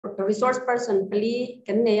resource person pali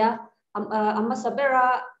kan neya amma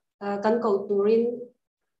sabera kan ko turin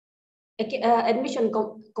admission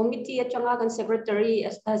committee atanga kan secretary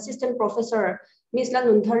assistant professor Miss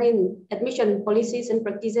Lanun Tharin admission policies and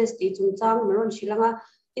practices ti chungchang meron shilanga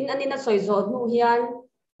in anina soizo nu hian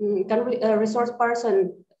kan resource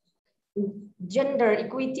person gender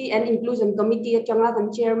equity and inclusion committee atanga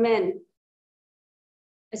kan chairman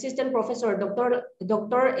assistant professor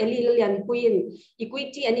Dr. Eli Lilian Queen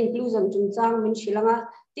equity and inclusion chungchang min shilanga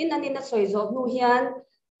tin anina soizo nu hian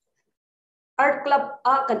art club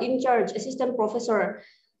kan in charge assistant professor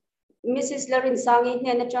Mrs. Larin Sangi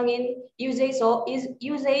Nenachangin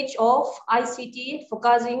usage of ICT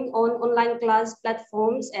focusing on online class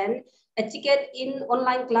platforms and etiquette in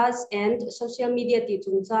online class and social media ti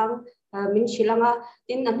chungchang min shilanga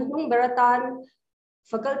tin anung beratan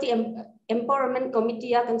faculty empowerment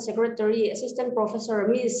committee kan secretary assistant professor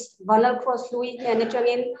Miss Valal Cross Louis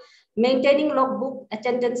Nenachangin maintaining logbook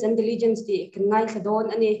attendance and diligence ti kangai khadon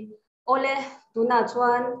ani ole tuna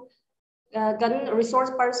chuan kan resource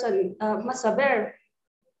person masaber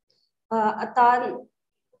atan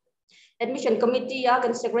admission committee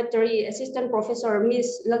kan secretary assistant professor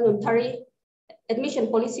Miss Lanun Thari admission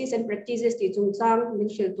policies and practices ti chungchang min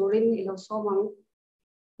shil turin ilo somang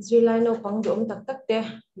zirlai no pang dom tak tak te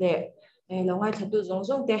le longai thatu zong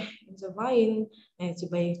zong te zawain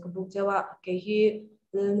chibai kabuk jawa ke hi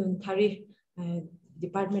Lanun Thari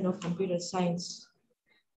Department of Computer Science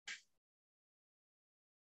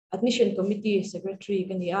admission committee secretary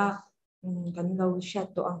kania kan lo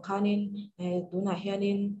shat to angkhanin tuna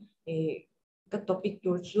hianin ka topic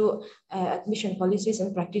tur chu admission policies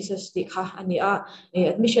and practices ti kha ania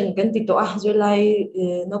admission kan ti to zirlai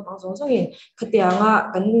no pang song song in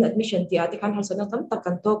khatianga kan admission ti ati kan harsana tam tak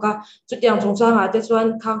kan to ka chutiang chungchang ate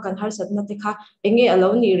chuan khang kan harsatna ti kha enge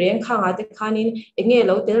alo ni reng khang ate khanin enge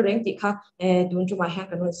lo tel reng ti kha dun chu ma hang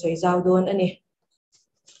kan soi zau don ani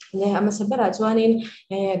ne ama sabara chuanin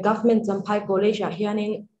government Champhai college a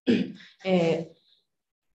hianin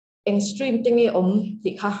extreme tingi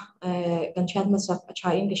ti kha kan chat masak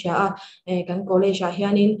achain ke sha kan college a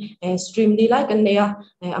hianin stream li lai kan neya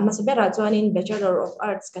ama sabara chuanin bachelor of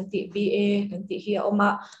arts kan ti BA kan ti hi oma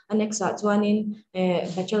anexa chuanin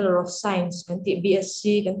bachelor of science kan ti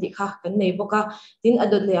BSc kan ti kha kan nei boka tin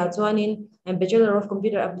adot le chuanin bachelor of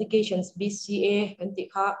computer applications BCA kan ti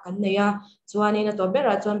kha kan neya chuanin to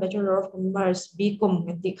bera chuan bachelor of commerce BCom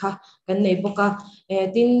kan ti kha kan nei boka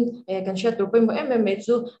tin kan sha tur poi mo MMA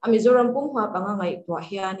chu Mizoram pum hwa panga ngai to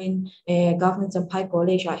hianin government Champhai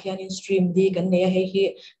college a hianin stream di kan nei he hi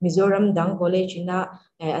Mizoram dang college na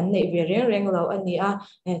an nei ve reng lo ania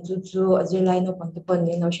chu azilai no pantapon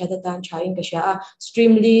ni no shada tan chain ka sha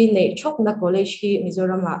stream li nei chok na college hi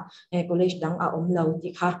Mizoram a college dang a lo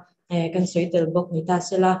ti kha kan soitel bok ni ta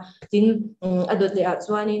sela tin adot le a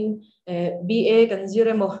chuanin BA kan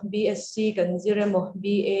ziremo BSc kan ziremo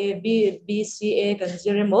BCA kan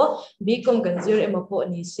ziremo BCom kan ziremo po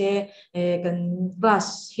ni se kan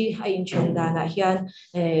class hi ain chandana hian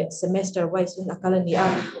semester wise in akalani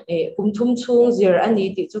a kumthum chung zir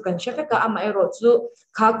ani ti chu kan shafeka ama ero chu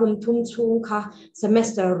kha kumthum chung kha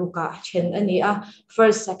semester ruka chen ani a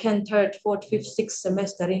first second third fourth fifth sixth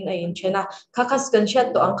semester in ain chena khakas kan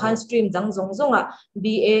shat to angkhan stream jang zong zonga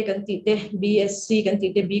BA kan ti te BSc kan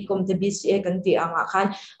ti te BCom te BCA kan ti anga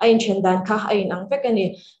khan ain chendan kha ain ang vekani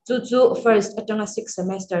chu first atanga sixth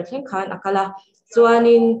semester theng khan akala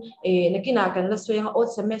chuanin nakina kan la soyang odd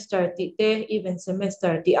semester ti te even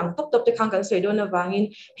semester ti ang top te khang kan soidona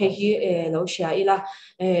wangin he hi lo sha ila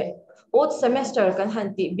odd semester kan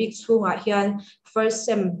hanti big chunga hian first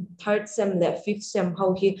sem third sem le fifth sem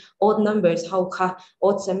how hi odd numbers how kha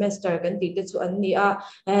odd semester kan ti te chu anni a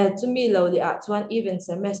chumi lo li a chuan even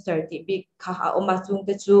semester ti big kha a oma chung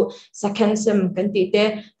te chu second sem kan ti te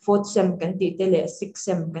fourth sem kan ti te le sixth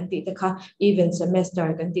sem kan ti te kha even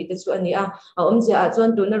semester kan ti te chu ani a omje a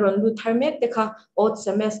chuan tuna ron lu tharmek te kha odd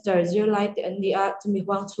semester zero light anni a chumi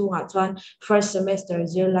hwang chunga chuan first semester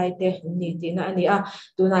zero light te ni ti na ani a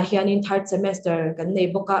tuna hianin third semester kan nei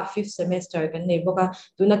boka fifth semester kan nei boka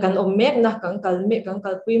tuna kan ommek na kan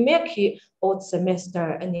kal pui mek hi odd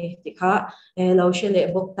semester ani ti kha lo shele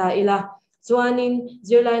bokta ila chuanin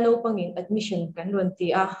zirlai no pangin admission kan ron ti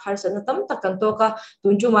a harsana tam tak kan to ka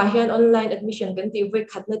tunchuma hian online admission kan ti voi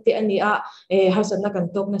khatna te ani a harsana kan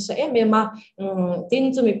tok na sa emema tin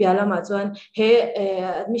chumi pialama chuan he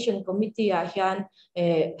admission committee a hian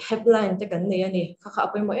helpline te kan nei ani kha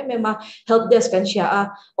apoi mo emema help desk kan sha a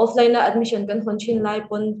offline na admission kan honchin lai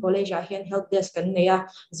pon college a hian help desk kan nei a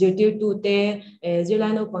zirtir tu te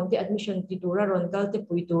zirlai no pangte admission ti tura ron kal te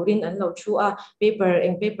pui turin an lo thu a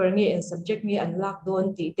paper nge in subject project nge an lak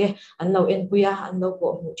don ti te an lo en puya an lo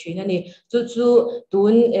ko mu thina ni chu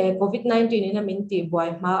tun COVID-19 ina min ti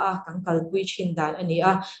buai ma a kangkal pui chin dan ani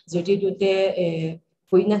a zeti tu te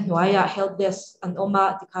puina hnuaya help desk an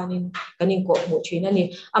oma tikhanin kanin ko mu thina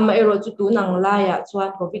ni ama ero chu tu nang la ya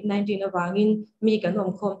chuan COVID-19 awangin mi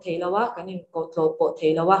kanom khom theilawa kanin ko tlo po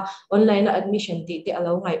theilawa online admission ti te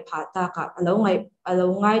alo ngai pha ta ka alo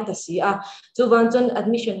ngai ta si a chuwan chon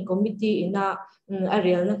admission committee ina a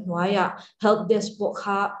real na hnuaya help desk po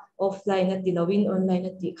kha offline na tilawin online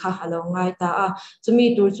na ti kha alo ngai ta a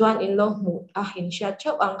chumi tur chuan in lo mu a hin sha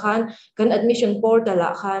chau ang khan kan admission portal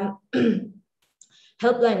a khan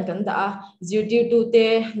helpline kan da 022 te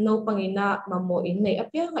no pangina mamo in nei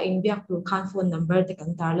apya nga in biak tur khan phone number te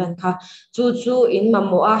kan tarlan kha chu in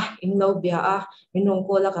mamo a in lo bia a minung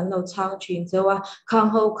ko la kan lo chang thin chewa khang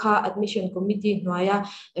ho kha admission committee hnuaya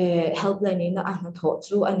helpline ina a na tho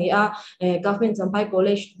chu ani a government Champhai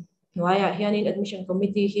college hnuaya hianin admission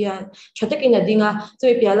committee hian thatekin adinga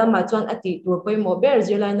choi piala ma chuan ati tur poimo ber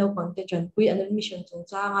zirlai no pangte chan pui an admission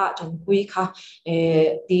chungchanga chan pui kha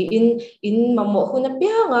ti in mamo huna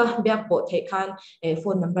bianga biak po the khan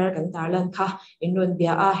phone number kan tarlan kha inron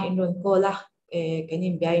bia a inron kola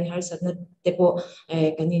kanin bia in har satna tepo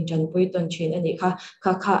kanin chan pui ton chin ani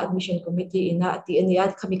kha admission committee ina ati ani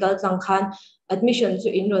at chemical tlang khan admission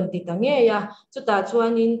chu inron ti tange ya chuta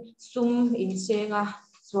chuanin sum in senga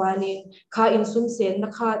chuanin kha in sum sen na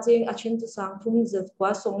kha cheng a then chu sang thum zat kwa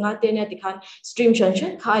songa te ne ti khan stream shan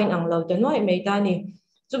kha in ang lo te noi mai ta ni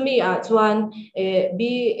chumi a chuan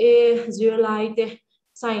BA zirlai te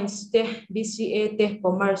science te BCA te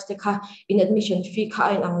commerce te kha in admission fee kha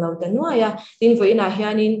in ang lo ta noya tin vo ina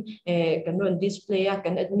hianin kan ron display a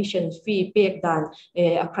kan admission fee pek dan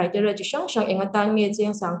a criteria chi sang engatan nge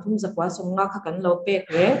cheng sang thum zakwa songa kha kan lo pek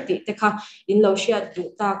reng ti te kha in lo shia du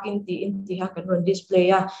ta kin ti ha kan ron display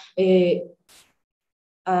a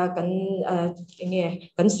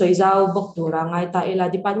kan soizau bok tura ngai ta ila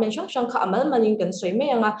department sang kha amal manin kan soi me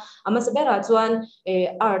anga ama sabera chuan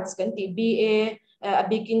arts kan ti BA a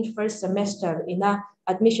begin first semester ina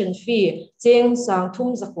admission fee cheng sang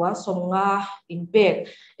thum zakwa songa in pek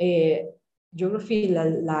geography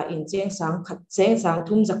la in cheng sang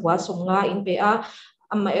thum zakwa songa in pe a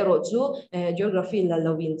amma ero chu geography la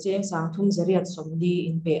lawin cheng sang thum zariat somdi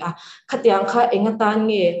in pe a khatiang kha engatan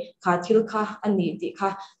nge kha thil kha ani ti kha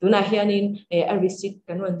tuna hianin a receipt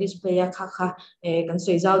kan ron display a kha kan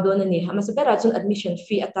soizau don ani ama sabera chun admission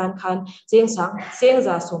fee atan khan cheng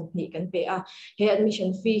za som ni kan pe a he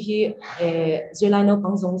admission fee hi zilano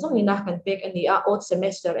pangzong ina kan pek ani a odd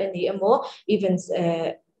semester ani emo events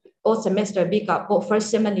o semester b ka po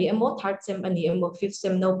first sem ani emo third sem ani emo fifth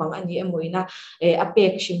sem no pang ani emo ina a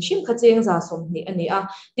pek shim khacheng za som ni ani a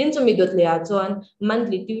tin chumi dot le a chuan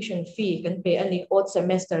monthly tuition fee kan pe ani odd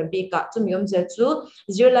semester b ka chumi om je chu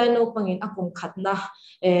zirlai no pangin akum khatna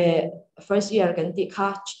first year kan ti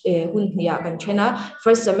kha hun hnia kan thena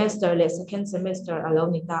first semester le second semester alo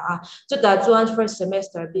ni ta a chuta chuan first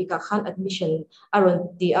semester b ka khan admission aron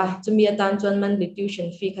ti a chumi atan chuan monthly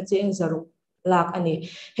tuition fee khacheng zaru lak ani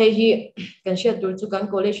hei hi kan shia tur chu kan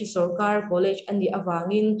college sarkar college ani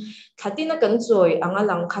awangin thatina kan choi anga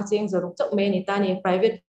lang kha cheng zaruk chak me ni tani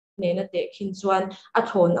private ne na te khin chuan a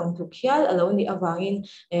thon ang thu khial alo ni awangin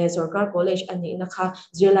sarkar college ani na kha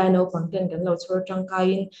zirlai no pangten kan lo chhor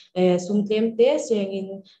tangkain sumtlem te sengin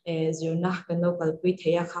zirna kan lo kalpui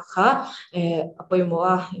theya kha apoimo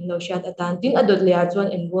a in lo shat atan tin adot le a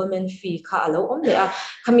chuan enrollment fee kha alo om le a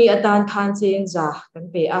khami atan khan cheng za kan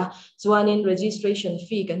pe a chuanin registration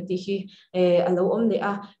fee kan ti hi alo om le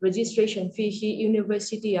a registration fee hi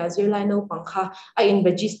university a zirlai no pangkha a in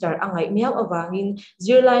register angai miaw awangin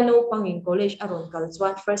zirlai no pangin college aron kal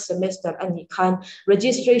chuan first semester ani khan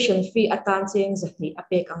registration fee atan cheng zahni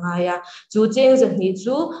apek angaya chu cheng zahni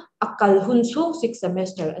chu akal hun chu 6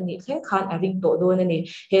 semester ani thleng khan a ring to don ani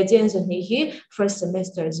he cheng zahni hi first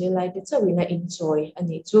semester zirlai te chawina enjoy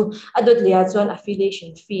ani chu adot lia chuan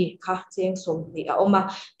affiliation fee kha cheng som ni a oma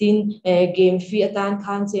tin game fee atan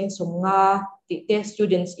khan cheng somnga ti te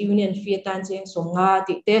students union fee atan cheng somnga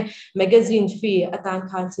ti te magazine fee atan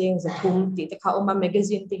khan cheng zathum ti te kha oma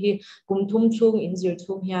magazine te hi kumthum chung in zir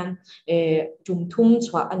thum hian tumthum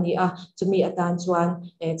chwa ani a chumi atan chuan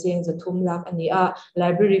cheng zathum lak ani a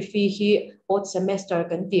library fee hi odd semester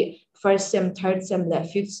kan ti first sem third sem le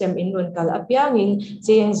fifth sem in run kal apiang in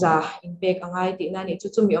chengza impact angai ti na ni chu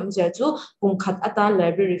chu mi om je chu pung khat atan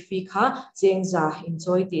library fee kha chengza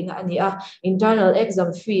enjoy ti na ani a internal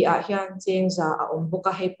exam fee a hian chengza a om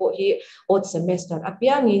boka he po hi odd semester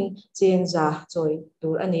apiang in chengza choi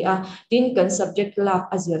tur ani a tin kan subject lak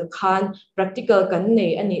azir khan practical kan nei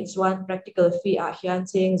ani chuan practical fee a hian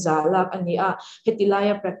chengza lak ani a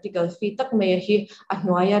hetilaya practical fee tak me hi a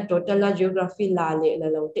hnuaya total geography la le la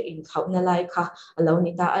lo te in khawna lai kha alo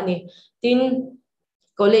ni ta ani tin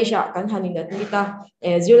college kan hanin at nita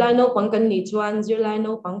zirlai no pang kan ni chuan zirlai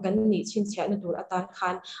no pang kan ni chin chha na tur atan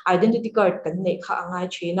khan identity card kan nei kha angai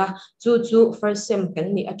thina chu first sem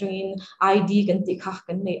kan ni atangin id kan ti kha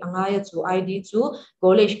kan nei angai chu id chu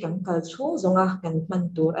college kan kal chu zonga kan man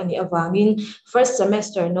tur ani awangin first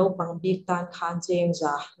semester no pang big tan khan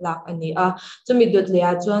chengza lak ani a chumi dot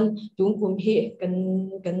lea chuan tungkum hi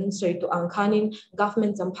kan soi to ang khanin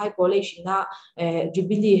government Champhai college na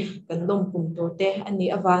jubilee kan lom pum to te ani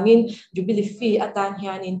awangin jubilee fee atan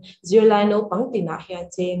hianin zirlai no pangtina hian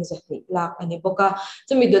chengza ni lak ani boka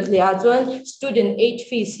chumi dot lea chuan student aid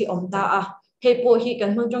fees hi omta a hepo hi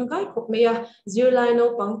kan mangjang kai khop meya zirlai no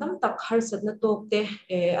pangtam tak har sat na tok te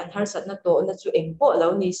an har sat na to na chu engpo lo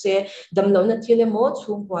ni se dam lo na thile mo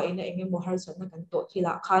chung kwa ina enge mo har sat na kan to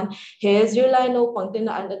thila khan he zirlai no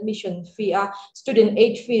pangtina an admission fee a student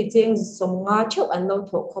aid fee cheng somnga cheu an lo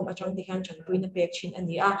tho khom atang te hian changpuina pek chin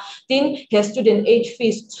ani a tin he student aid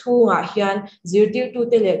fees chunga hian zirtir tu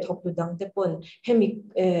te le thok tu dang te pon hemi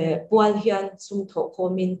pual hian sum tho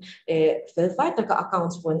khomin felfai taka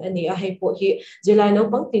accounts pon ani a hepo hi zirlai no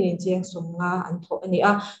pangtin cheng somnga an tho ani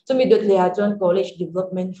a chumi dot lea chuan college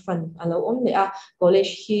development fund alo om le a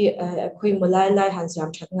college hi khui mulai lai han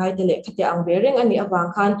siam that ngai te le khate ang bereng ani awang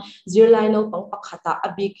khan zirlai no pang pakhata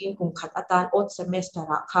abikin kum khat atan odd semester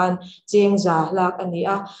a khan chengza lak ani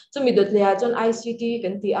a chumi dot lea chuan ICT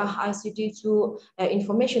kan ti a ICT chu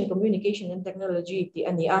information communication and technology ti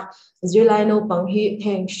ani a zirlai no pang hi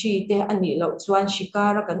theng shi te ani lo chuan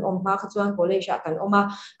shikara kan om ma kha chuan college a kan oma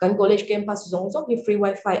kan college campus zong hi free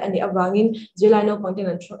wifi ani awangin zirlai no pang tin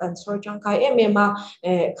an sor changkai emema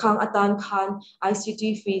khang atan khan ICT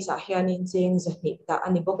fees a hianin chengza ni ta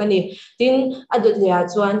ani bokani tin adut lea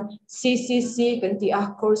chuan CCC kan ti a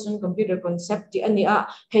course on computer concept ti ani a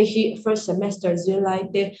he hi first semester zirlai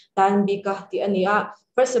te tan bika ti ani a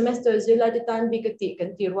first semester zirlai te tan bika ti kan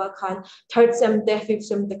ti ro khan third sem te fifth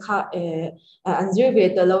sem te kha an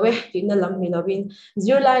zirve te lowe ti na lam mi lovin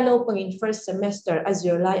zirlai no pangin first semester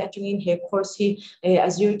azirlai atungin he course hi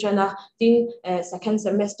azir chana tin second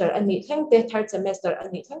semester ani thlengte third semester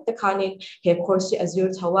ani thlengte khanin he course hi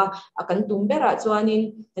azir thawa akan tumbera chuanin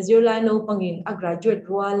zirlai no pangin a graduate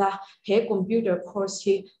ruala he computer course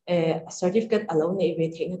hi certificate alo nei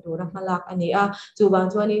ve theina tura malak ani a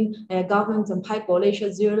chuwang chuanin government Champhai college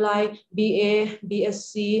zirlai BA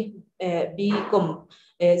BSc BCom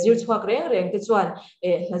zir chhuak reng te chuan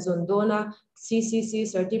hlazon dona CCC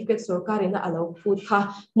certificate sorkari na alo phut kha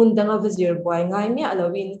mundanga vazir boy ngai mi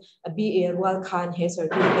alowin BA rual khan he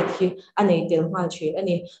certificate hi anei tel mal thrin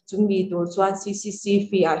ani chumi tur chuan CCC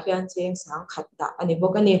fee a hian cheng sang khatta ani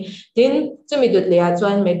bokani tin chumi dut lea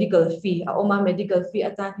chuan medical fee a oma medical fee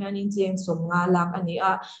atan hian in cheng somnga lak ani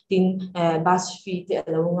a tin bus fee te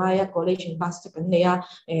alo ngai college bus te kan neya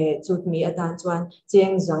chutmi atan chuan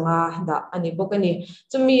cheng zanga da ani bokani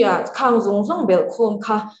chumi a khang zong zong bel khom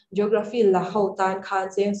kha geography la hotan khan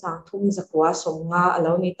cheng sang thum zakwa somnga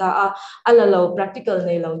alo ni ta a alalo practical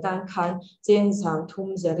nei lo tan khan cheng sang thum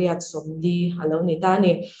zariat somli alo ni ta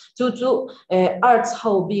ni chu arts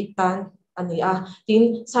ho big tan ani a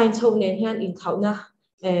tin science ho nen hian in khawna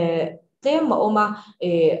tlem ma oma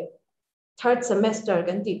third semester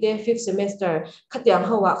kan ti te fifth semester khatiang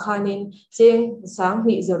hawa khanin cheng sang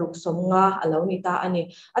ni zaruk somnga alo ni ta ani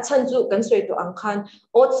achan chu kan soi to ang khan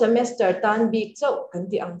odd semester tan big chau kan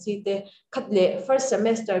ti ang chi te khatle first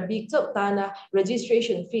semester big chau ta na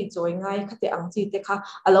registration fee choi ngai khate ang chi te kha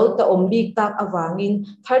alo ta om big tak awangin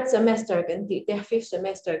third semester kan ti te fifth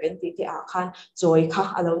semester kan ti te a khan choi kha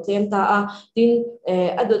alo tlem ta a tin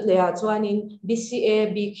adut lea chuanin BCA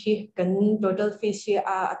big hi kan total fee hi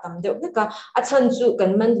a atam deuh ka achan chu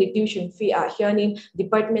kan monthly tuition fee a hianin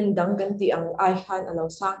department dang kan ti ang ai khan alo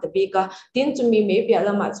sang te bika tin chumi me pia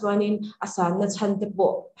lama chuanin asan na chan te po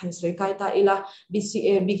phansoi kai ta ila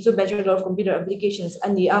BCA big chu bachelor of computer applications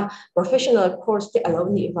ani a professional course te alo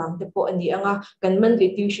ni wang te po ani anga kan monthly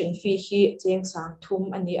tuition fee hi cheng sang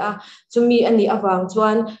thum ani a chumi ani awang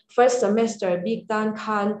chuan first semester big tan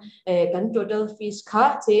khan kan total fees kha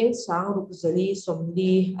cheng sang ruk zali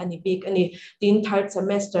somli ani big ani tin third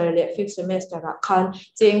semester le fifth fifth semester ra khan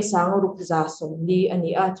cheng sang rukza somli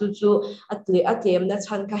ani a chu atlem na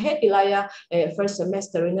chan kha he tilaya first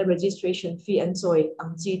semester in a registration fee and joy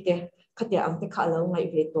ang chi te khatia ang te kha lo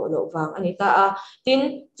ngai ve to lo wang ani ta a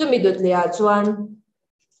tin chumi dut lea chuan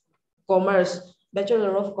commerce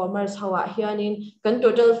Bachelor of Commerce hawa hianin kan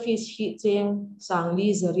total fees hi cheng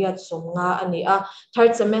sangli zariat somnga ani a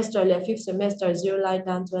third semester le fifth semester zero lai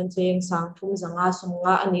tan chuan cheng sang thum zanga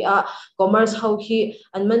somnga ani a commerce hau hi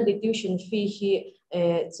an monthly tuition fee hi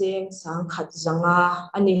cheng sang khat zanga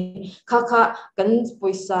ani kha kan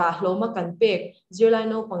poisa hloma kan pek zero lai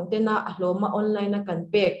no pangtena hloma online na kan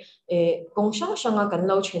pek kong shanga kan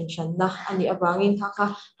lo chen na ani awangin kha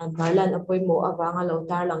an barlan apoi mo awanga lo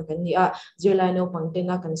tar lang kan ni a zero lai no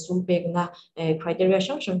pangtena kan sumpek na criteria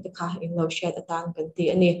shang te kha in lo shed atang kan ti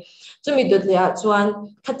ani chumi dut le a chuan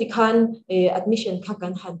khati khan admission kha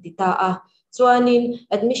kan han ti ta a chuanin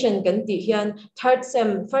admission kan ti hian third sem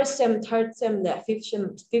first sem third sem le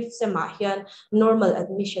fifth sem a hian normal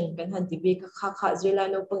admission kan han ti bi kha zero lai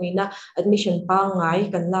no pangina admission pa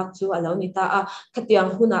ngai kan lak chu alo ni ta a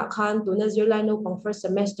khatiang huna khan tuna zero lai no pang first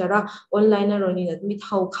semester a online ronin admit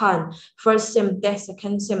how khan first sem te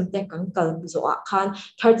second sem te kan kal zo a khan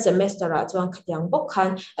third semester a chuan khatiang bok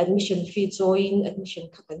khan admission fee join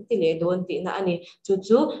admission kha kan ti le don ti na ani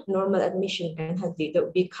chu normal admission kan han ti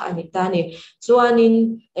do bi kha ani ta ni chuanin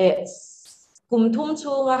kumthum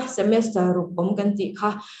chunga semester rupom kan ti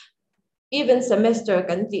kha even semester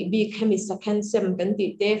kan ti bi khemi second sem kan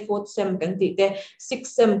ti te fourth sem kan ti te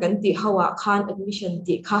sixth sem kan ti hawa khan admission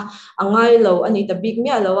ti kha angai lo ani ta big mi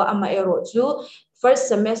alo ama ero chu first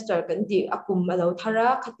semester kan ti akum alo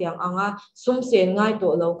thara khatiang anga sumsen ngai to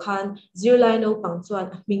lo khan zero lai no pangchuan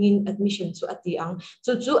mingin admission chu ati ang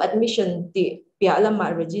chu admission ti pia lama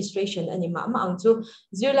registration ani ma ang chu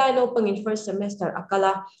zero lai no pangin first semester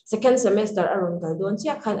akala second semester aron dal don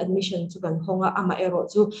chia khan admission chu kan honga ama ero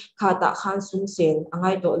chu khata khan sumsen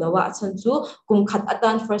angai to lawa chan chu kum khat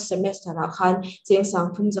atan first semester a khan cheng sang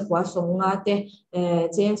thum zakwa songa te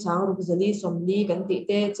cheng sang rukzali somli kan ti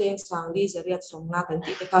te cheng sang li zariat somnga kan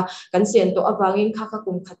ti te kha kan sen to awangin kha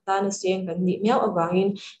kum khatta na seng kan ni miao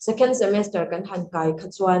awangin second semester kan han kai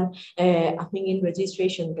khachuan amingin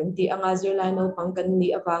registration kan ti anga zero lai no pang kan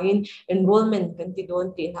ni awangin enrollment kan ti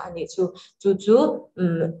don ti na ani chu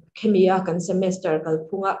khemia kan semester kal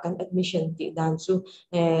phunga kan admission ti dan chu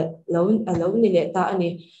lo ni le ta ani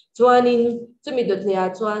chuanin chumi dut le a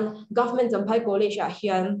chuan government Champhai college a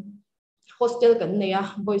hian hostel kan neya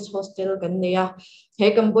boys hostel kan neya he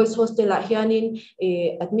kan boys hostel a hianin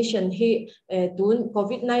admission hi tun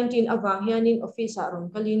covid-19 awang hianin office a ron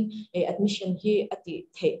kalin admission hi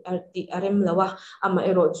ati arem lawa ama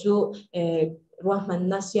ero chu ruahman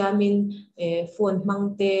na siamin phone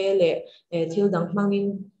mangte le thildang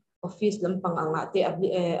mangin office lampang anga te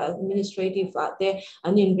administrative ate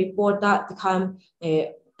anin report a tikham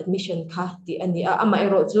admission kha ti ani ama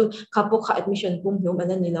ero chu khapo kha admission pum hiom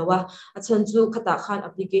anani lawa achan chu khata khan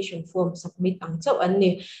application form submit ang chau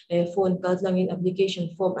anni phone kal langin application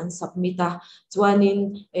form an submit a chuanin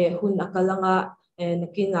hun akalanga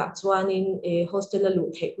nakina chuanin hostel lu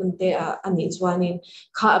the unte ani chuanin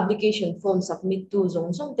kha application form submit tu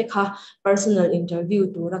zong te kha personal interview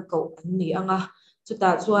tu ra ko anni anga chuta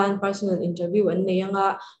chuan personal interview an nei anga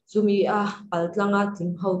chumi paltlanga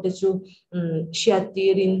thimho te chu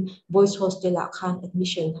shiatirin boys hostel a khan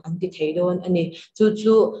admission an ti theidon ani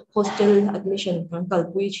chu hostel admission kan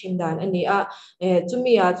kalpui chindan ani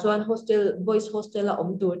chumi chuan hostel boys hostel a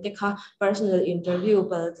omtur te kha personal interview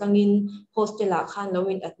paltlangin hostel a khan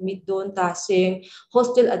lowin admit don ta seng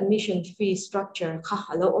hostel admission fee structure kha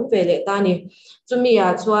alo omvele ta ni chumi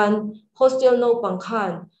chuan hostel no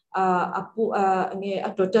pangkhan nge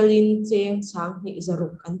totalin cheng sang ni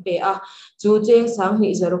zaruk an pe chu cheng sang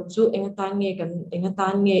ni zaruk chu engatan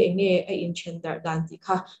nge in chendar dan ti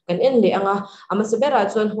kha kan en le anga ama sabera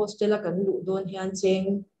chuan hostel a kan lu don hian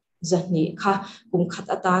cheng zahni kha kum khat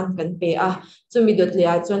atan kan pe chumi dot le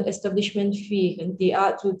chuan establishment fee kan ti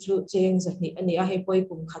chu cheng zahni ani he poi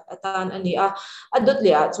kum khat atan ani adot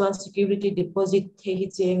le chuan security deposit the hi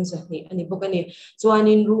cheng zahni ani bokani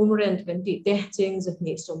chuanin room rent kan ti te cheng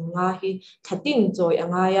zahni somnga hi thatin choi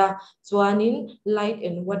anga ya chuanin light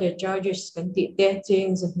and water charges kan ti te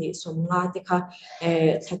cheng zahni somnga te kha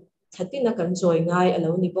thatina kan choi ngai alo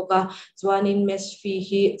ni boka chuanin mess fee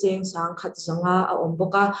hi cheng sang khat zanga a om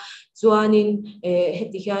boka chuanin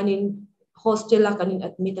heti hianin hostel a kanin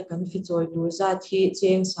admit a kan fi choi tur za thi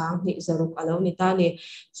cheng sang ni zaruk alo ni ta ni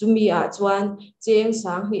chumi chuan cheng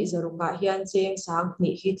sang ni zaruka hian cheng sang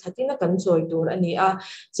ni hi thatina kan choi tur ani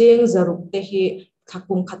cheng zaruk te hi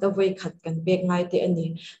thakung khatawei khat kan bek ngai te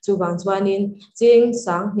ani chuwang chuanin cheng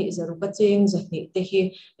sang ni zaru ka cheng zahni te hi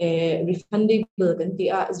refundable kan ti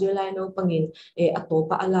a zirlai no pangin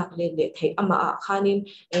atopa alak le le thei ama a khanin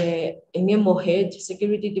engemo he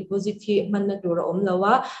security deposit hi manna tura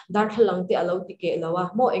omlawa dar thalang te alo ti ke lawa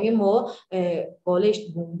mo engemo college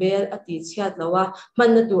bungbel ati chiat lawa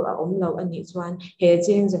manna tura omlo ani chuan he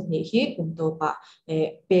cheng zahni hi kumtopa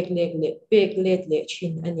pek let le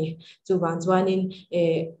chin ani chuwang chuanin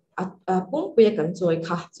pumpuya kan choi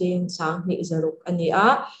kha cheng sang ni zaruk ani a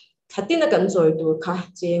thatina kan choi tur kha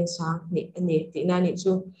cheng sang ni ani ti na ni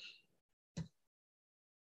chu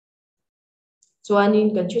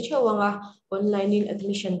chuanin kan chewanga online in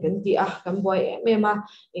admission kan ti a kan boy mema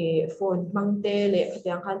phone mangte le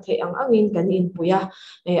khatiang khan the angin kan in puya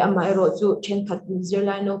ama ero chu then khat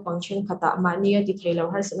zirlai no pangchen khata mania ti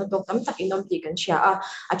thailo har sana tok tam tak inom ti kan sha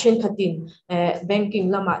a then khatin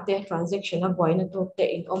banking lama te transaction a boy na tok te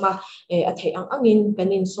in oma a the angin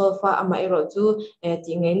kan in solve ama ero chu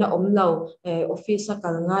ti ngai na omlo office a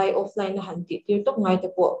kal ngai offline na han ti tir tok ngai te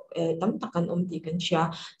po tam takan om ti kan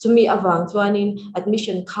sha chumi awang chuanin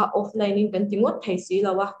admission kha offline in kan tingot thei si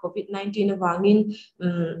lawa covid-19 awangin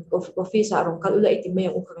office a rongkal ula itime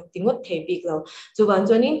u kan tingot thei bik lo chuwan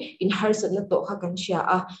chuanin in har sat na to kha kan sha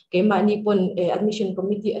a ke mani pon admission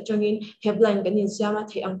committee atangin headline kan in siama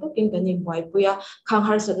thei ang tokin kan in wai puya khang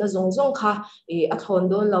har sat na zong kha a thon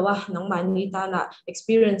don lawa nang mani ta na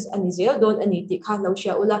experience ani zel don ani ti kha lo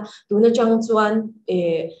sha ula tuna chang chuan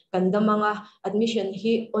kan damanga admission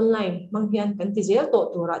hi online manghian kan ti zel to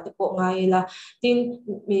tura te po ngai la tin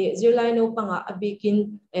mi zirlai no panga abikin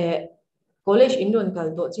college indon kal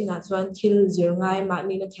do china chuan thil zirngai ma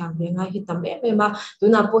ni na thyang ve ngai hi tam ma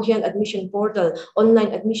tuna po hian admission portal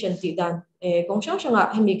online admission ti dan kongshang shanga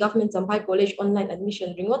hemi government Champhai college online admission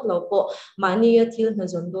ringot lo po mani ya thil na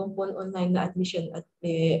zon dom pon online na admission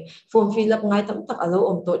form fill up ngai tam tak alo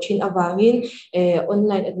om to chin awangin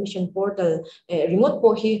online admission portal ringot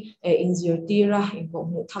po hi inzir tira in ko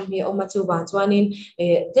mu tham hi oma chu wan chuanin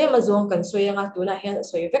te ma zong kan soyanga tuna hian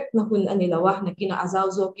soivek na hun ani lawa nakina azau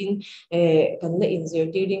zokin kan la inzir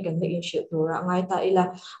tiring kan la in shil tura ngai ta ila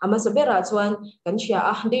ama sabera chuan kan shia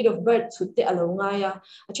a date of birth chutte alo ngaya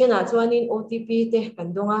achena chuanin OTP te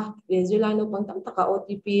kan donga zirlai no pang tam taka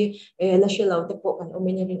OTP la shilo te po kan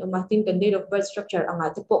omenin omatin kan date of birth structure anga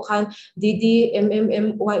te po khan DD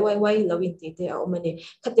MMMYYY lawin ti te a omani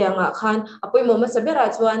khatianga khan apoi mo ma sabera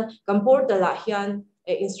chuan kan portal la hian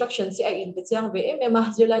instructions si ai in te chang ve ma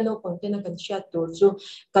zirlai no pang te na kan shia tur chu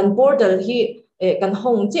kan portal hi kan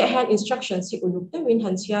hong che han instructions si uluk te win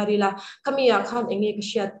han chiari la kamia khan enge ka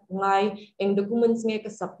shiat ngai eng documents nge ka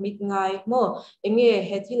submit ngai mo enge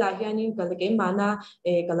hethila hianin kal ke mana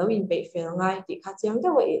kalawin pe fel ngai ti kha chiang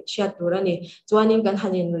dawa shiat turani chuanin kan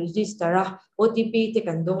hanin register a OTP te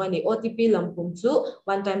kan dong ani OTP lampum chu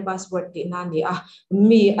one time password ti na ni a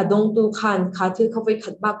mi adong tu khan khathil khawai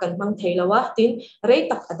khatba kan mang theilawa tin rei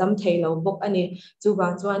tak adam theilo bok ani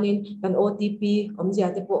chuwang chuanin kan OTP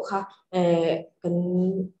omjia te po kha kan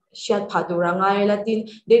shiat phadura ngai latin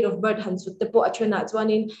date of birth han chut te po achena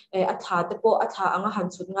chuanin atha te po atha anga han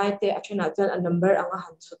chut ngai te achena chuan a number anga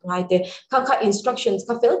han chut ngai te kha instructions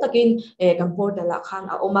ka fel takin kan portal la khan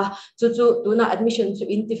a oma chu tuna admission chu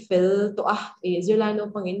in ti fel to a zirlai no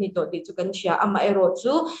pangin ni to ti chu kan shia ama ero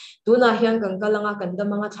chu tuna hian kan kalanga kan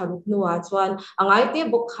damanga tharuk nuwa chuan angai te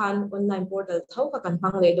bok khan online portal thau ka kan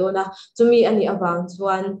phang le dona chumi ani awang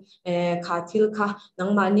chuan khathil kha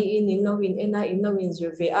nangmani in lowin ena in lowin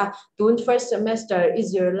zirve a tun first semester is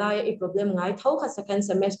your lai I problem ngai thau kha second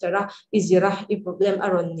semester a izira I problem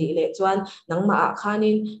aron ni le chuan nangma a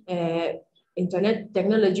khanin internet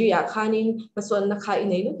technology a khanin mason na kha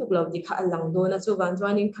inei lu tuklo di kha alang do na chu wan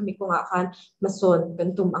chuanin khami ko nga khan mason kan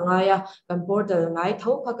tum angaya kan portal ngai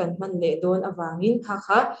thau kha kan man le don awangin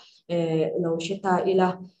kha lo sheta ila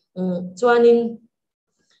chuanin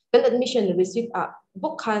kan admission receipt a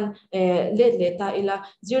book khan le ta ila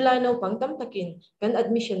zirlai no pangtam takin kan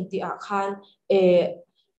admission ti a khan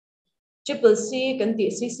triple C kan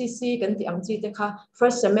ti CCC kan ti angchi te kha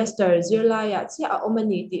first semester zirlai ya chi a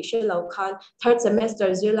omani ti shelo khan third semester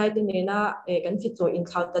zirlai te nena kan fi cho in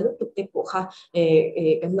khau talu tuk te po kha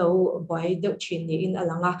kan lo boy de chin ni in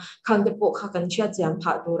alanga khang te po kha kan chia jam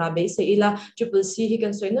pha dura be se ila triple C hi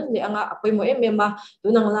kan soinon le anga apoi mo emema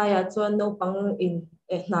tunang la ya chuan no pang in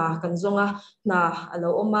na kan zonga na alo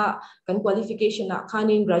oma kan qualification na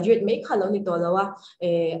khanin graduate mai khalo ni to lawa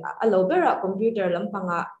alo bera computer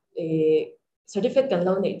lampanga certificate kan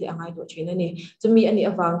lo nei te angai do china ni chumi ani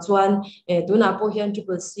awang chuan tuna po hian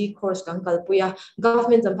CCC course kan kalpuya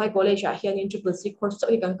government Champhai college a hian in CCC course cho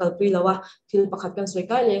kan kalpui lawa thil pakhat kan soi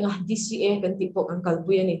kai lenga DCA kan ti po kan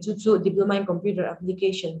kalpui ani chu diploma in computer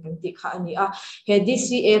application kan ti kha ani a he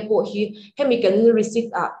DCA po hi chemical receipt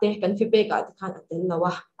a te kan fi pe ka khan atel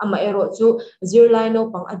lawa ama ero chu zirlai no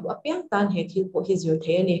pang adu apyang tan he thil po hi zir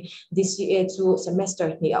the ani DCA chu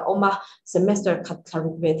semester ni a oma semester khat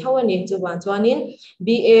tharuk ve thawani chuwan chuanin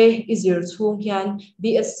BA is your chung hian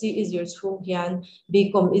BSc is your chung hian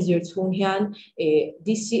BCom is your chung hian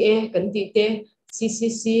DCA kan ti te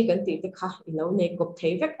CCC kan ti te kha ilo nei kop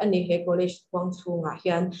thei vek ani he college kwang chunga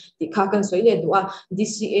hian ti kha kan soi le duwa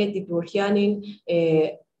DCA ti tur hianin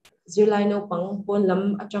zirlai no pang pon lam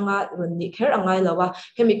atanga ron ni kher angai lawa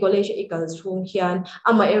hemi college ikal chung hian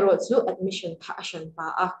ama ero chu admission tha ashan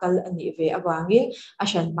pa akal ani ve awangin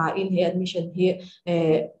ashan pa in he admission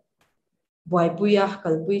hi Boypuya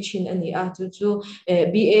kalpui chin ani a chu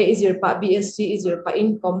BA is your pa BSc is your pa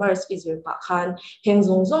in commerce is your pa khan heng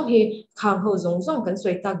zong zong hi khang ho zong zong kan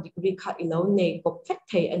soi tak degree kha ilo nei kop fek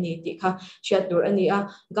thei ani ti kha shatur ani a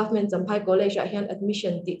government Champhai college a hian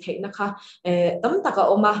admission ti thei na kha tam taka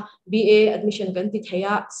oma BA admission kan ti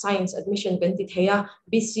theya science admission kan ti theya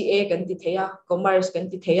BCA kan ti theya commerce kan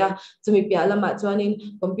ti theya chumi pia lama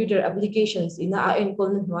chuanin computer applications ina a en kol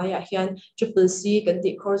hnuaya hian CCC kan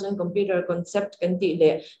ti course on computer concept kan ti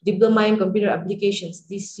le diploma in computer applications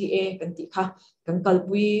DCA kan ti kha kan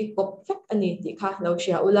kalpui kop fek ani ti kha lo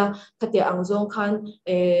sha ula khatia angzong khan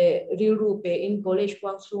riru pe in college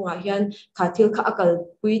kwang sunga hian khathil kha akal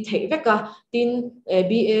pui thei veka tin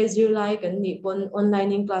BA zirlai kan ni pon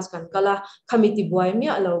online in class kan kala committee boy mi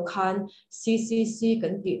alo khan CCC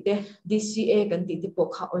kan ti te DCA kan ti po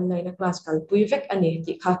kha online class kalpui vek ani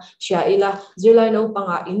ti kha sha ila zirlai no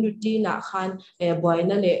panga in routine khan boy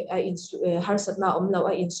na le har satna omlo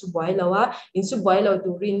a insu boy lo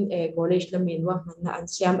turin college lamin wa na an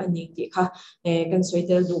siam ani ti kha kan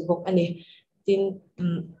soitel du bok ani tin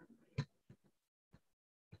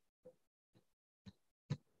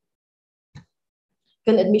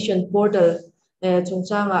kan admission portal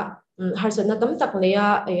chungchanga har satna tam tak leya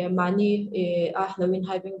mani a lawin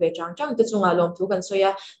haibing be chang te chunga lom thu kan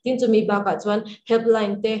soya tin chumi ba ka chuan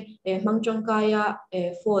helpline te mangchong kaya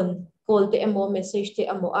phone call te emo message te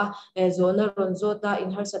emo a zona ronzota in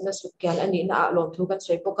har satna sukyan ani na a lom thu kan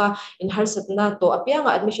soi poka in har satna to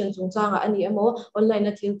apyanga admission chungchanga ani emo online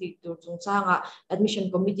na thil ti tur chungchanga admission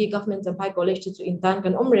committee government Champhai college chu intan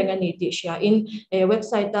kan omreng ani ti sha in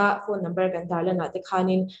website ta phone number kan darlana te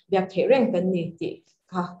khanin byak the reng kan ni ti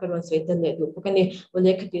kha karon soi tan le du pokani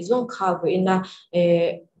ole khati zong kha go ina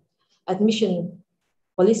admission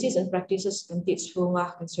policies and practices kan ti chunga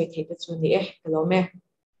kan soi the ta chu ni kalome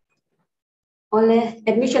Ole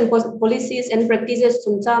admission policies and practices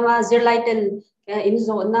chungchanga zirlaiten in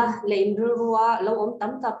zona le in ruwa lo om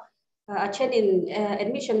tam tak a chen in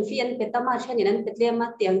admission fee and petama chen in an petlema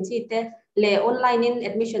tiang chi te le online in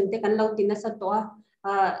admission te kan lo tin sa to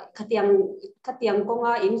khatiang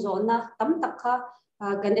konga in zona tam tak kha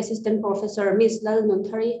kan assistant professor Miss Lal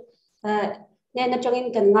Nunthari ne na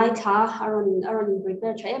changin kan ngai tha aron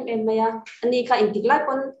prepare cha maya ani kha intiklai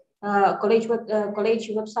pon college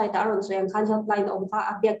website aron so yang khan helpline om kha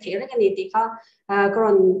abyak thera kan ni ti kha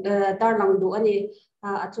karon tar lang du ani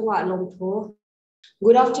achunga lom thu.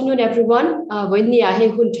 Good afternoon everyone. When ni ahe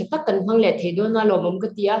hun thatak kan hang le thedon na lomom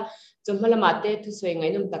katia chomhala mate thu soi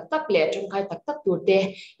ngai num tak tak le chungkai tak tak turte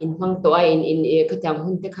in hang to in khatyang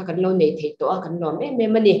hun te kha kan lo nei thei to kan lom me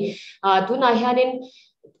mani tuna hianin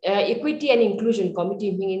equity and inclusion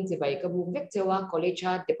committee mingin che bai ka bu vek chewa college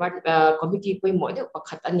department committee poi mo de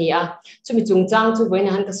pakhat ania chumi chungchang chu boina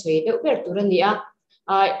han ka soi de ber turania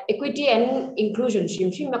equity and inclusion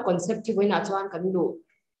shim ma concept chi boina chuan kan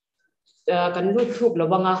lu thuk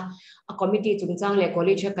lobanga a committee chungchang le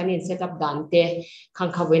college kan in set up dante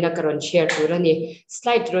khang kha boina karon share turani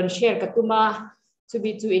slide ron share katuma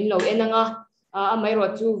chubi chu in lo enanga amai ro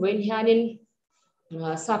chu boin hianin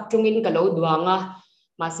sak tungin ka lo duanga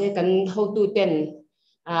mase kan how to ten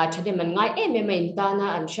thade man ngai em ta na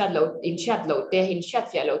an shat lo te in shat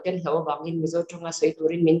fia lo ten lo wangin mizo tonga soi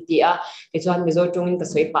turin min tia ke chuan mizo tongin ka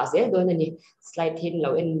soi pa ze don ani slide hin lo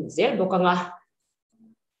en zel bokanga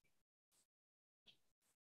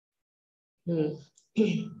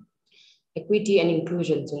equity and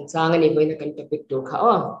inclusion chungchang ani boina kan topic to kha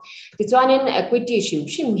ke chuan in equity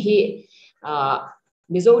shim hi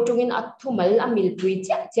mizo tungin athumal amil pui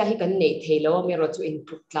cha hi kan nei thelo me ro chu in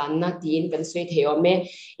tuklan na tin kan soi theo me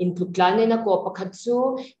in tuklan na ko pakhat chu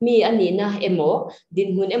mi ani na emo din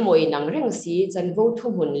hun emo inang reng si chan vo thu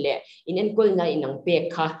hun le in en kol na inang pe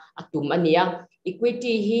kha atum ania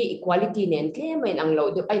equity hi equality nen tle mai ang lo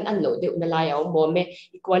de an lo de na la ya mo me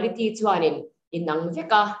equality chuanin inang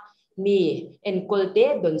veka mi en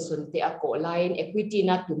kolte don sunte a ko line equity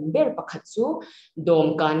na tumber pakhat chu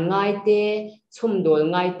dom kan ngai te chumdol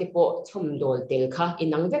ngai te po chumdol tel kha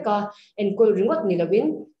inang veka en kol ringot ni lovin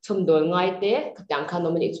chumdol ngai te khatang kha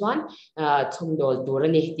nomani chuan chumdol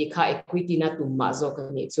turani ti kha equity na tumma zo ka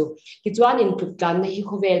ni chu ki chuan in tuklan na hi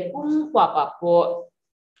khovel pum kwa pa po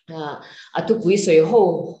atu pui soi ho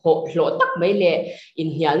lo tak mai le in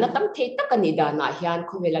hial na tam thei tak ani da na hian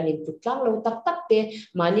khovelan in tuklang lo tak te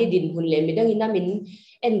mani din hun le midang ina min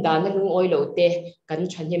en da na lung oi lo te kan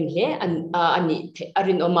thanem hle an ani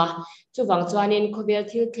arin oma chuwang chuanin khovel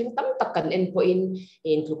thil thleng tam tak kan en po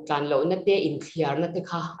in tuklan lo na te in clear na te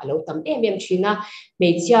kha alo tam em thina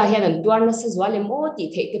meichia hian an tuar na se zwale mo ti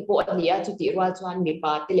thei te po ania chu ti rwal chuan mi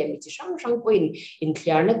pa te le mi chi sang po in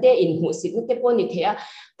clear na te in hu sit na te po ni thea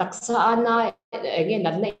taksa ana nge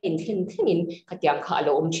nan na in thlengin khatiang kha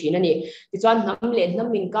lo thina ni ti chuan nam le nam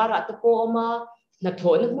min kara te po ma na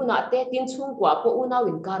thon huna te tin chung kwa po una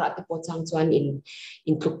win kara te po chang chuan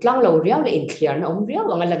in tuklang lo riau le in clear na riau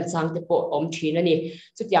anga lan chang te po thina ni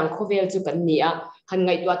chu tiang khovel chu kan nia han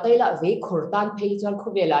ngai tua taila ve khortan phei chuan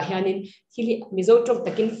khovela hianin thili mizo tok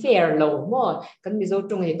takin fair lo mo kan mizo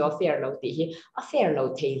tung he to fair lo ti hi a fair lo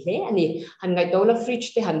thei hle ani han ngai to la fridge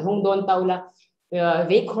te han hong don taula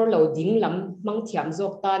ve khor lo ding lam mang thiam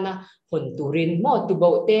jok ta na hon turin mo tu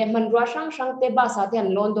bo te man ra sang te ba sa te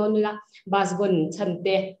an london la bas bon chan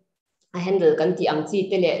te a handle kan ti ang chi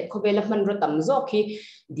te le khobela man ro tam zo khi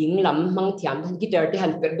ding lam mang thiam han gitar te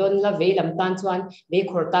han per don la ve lam tan chuan ve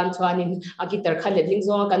khor tan chuan in a gitar kha le ling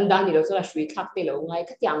zo kan da ni lo so la shui thak te lo ngai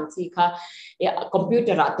kha tiang chi kha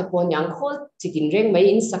computer ra te po nyang khol chikin reng mai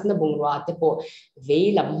in sak na bung ra te po ve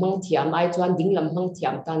lam mang thiam ai chuan ding lam mang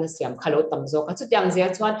thiam ta na siam khalo tam zo ka chu tiang zia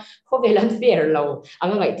chuan khovelan fair lo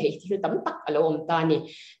anga ngai thei thil tam tak alo om ta ni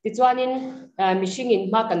ti chuan in mishing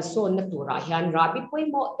in ma kan son na tura hian rabi poi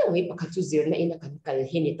mo te wi pakhachu zirna ina kan kal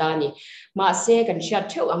hini ta ni ma se kan shat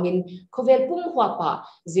theu angin khovel pum hwa pa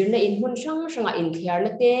zirna in hun sang in thiar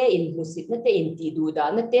na te in musit na te in ti du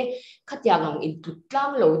da na te khatyang ang in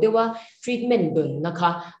tutlang lo dewa treatment dun na kha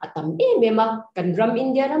atam ma kan ram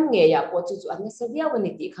india ram nge ya po chu an sa via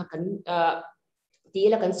wani ti kha kan ti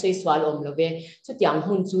la kan soi swal om love chu tiang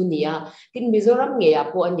hun chu nia kin mizoram nge ya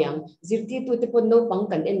po anyang zirti tu te po no pang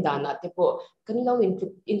kan en dana te po kan lo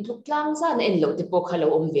in tuklang sa na en lo te po khalo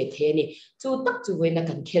om ve the ni chu tak chu voina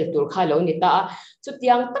kan khel tur khalo ni ta chu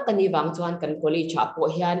tiang tak ani wang chuan kan college cha po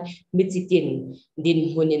hian michitin din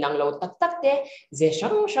hun inang lo tak te je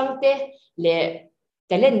sang te le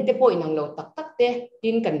talent te po inang lo tak te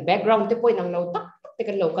tin kan background te po inang lo tak te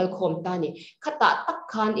kan local khom ta ni khata tak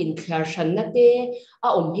khan in kharshan na te a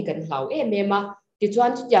om hi kan hlau ma ti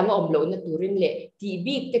chuan chu tiang om lo na turin le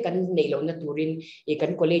tv te kan nei lo na turin e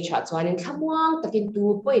kan college cha chuan in thamwang takin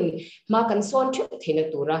tu point ma kan son thu theina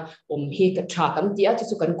tura om hi ka tha kam ti a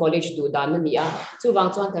chu kan college du dan na ni a chu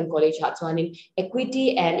wang chuan kan college cha chuan in equity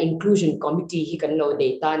and inclusion committee hi kan lo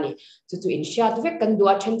dei ta ni chu in sha tu vek kan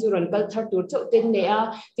dua than chu ron kal thar tur chu ten ne a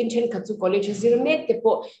tin then kha chu college zir mek te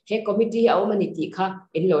po he committee a omani ti kha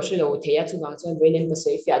in lo shelo theya chu wang chuan voinen pa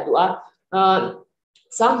soi fia dua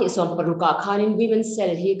sang hi som paruka khanin women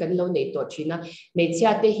cell hi kan lo nei to thina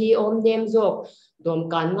meichia te hi om nem jok dom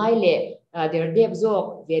kan ngai le der dep jok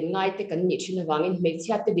ven ngai te kan ni thina wangin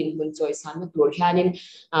meichia te din mun choi san na tur hianin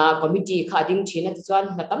committee kha ding thina ti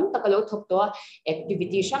chuan natam takalo thok to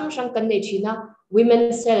activity sang kan nei thina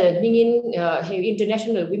women cell mingin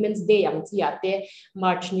international women's day ang chi ate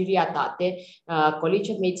march ni ria ta te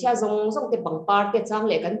college meichia zong te pangpar te chang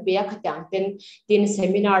le kan pe khatyang tin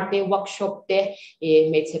seminar te workshop te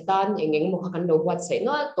meichetan engeng mo khan lo wat sei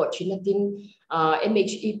no to thina tin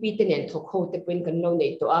MHEP te nen thok ho te pin kan lo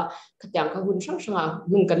nei to a khatyang kha hun sang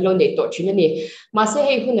nun kan lo nei to thina ni ma se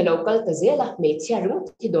hei hun local ta zela meichia ru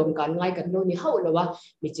thi dom kan ngai kan lo ni hau lowa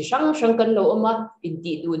mi chi sang kan lo oma in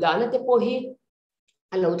ti du da na te po hi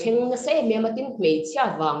alo theng na se me matin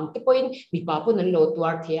meichia wang te point mi pa po nan lo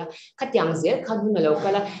tuar thea khatyang zel khan hun lo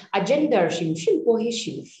kala agenda shim po hi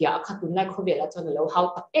shil fia khatun lai khobela chon lo how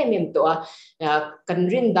tak to a kan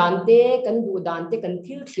rin dan te kan du dan te kan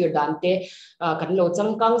thil clear dan te kan lo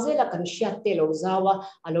changkang zela kan shat te lo zawa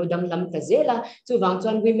alo dam lam ta zela chu wang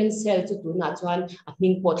chuan women cell chu tu na chuan a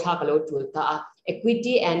ming po thla ka lo tul ta a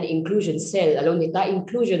equity and inclusion cell alone nita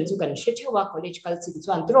inclusion chu kan shethewa college culture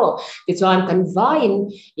chuan tro ti chuan kan vain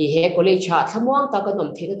I he college ha thamuang ta kan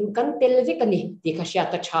om thena tu kan telve kan ni ti kha sha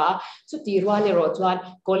ta tha chu ti rwale ro chuan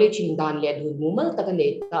college in dan le dun mumal ta kan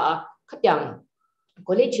ne ta khatyang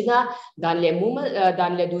college na dan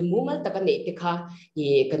le dun mumal ta kan ne ti kha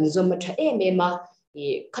I kan zom tha e me ma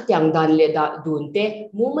I khatyang dan le da dun te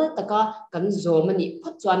mumal taka kan zomani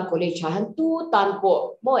phot chuan college han tu tan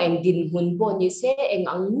po mo eng din hun po ni se eng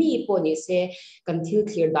ang mi po ni se kan thil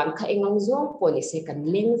clear dan kha eng ang zong po ni se kan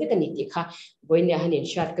leng ve kan ti kha boine hanin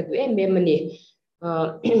shat ka du em mani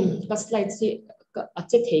ka slide si a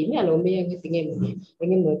che thei mi alo me ngi tinge me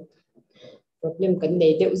ngi problem kan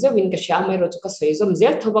nei de uzawin ka sha mai ro chu ka sei zom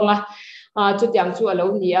zel thobanga chu tiang chu alo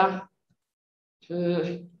nia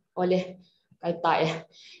ole kai tai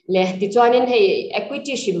le ti chuanin hei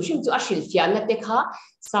equity shim chu ashil fian na te kha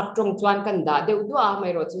sap trong chuan kan da deu du a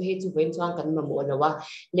mai ro chu he chu vein chuan kan ma mo lawa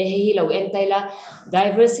le hi lo en taila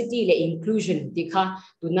diversity le inclusion ti kha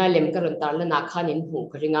tuna lem karon tar la na khan in hu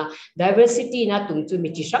kringa diversity na tum chu mi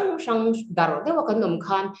chi sang sang dar de wa kan nom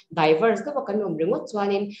khan diverse de wa kan nom ringo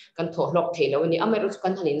chuanin kan thohlok theilo ni amai ro chu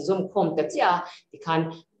kan hanin zom khom ta cha ti khan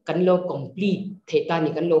kan lo complete theta ni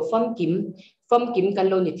kan lo fam kim kan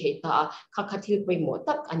lo ni theta kha khathil poi mo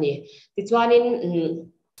tak ani ti chuanin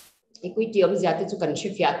equity om zia te chu kan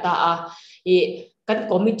shifya ta a I kan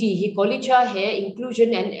committee hi college he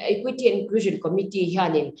inclusion and equity and inclusion committee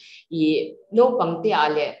hianin I no pangte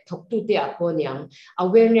ale thoktu te a ponyang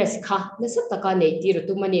awareness kha nasa taka nei ti ru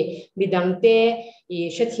tumani midangte I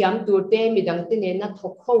shethiam turte midangte ne na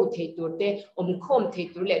thokho thei turte omkhom thei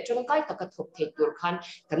tur le changkai taka thok thei tur khan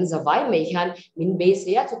kan zawai mai hian min be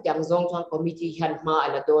se ya chu tyang zong chuan committee hian ma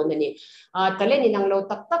ala don ani taleni nanglo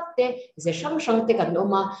tak tak te ze sang sang te kan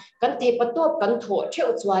oma kan thei patop kan tho theu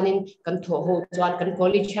chuanin kan tho ho chuan kan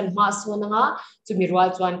college han ma so nanga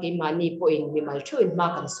chumirwal chuan ke mani po in mi mal thu in ma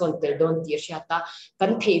kan son tel don ti shata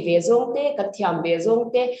kan thei ve zong te kan thiam ve zong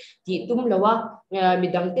te ti tum lawa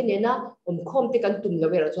midang te nena khom te kan tum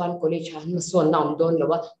lawe ra chuan college han ma son naum don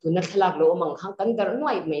lawa tuna thalak lo mang khang kan dar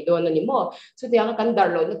noi mai don ani mo chu te ang kan dar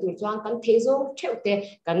lo na tur chuan kan thei zong theu te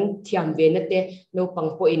kan thiam ve na te no pang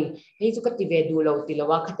po in hei chu ka ti ve du lo ti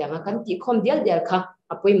lawa khatanga kan ti khom dial kha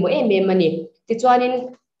apoi mo em mani ti chuanin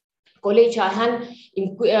college han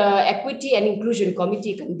equity and inclusion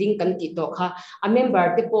committee kan ding kan ti to kha a member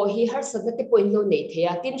te po hi har sa te po in lo nei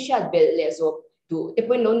thea tin shat bel le zo tu te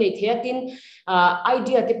po in lo nei thea tin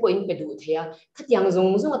idea te po in pe du thea khatyang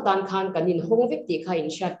zong zong tan khan kanin hong vek ti kha in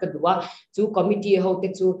shat ka duwa chu committee ho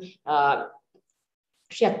te chu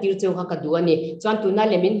shat tir cheu kha ka duani chuan tuna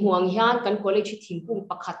lemin huang hian kan college thingpung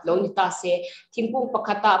pakhat lo ni ta se thingpung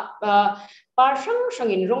pakhata par sang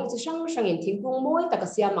in rong chi sang in thingpung moi tak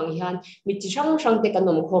sia mang hian mi chi sang te kan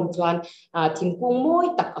nom khom chuan thingpung moi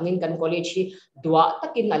tak angin kan college hi dua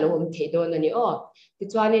takin alo om the don ani o ti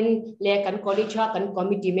chuanin le kan college ha kan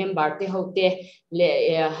committee member te hote le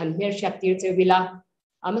han mer shat tir cheu bila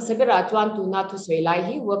ama sabera chuan tuna thu soilai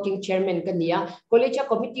hi working chairman kania college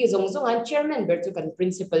committee zong an chairman ber chu kan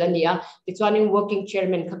principal ania ti chuanin working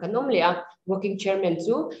chairman kha kanom le a working chairman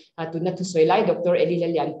chu tuna thu soilai Dr.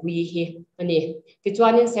 Elila Lian Pui hi ani ti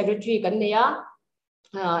chuanin secretary kan neya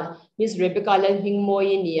Miss Rebecca Lan Hing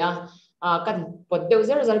Moi nia kan pot deu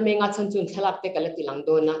zer menga chan chun thalak te kala tilang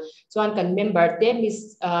dona chuan kan member te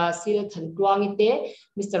Miss Sil Than Tuang te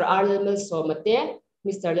Mr. Arlmel Somate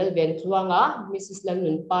Mr. Lel Ventuanga, Mrs.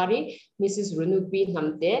 Lanun Pari, Mrs. Runupi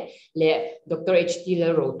Namte, le Dr. H.T.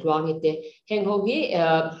 Lel Rotuangite. Heng hogi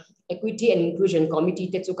Equity and Inclusion Committee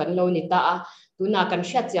te chu kan lo ni ta tuna kan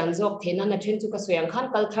shat jan jok thena na then chu ka soyang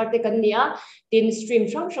khan kal thar te kan nia tin stream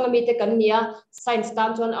sang mi te kan nia science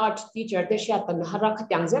tan chuan art teacher te shat tan hara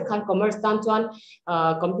khatyang je khan commerce tan chuan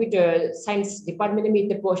computer science department mi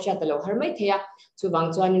te po shat lo har mai theya chu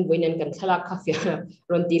wang chuan in boinan kan thala kha fia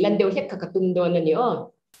ron ti lan deu hlek kha katum don ani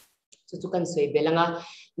o chu kan soi belanga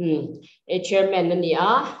chairman ania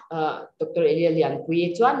Dr. Elia Lian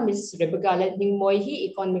Pui chuan Miss Rebecca Ning Moi hi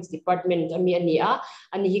economics department ami ania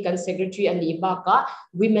ani hi kan secretary ani ba ka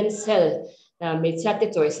women cell me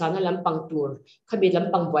chate choice ana lampang tur khabi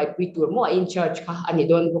lampang boy pui tur mo in charge kha ani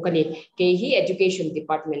don bukani ke hi education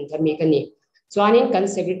department ami kani chuanin kan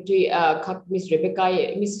secretary Mrs.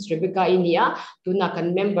 Rebecca inia tuna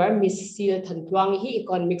kan member Miss Sil Than Tuang hi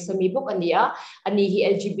economics ami buk ania ani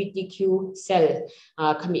hi LGBTQ cell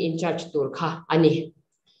kami in charge tur kha ani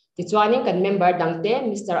ti chuanin kan member dangte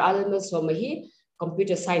Mr. Almel Somahi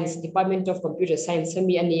computer science department of computer science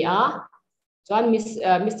ami ania chuan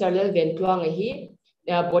Mr. Lel Ventuang hi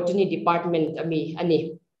botany department ami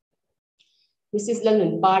ani Mrs.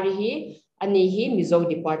 Lanun Pari hi ani hi Mizo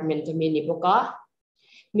department ami ni boka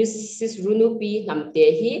Mrs. Runupi namte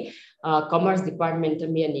hi Commerce Department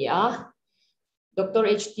mi ani a Dr.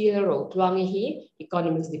 H.T. Ro tuangi hi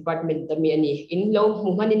Economics Department mi ani in lo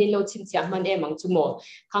muman in lo chin sia man emang chumo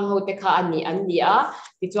khang ho te kha ani an dia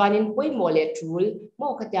ti chuanin poi mo le tool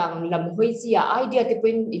mo khatyang lam hoi chia idea te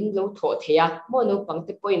point in lo tho theya mo no pang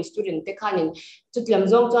te point student te khanin chutlam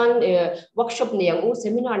zong chuan workshop ne yang u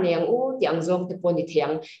seminar ne yang u tiang zong te poni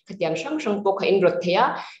thiang khatyang sang sang po kha in rot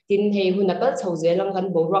theya tin hei hunakal chhoje lang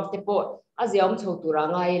kan bo rock te po aziam chho tura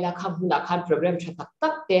ngai la kham huna khan program tha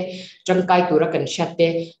tak te tangkai tura kan shatte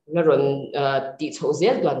la ron ti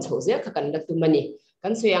chhozel duan chhozel kha kan la tu mani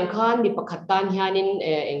kan soyang khan mi pakhatan hianin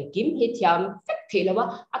engkim hi thiam vek thelawa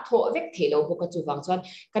a tho vek thelo ho ka chuwang chuan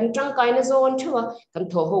kan tangkai na zon thuwa kan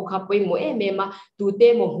tho ho kha poi mo e mema tu te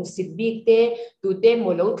mo husit bik te tu te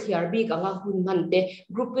mo lo thliar bik anga hun man te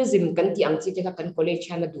groupism kan ti ang chi te kha kan college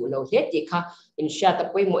chana du lo he ti kha in sha ta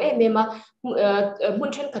poi mo e mema mun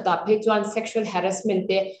than khata phe chuan sexual harassment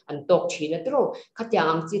te an tok thina tro khatyang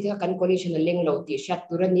ang chi te kan college na leng lo ti shat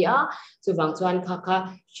turani a chuwang chuan kha kha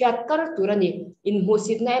shat kar turani in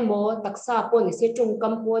husit na mo taksa po ni se chung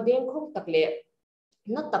kam po deng khok takle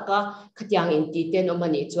nataka khatyang in ti ten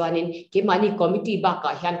omani chuanin ke mani committee ba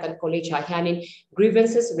ka hian kan college ha hianin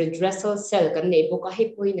grievances redressal cell kan nei boka he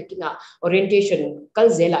point nakina orientation kal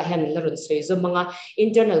zela hian larun sei zo manga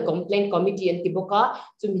internal complaint committee an ti boka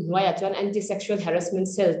chumi hnuaya chuan anti sexual harassment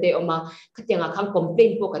cell te oma khatyanga khang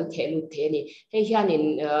complaint po kan thelu the ni he hianin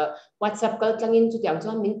WhatsApp kal tlangin chu tiang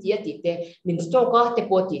chuan min tia ti te min stoka te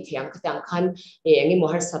po ti thiang khatyang khan engi mo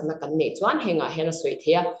har sabna kan nei chuan henga hena soi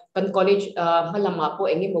thea kan college malama po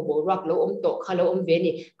engi mo bo rak lo om to khalo om ve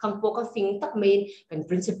ni khang po ka fing tak main kan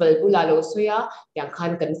principal bula lo soya yang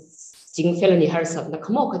khan kan jing felani har sabna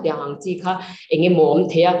khamo khatyang ang chi kha engi mo om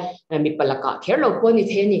thea mi palaka ther lo po ni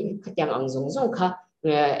the ni khatyang ang zong zong kha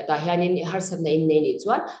ta hianin har sabna in nei ni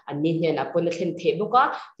chuan an ni hne na pon thlen the boka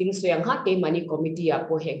ting soyang ha ke mani committee a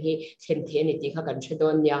po heng hi thlen the ni ti kha kan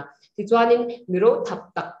thedon nya ti chuanin miro thap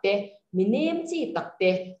takte minem chi takte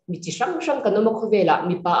mi chi sang sang kanoma khovela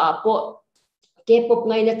mi pa a po K-pop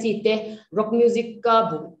ngai na chi te rock music ka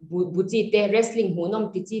bu chi te wrestling hunom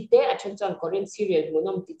ti chi te achan chan Korean serial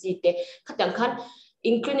hunom ti chi te khatang khan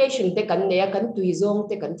inclination te kan neya kan tuizong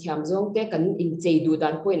te kan thiam zong te kan in chei du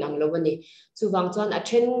dan point ang lowani chuwang chuan a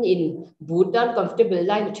then in budan comfortable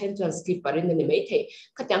line a then chuan slipper in ni mai the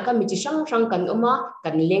khatang ka mi chi sang sang kan oma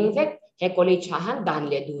kan leng vek he college han dan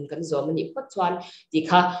le dun kan zomani pat chuan ti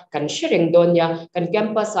kha kan shereng donya kan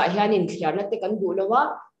campus a hian in thliarna te kan du lowa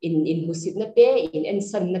in husit na te in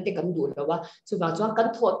ensan na te kan du lowa chuwang chuan kan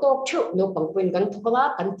tho tok thu no pangpoin kan thokanga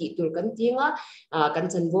kan ti tur kan tinga kan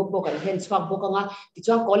chan bo bo kan hen chhuak bo kanga ti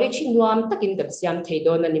chuan college nuam takin kan siam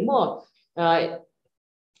theidon ani mo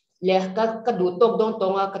le ka du tok dong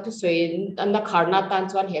tonga ka thu soi an kharna tan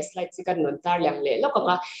chuan he slide si kan non tar lang le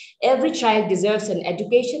lokanga every child deserves an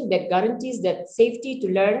education that guarantees that safety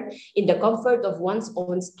to learn in the comfort of one's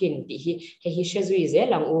own skin ti hi shezui ze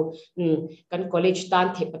lang u kan college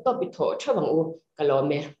tan the pato pi tho thawang u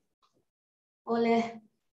kalome ole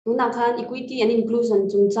tuna khan equity and inclusion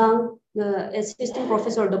chungchang assistant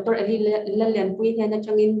professor Dr. Eli Lallian pui hena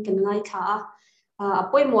changin kan ngai kha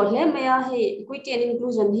apoi mo hle maya he equity and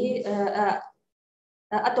inclusion hi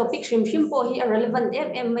a topic shim po hi relevant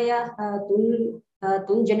em maya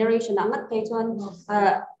tun generation angat pe chuan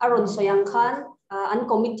aron soyang khan an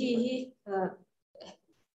committee hi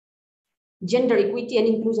gender equity and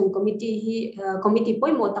inclusion committee hi committee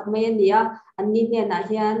poi mo tak mai ania anni ne na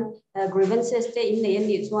hian grievances te in nei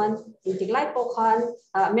ani chuan intiklai po khan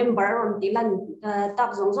member on tilan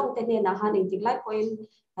tak zong zong te ne na han intiklai point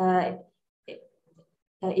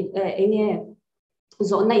ene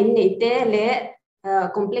zona in nei te le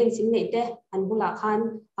complaints in nei te an bula khan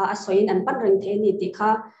asoin an pan reng the ni ti kha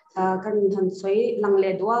kan han soi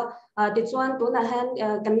langle dwa ti chuan tu na han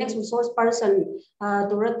kan next resource person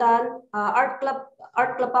turatan art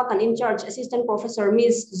club kan in charge assistant professor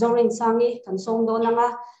Miss Zorin Sangi kan song do nanga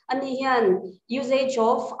ani hian usage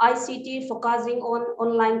of ICT focusing on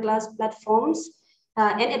online class platforms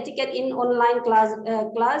and etiquette in online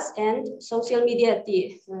class and social media ti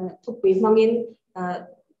thupui mangin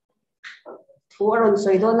thuaron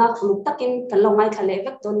soidona luktakin kalongai khale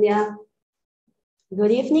vek tonia.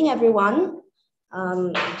 Good evening, everyone.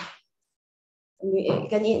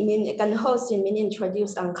 Can host and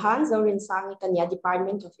introduce Angkhan Zorin Sangi Kanya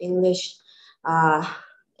Department of English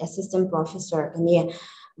Assistant Professor Kanya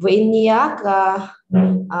Voinia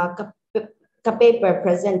ka paper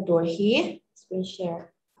present to here. Screen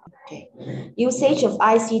share. Okay. Usage of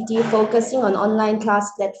ICT focusing on online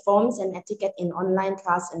class platforms and etiquette in online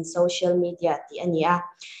class and social media.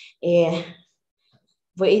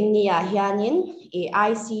 với nia hianin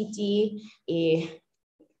ICT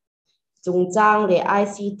chung chang le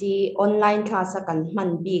ICT online class kan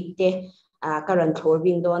man big te current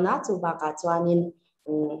thorwing dona chuba ka chuanin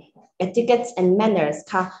etiquettes and manners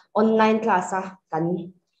kha online class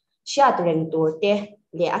kan shat reng tur te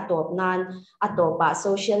le atop nan atopa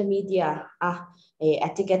social media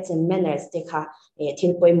etiquettes and manners te kha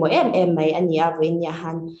thilpoi mo em mai ania voinia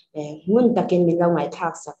han mun takin milau ngai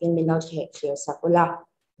thak sakin milau clear sakula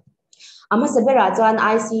ama sabera chuan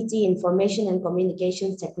ICT information and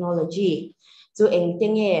communications technology chu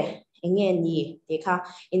engtenge ni tekha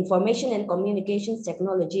information and communications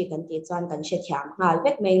technology kan ti chuan kan she thiam ngal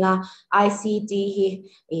vek menga ICT hi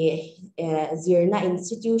zirna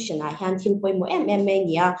institution a hian thilpoi mo em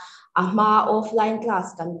nia ama offline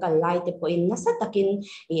class kan kalai te po in nasa takin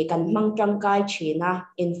kan mangtang kai china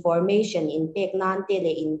information in pek nan te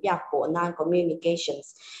le in pyak po nan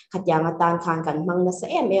communications khatyanga tan khan kan mang nasa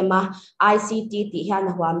ema ICT ti hian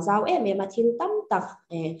huam zau ema thil tam tak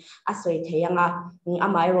asoi theyanga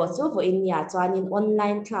amai ro chu vo in ya chuanin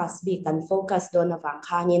online class bi kan focus don awang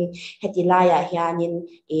khanin hetilaya hianin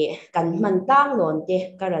kan man tang lon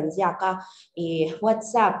te karan jaka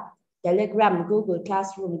WhatsApp Telegram, Google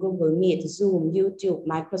Classroom, Google Meet, Zoom, YouTube,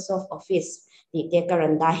 Microsoft Office. Di te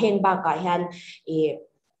karanda heng ba ka hian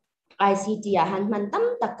ICT han man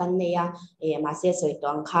tam takan neya ma se soi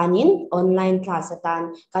tong khanin online class atan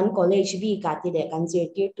kan college bi ka ti de kan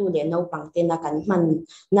tier 2 le no pangte na kan man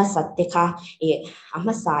na sat te kha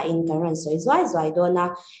ama sa in karan soi zoi dona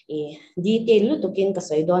detail lu tukin ka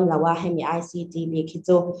soi don lawa hemi ICT bi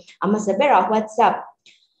khicho ama se bera WhatsApp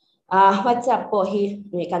po hi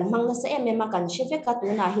kan mang na sa ema kan share ka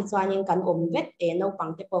tuna hi chuanin kan omvet no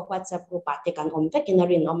pangte po WhatsApp group ate kan omvet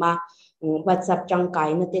kinarin oma WhatsApp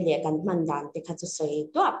changkai na tele kan man dan te kha chu soi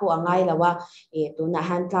to apo angai lawa tuna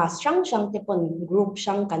han class sang te pon group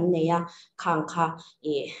sang kan neya khang kha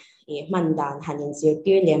man dan hanin zir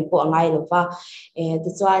tir lem po angai lova ti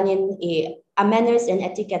chuanin manners and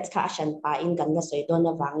etiquettes kha shan pa in kan na soi don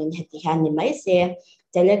na wangin heti han ni mai se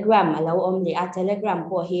Telegram alo om li a Telegram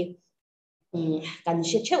po hi kan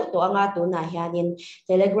she cheu to anga to na hianin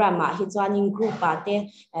Telegram ma hi chuanin group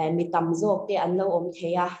ate mitam zok te anlo om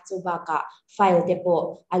theya chuba ka file te po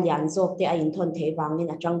alian zok te a in thon thei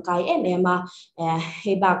wangin a tangkai ema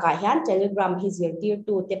heba ka hian Telegram hi zir tir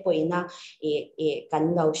tu te po ina kan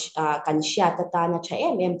lo kan sha ta na cha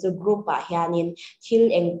chu group a hianin thil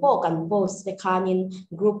engpo kan post te khanin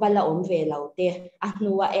group ala om ve lo te a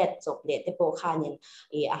hnuwa add chok le te po khanin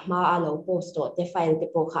ahma alo post to te file te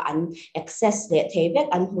po kha an access le thevek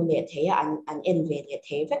an hu le theya an enve le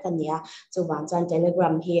thevek ania chuwan chan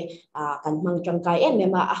Telegram hi kan mang tangkai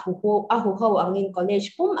ema a hu ho angin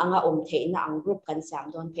college pum anga om theina ang group kan sam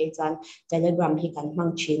don phe chan Telegram hi kan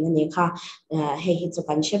mang chin ani kha hi chu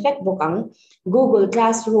kan shebek bokang Google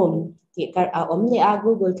Classroom ti kar om le a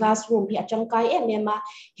Google Classroom hi atangkai ema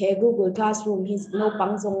he Google Classroom hi no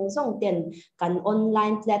pang zong ten kan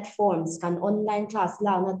online platforms kan online class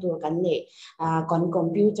la na tur kan le kan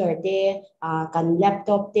computer te kan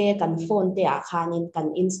laptop te kan phone te khanin kan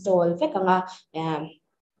install vekanga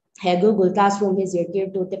he Google Classroom hi zir tir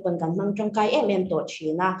tu te pon kan mang tangkai to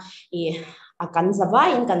china kan zawa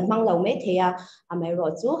in kan mang lo me theya amai ro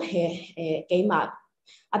chu he keima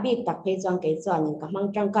abi tak pe chang ke chuan ka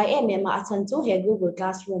mang tangkai a chan chu he Google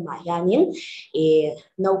Classroom a hianin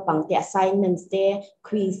no pangte assignments te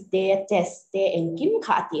quiz te test te engkim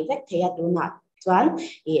kha ti vek theya tu na chuan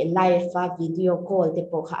live video call te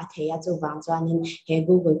po kha theya chu wang chuanin he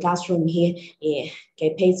Google Classroom hi ke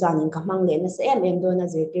pe chuanin ka mang le na se do na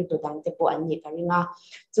zir tir tu dang te po an ni karinga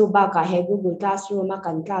chu ba ka he Google Classroom a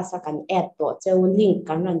kan class a kan add to cheu link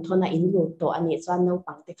kan ran thona in lut to ani chuan no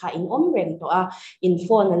pangte kha in om reng to a in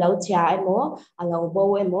phone alo chia emo alo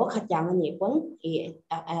bo emo khatyang ani pon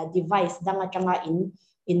device danga tanga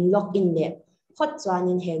in log in le hot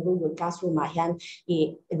chuanin he Google Classroom a hian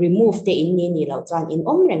remove te in ni lo chuan in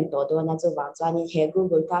om reng to do na chuwang chuanin he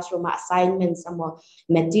Google Classroom assignments amo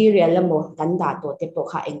material amo kan da to te po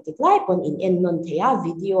kha engtik lai pon in en non theya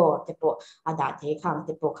video te po ada the khang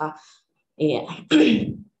te po kha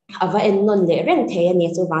ava en non le reng the ani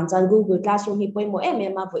chuwang chuan Google Classroom hi poimo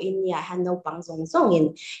ema vo in nia han no pang zong in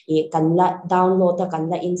kan la download ta kan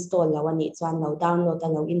la install lawani chuan lo download ta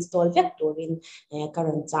lo install vek turin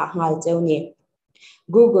karan cha ngal cheu ni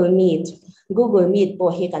Google Meet po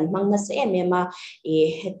hi kan mang na se ema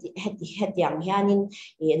het yang hianin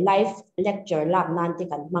live lecture lab nan ti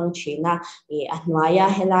kan mang china anwaya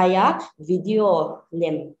helaya video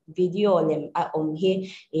lem a om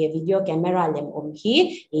hi video camera lem om hi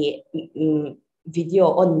video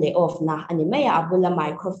on le off na ani mai abula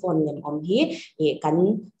microphone lem om hi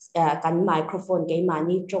kan microphone ke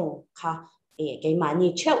mani chong kha ke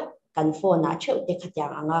mani cheu kan phone a cheu te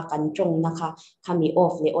khatyang anga kan chong na kha khami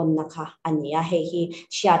off le on na kha ania he hi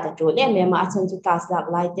sha ta to le me ma chan chu class lak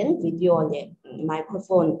lai ten video le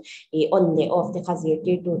microphone on le off te kha zir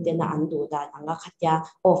ti tu te na an du da anga khatya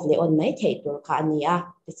off le on mai thei tur kha ania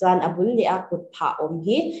chuan abul le a kut pha om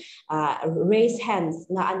hi raise hands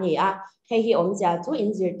na ania hei hi om ja chu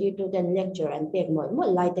in zir ti tu den lecture and pek mo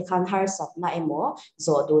lai te khan har sat na emo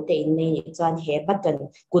zo du te in nei chuan he button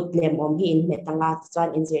kut lem om hi in metanga chuan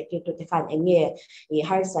in zir ti tu te khan enge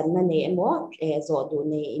har san na ne emo zo du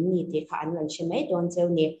ne in ni te khan lan she mai don cheu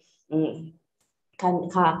ni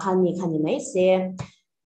khani mai se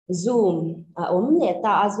Zoom om ne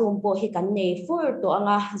ta Zoom po hi kan nei fur to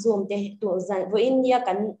anga Zoom te to zan vo India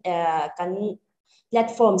kan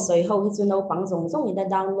platform soi ho hi chu no pang zong ida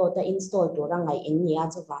download ta install to rangai in nia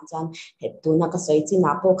chu wan chan he tu na ka soi chi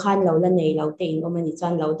na po khan lo la nei lo te in omani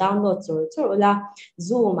chan lo download chu la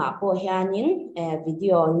Zoom a po hianin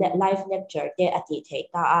video live lecture te ati thei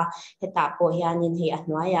ta a heta po hianin hi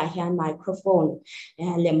anwaya hian microphone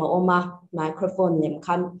lema oma microphone lem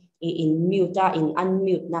kham in mute in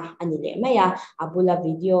unmute na ani le maya abula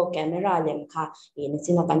video camera lem kha in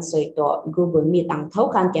sina kan soi to Google Meet ang thau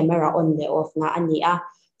kan camera on le off na ani a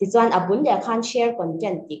ti chuan abun le khan share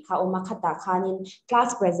content ti kha oma khata khanin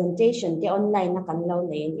class presentation te online na kan lo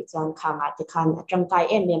nei ni chuan khanga ti khan atangkai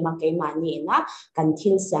ma ke mani na kan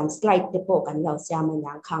thil siam slide te po kan lo siam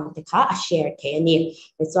na khang te kha a share the ni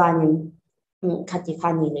ti chuan khati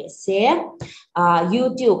khani le se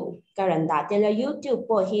YouTube karanda tela YouTube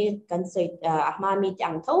po hi kan sei ma mi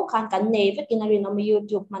tang tho khan kan nei vekin ari no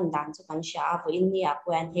YouTube man dan chu kan sha vo India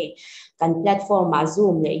puan he kan platform ma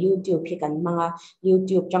Zoom le YouTube hi kan manga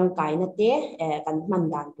YouTube chang kai na te kan man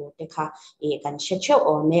dan tu te kha kan she che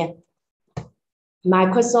o me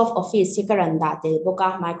Microsoft Office hi karanda te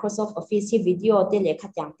boka Microsoft Office hi video te le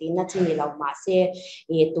khatyang ti na chini lo ma se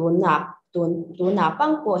tu na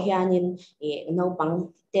pang po hianin no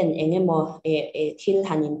pang ten engemo thil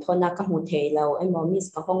hanin thona ka mu thei lo emo mis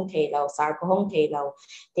ka hong thei lo sar ka hong thei lo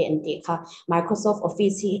te an ti kha Microsoft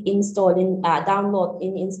Office hi install in download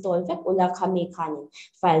in install vek ula khami khan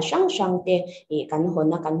file shang te kan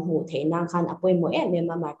hona kan hu thei na khan apoi mo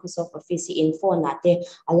ma Microsoft Office info na te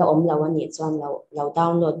ala om lo ani chuan lo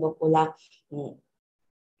download bo ula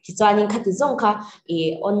chuanin khati zong kha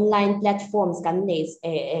online platforms kan nei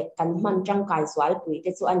kan man tang kai swal pui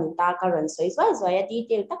te chu ani ta ka ran soi a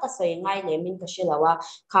detail ta ka soi ngai le min ka shelawa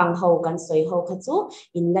khang ho kan soi ho kha chu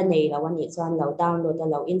in la nei lawa ni chuan lo download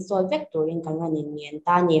lo install vector in kan ani mien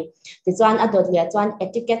ta ni ti chuan adot le chuan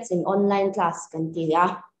etiquettes in online class kan ti ya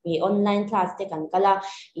online class te kan kala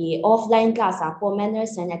offline class a po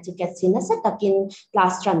manners and etiquettes in sa takin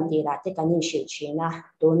class tran ti la te kan in shil china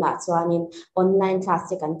to na chuanin online class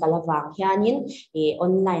te kan kala wang hianin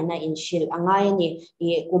online na in shil angai ni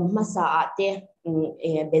kumma sa ate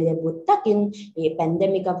belebut takin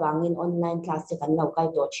pandemic awangin online class te kan lo kai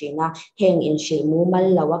to china heng in shil mu mal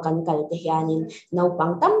lawa kan kal te hianin no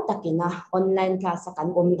pang tam takina online class kan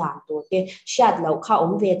dan to te shat lo kha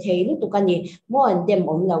ve thei lu tu kani mo an dem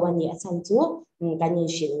lawani achan chu kanin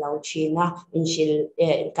shil lo china in shil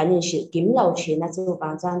kanin shil kim lo china chu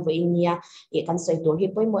bang chan vo India kan soi to hi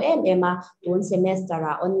poi mo ema tun semester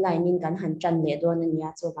a online in kan han chan ne don ania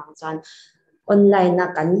chu bang chan online na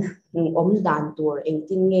kan dan tur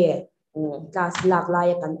engtin nge class lak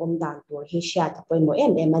lai kan dan tur hi sha ta poi mo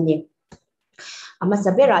ani ama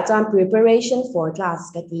sabera chan preparation for class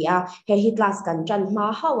katia he class kan chan ma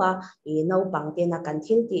hawa no bang te na kan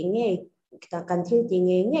thil ti nge kan thil ti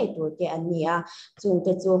nge tur te ania chung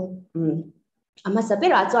te chu ama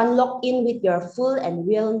sabera chuan log in with your full and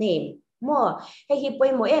real name mo hi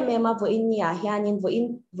poi mo ma vo India hianin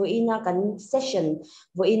vo ina kan session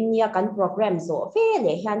vo India kan program so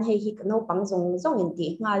le hian hi no pang zong in ti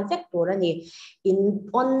ngal vek tur ani in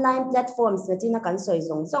online platforms na tina kan soi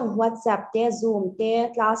zong WhatsApp te Zoom te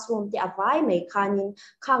Classroom te avai mai khanin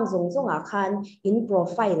khang zong a khan in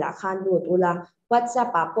profile a khan lut ula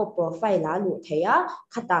WhatsApp a po profile a lu theya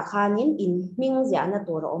khata khanin in ming zia na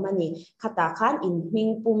tur omani khata khan in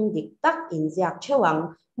ming pum dik tak in ziak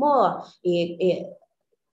chewang mo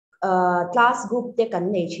class group te kan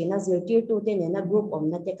nei china 02 te ne na group om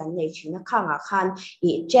na te kan nei china khanga khan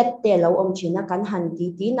chat te lo om china kan han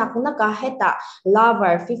ti nak na ka heta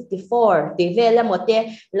lover 54 ti vela mote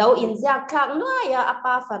lo in zia khang no ya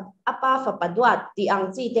apa fa padwat ti ang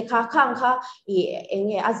chi te kha khang kha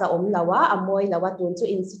enge aza om lawa amoi lawa tun chu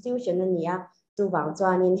institution ania chu wang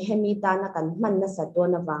chuan in hemi ta na kan man na sa do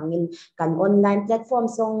na wangin kan online platform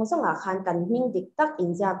song a khan kan ming dik tak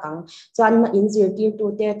in ja kang chuan in zir tir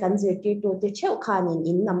tu te kan zir tir tu te cheu khan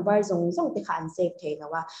in number zong te khan save the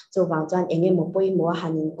lawa chu wang chuan enge mo poi mo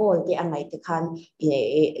hanin call te angai te khan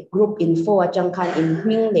group info atang khan in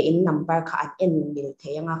ming le in number khan en mil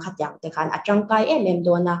the anga khatyang te khan atang kai em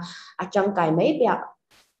do na atang kai mai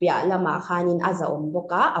bia lama khanin aza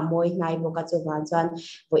boka amoi nai boka chuwan chuan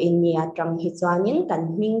po in ni atang hi chuanin kan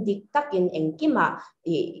ming dik takin engkima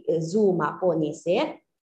zoom a po ni se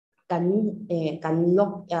kan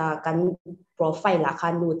log kan profile la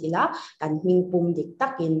khan lutila kan ming pum dik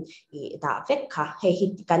takin da vek kha he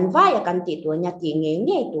hit kan vai kan ti tu nya ti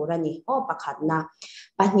nge turani o pakhat na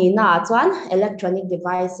panina chuan electronic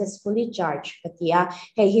devices fully charged patia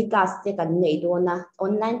he hi class te kan nei do na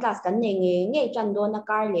online class kan nei nge chan do na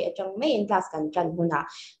kar le atang main class kan chan huna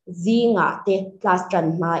zinga te class chan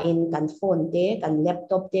ma in kan phone te kan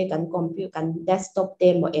laptop te kan computer kan desktop te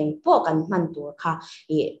mo eng po kan man tur kha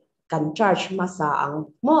kan charge masa ang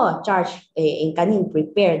mo charge in kanin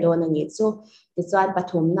prepare do na ni so chuan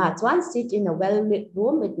pathum na chuan sit in a well lit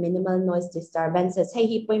room with minimal noise disturbances hey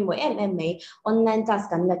hi poi mo MMA online class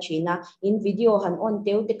kan la china in video han on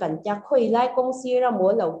teu te kan tia khoi lai kong sira mo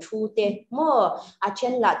lo thu te mo a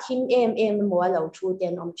chen la thin mo lo thu te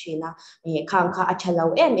om china khang kha a chalo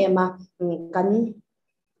ma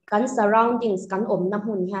kan surroundings kan na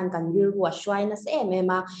hun hian kan ril ru shwai na se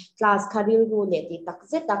ma class kharil ru le ti tak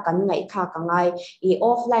zeta kan ngai kha ka ngai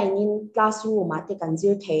offline in classroom ma te kan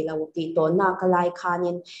zir thei lo ti to na kalai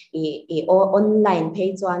khanin online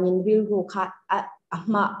page chuan in ril ru kha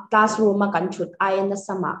ma classroom ma kan thut ai na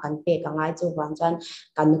sama kan pe ka ngai chu wan chan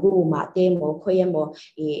kan ru ma te mo khoi mo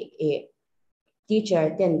teacher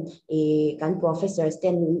ten kan professors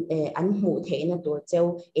ten an mu the na tur cheu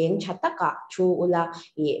eng thataka thu ula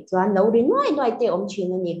chuan lo ri noi te om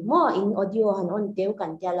chin ani mo in audio han on teu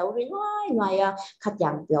kan tia lo ri noi ya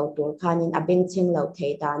khatyang lo tur khanin abeng ching lo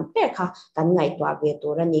the dan pe kha kan ngai twa ve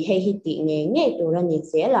tur ani he hi ti nge tur ani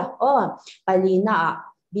sela palina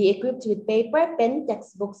be equipped with paper, pen,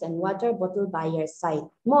 textbooks, and water bottle by your side.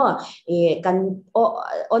 More kan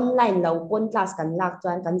online lo pon class kan lak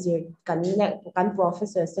chuan kan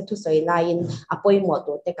professors se thu soi line apoi mo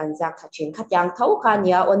to te kan jak thachin khatyang thau kha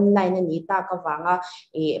nia online ani ta ka wanga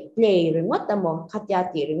play remote mo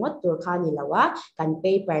khatya ti remote tur kha ni lawa kan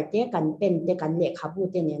paper te kan pen te kan le khabu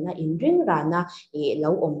te ne na in ring rana lo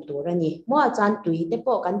om tur ani mo chan tui te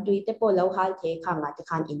po lo hal the khanga te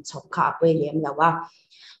khan in chok kha apoi lem lawa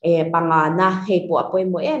pangana hey po apoi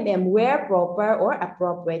mo wear proper or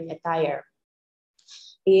appropriate attire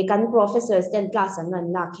kan professors ten class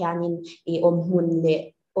an la khianin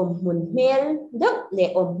om hun mel de le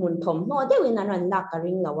om hun thom no de win an la ka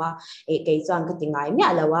ring lawa ke chuan ka tingai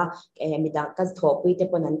nya lawa mi da ka thopui te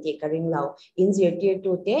ponan ti ka ring law in zir tier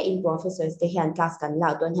 2 te in professors te hian class kan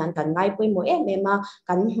la don han kan ngai pui mo ma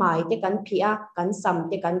kan mai te kan phia kan sam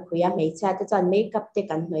te kan khuya mei cha te chan makeup te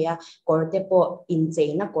kan hnoya kor te po in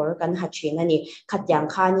cheina kor kan ha thina ni khatyang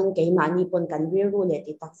khanin ke mani pon kan ri ru le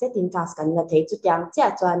ti tak set in class kan la thei chu tyang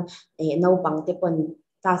cha chuan no bang te pon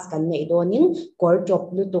class kan nei donin kor job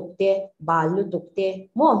lu tukte bal lu tukte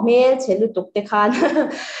mo mail che lu tukte khan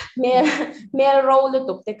mail row lu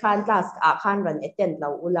tukte khan class a khan ran attend lo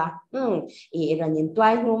ula ranin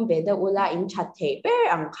twai hum be da ula in chat the per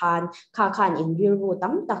ang khan in real ru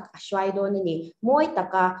tam tak ashwai don ni moi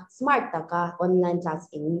taka smart taka online class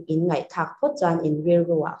in ngai thak pho chan in real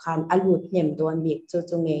ru khan alut nem don bi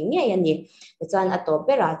chu nge yani chan ato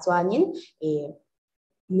pera chuanin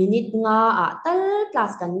minute nga tal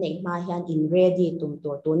class kan nei ma hian in ready tum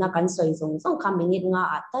to na kan soi zong kha minute nga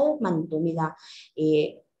tal man tumila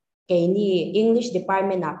ke ni English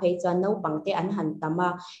department a phei chan no pangte an han tama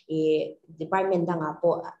department danga po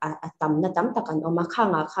tam na tam takan oma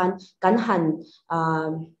khanga khan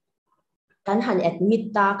kan han admit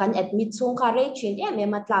ta kan admit chung kha re chin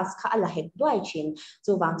ma class kha ala het doi chin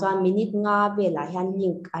chu wang chuan minute nga ve la hian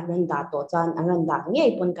link aran da to chan aran da nge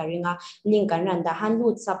pon karinga link aran da han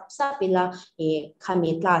lut sap pila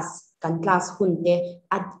khami class kan class hun te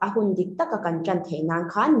a hun dik taka kan chan theinan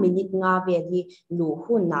khan minute nga ve hi lu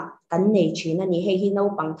hunna kan nei china ni he hi no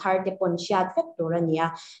pang thar te pon shat vek turania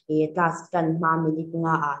class kan ma minute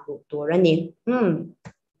nga a lu turani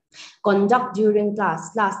conduct during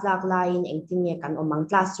class lak line engtinge kan omang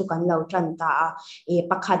class chu kan lo tran ta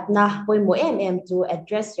pakhat na poi mo to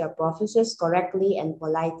address your professors correctly and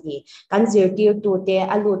politely kan zir tir tu te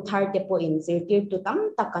alu thar te po in zir tir tu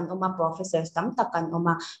tam takan oma professors tam takan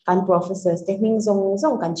oma kan professors te hing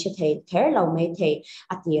zong kan chi thei ther lo mai thei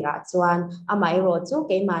atira chuan amai ro chu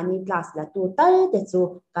ke mani class la tu tal te chu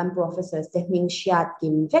kan professors te ming shiat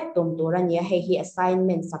kim vek tum turania he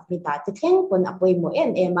assignment submita te thleng pon apoi mo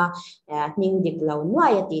ema ming dik lo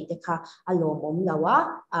nuai ati te kha alomom lawa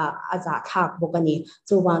aza thak bokani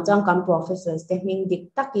chuwang chang kan professors te ming dik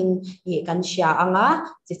takin kan sha anga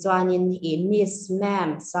chi chuanin miss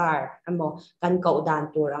ma'am sir amo kan ko dan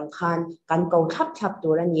turang khan kan ko thap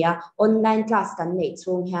turania online class kan nei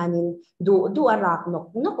chung hianin du arak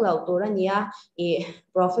nok lo turania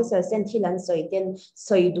professor sen thilan soiten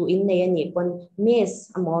soidu in nei ani pon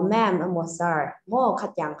miss amo ma'am amo sir mo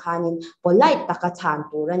khatyang khanin polite taka chan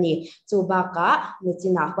turani chubaka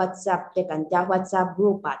nichina WhatsApp te kan ta WhatsApp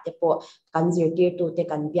group te po kan zirtir tu te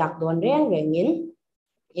kan biak don rengin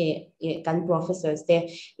kan professors te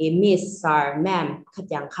miss sir ma'am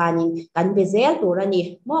khatyang khanin kan bezel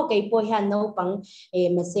turani mo kei po hian no pang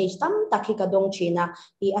message tam takhi ka dong china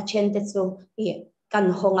achen te chu kan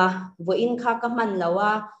honga vo in kha ka man lawa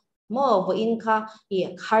mo vo in kha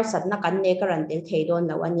khar sat na kan ne karan tel theidon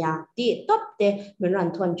lawanya ti top te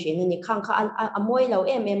meran thon chin ni khang kha amoi lo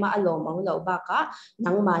em alom ong lo ba ka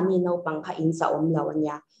nang mani no pang kha in sa om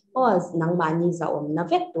lawanya os nang mani za om na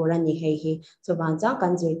vek turani hi so bang chang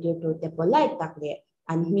kan je tu te polite tak le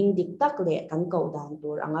an ming dik tak le kan ko dan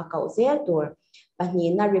tur anga ko zel tur pani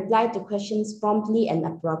na reply to questions promptly and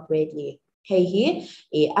appropriately hi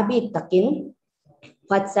abit takin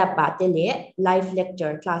WhatsApp ate le live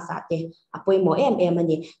lecture class ate apoi mo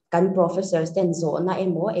ani kan professors ten zo na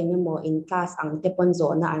emo in class ang te pon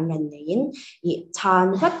zo na an ran nein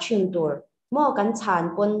chan vat chin tur mo kan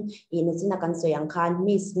chan pon na china kan soyang khan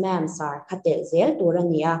miss ma'am sir khatel zel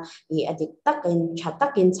turania adik takin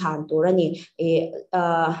chatakin chan turani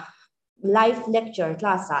live lecture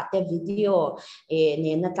class ate video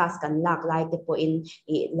ne na class kan lak lai te po in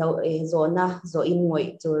zona zo in ngoi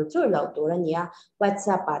chur lo turania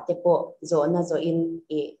WhatsApp ate po zona zo in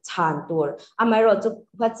chan tur amaro chu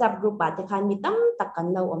WhatsApp group ate khan mi tam tak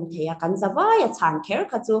kan lo om theya kan zawaya chan kher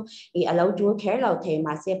kha chu alo tu kher lo the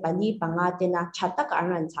ma se pani panga te na chatak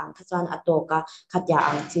aran chan kha chan atoka khatya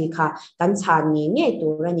ang chi kha kan chan ni nge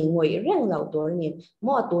turani ngoi reng lo turni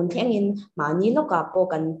mo tun thengin mani loka po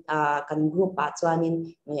kan group pa chuanin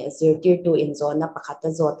zirtir tu in zona pakhata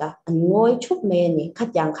zota angoi chup me ni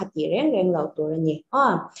khatyang khati reng lo turani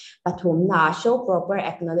pathum na show proper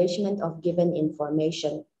acknowledgement of given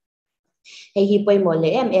information hi poi mo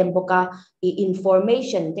le boka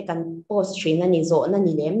information te kan post thrina ni zo na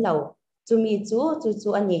ni lem lo chumi chu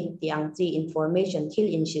ani tiang chi information thil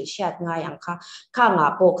in shil shat ngai ang kha nga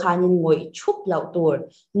po khanin ngoi chup lo tur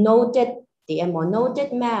noted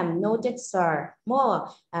noted ma'am, noted sir. Mo,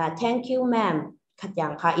 thank you ma'am.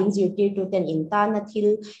 Khatyang kha in zirtir tu ten in ta na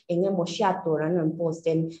thil enge mo shat turan on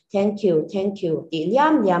posten thank you ti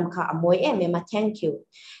liam kha amoy ma thank you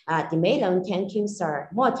ti mai lang thank you sir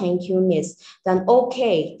mo thank you miss then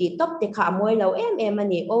okay ti top te kha amoy lo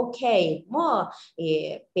ani okay mo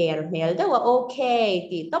per mel da wa okay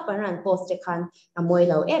ti top ran post te khan amoy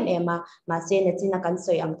lo ma se na china kan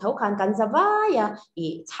soi am thau khan kan zawaya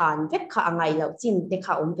chan vek kha angai lo chin te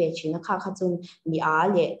kha pe china kha chung mi a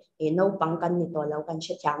le no pang kan ni to lo kan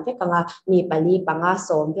che chang ve kanga mi pali panga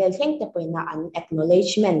som vel theng te poina an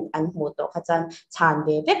acknowledgement an mu to kha chan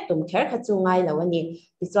ve vek tum kher kha chu ngai lo ani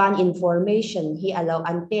ti chuan information hi alo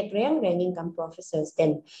an pek reng in kan professors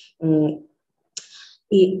ten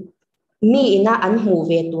mi ina an hu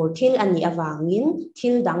ve tur thil ani awangin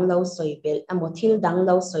thil dang lo soi bel amo thil dang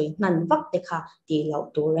lo soi nan vak te kha ti lo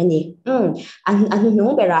tur ani an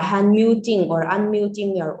nu bera hand muting or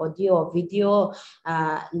unmuting your audio video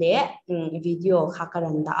le video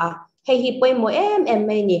khakaranda hi poi mo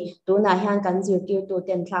mai ni tu na hian kan zirtir tu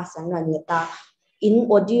ten class an ran ta in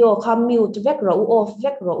audio kha mute vek ro off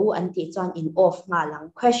vek ro an ti chuan in off nga lang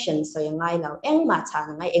question so ngai lo ma cha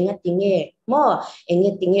ngai enga tinge mo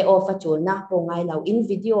enge tinge off a chul na po ngai lo in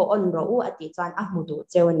video on ro ati chuan a mu du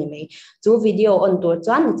cheu ni mai chu video on tur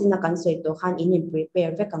chuan china kan soi to khan in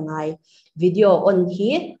prepare vek ngai video on hi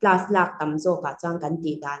class lak tam zo ka chang kan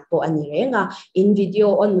ti dan po ani renga in video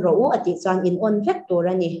on ro ati chuan in on vek tur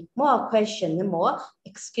ani mo question mo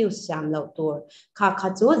excuse sam lo tur kha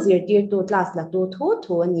chu zirtir tu class la tu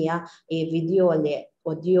thu ania video le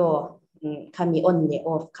audio khami on le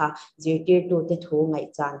off kha zirtir tu te thu ngai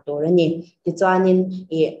chan tur ani ti chuanin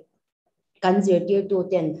kan zirtir tu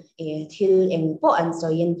ten thil eng po an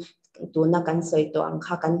soin tu na kan soi to ang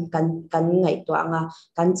kha kan ngai to anga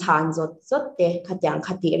kan chan zot te khatyang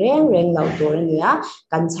khati reng lo tur ania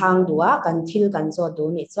kan chang duwa kan thil kan zo du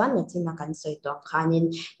ni chuan na china kan soi to khanin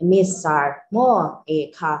miss sir mo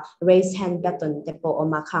kha raise hand button te po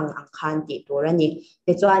oma khang ang khan ti tur ani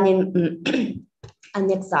te chuanin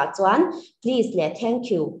anexa chuan please le thank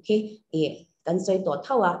you kan soi to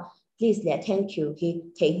thawa please le thank you hi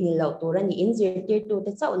thei lo turani in zir tir tu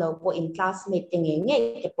te chau lo po in classmate te nge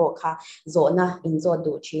te po kha zona in zo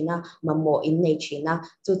du china mamo in nei china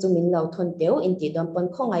chu chu min lo thon teu in ti dom pon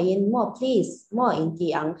khonga in mo please mo in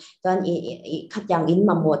ti ang tan i khatyang in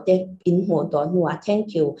mamo te in mo to nuwa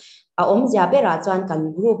thank you a om ja bera chuan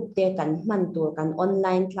kan group te kan man tur kan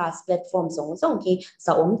online class platform song ki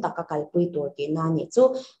sa om taka kalpui tur ti na ni chu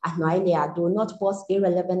a hnai le do not post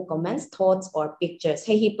irrelevant comments thoughts or pictures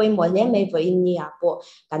he hi poi mo le me vo in ni a po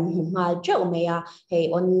kan mal chau me a he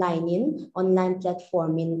online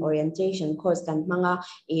platform in orientation course kan manga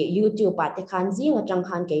YouTube pa te khan ji nga tang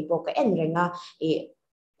khan ke po ka en renga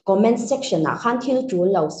comment section a khan thil tu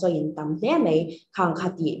lo so in tam hle mai khang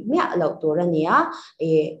khati mya lo tur ania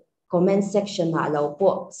comment section a lo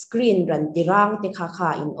po screen ran tirang te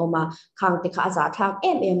kha in oma khang te kha za thak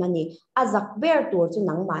em ani azak ber tur chu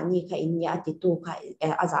nang ma ni kha in ya ti tu kha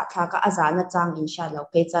aza thaka aza na chang insha Allah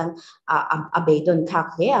pe chan a beidon thak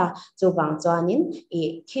le a chu bang chuanin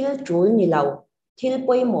thil tul ni lo thil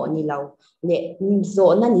poi mo ni lo le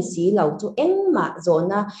zona ni si lo chu engma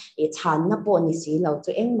zona chan na po ni si lo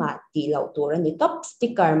chu engma ti lo tur ani top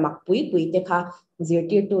sticker mak pui te kha zir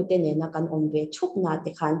tir tu te ne na kan om ve chuk na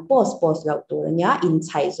te khan post lo tur nya in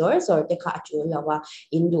chai zor te kha chu lawa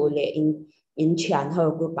in du le in chian her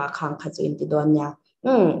group a khang kha chu in ti don nya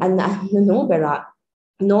an no bera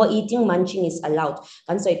no eating munching is allowed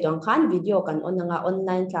kan soi tong khan video kan onanga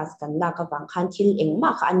online class kan la ka wang khan thil engma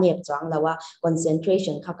kha anep chang lawa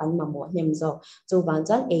concentration kha kan mamo hnem zo chu wang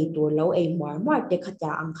chan ei tur lo ei mar te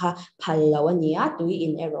khatya ang kha phal lo ania tui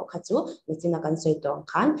in ero kha chu nichina kan soi tong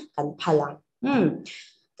khan kan phalang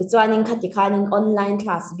ti chuanin khati khanin online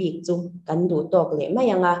class week chu kan du tok le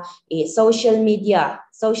mayanga social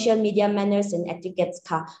media manners and etiquettes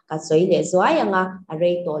kha ka soi le zoayanga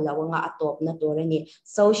arei to lawanga atop na torani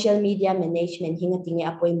social media management hinga tinge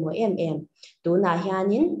apoi mo tu na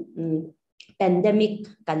hianin pandemic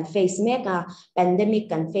kan face mek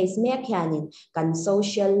hianin kan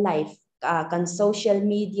social life kan social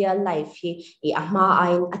media life hi ama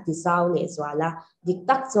ain atisaw le zwala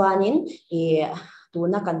diktak chuanin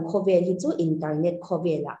tuna kan khovel hi chu internet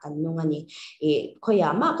khovela kan nungani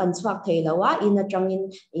khoyama kan chuak theilawa in atangin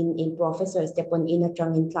in professors te pon in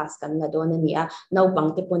atangin class kan la dona nia no bang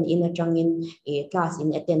te pon in atangin class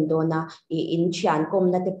in attend dona in chian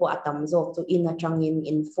kom na te po atam jok chu in atangin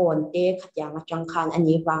in phone te khatyang atang khan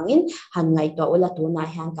ani wangin han ngai to ola tuna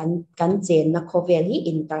han kan chen na khovel hi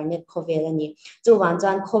internet khovel ani chu wan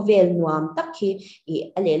chan khovel nuam takhi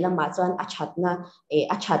ale lama chan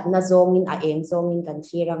achatna zongin a eng zongin kan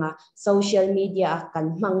thiranga social media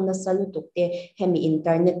kan mangna salutukte hemi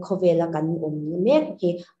internet khovela kan mek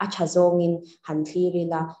ki acha zongin han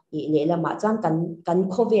thirila lela ma chang kan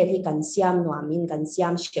khovel hi kan siam nuamin kan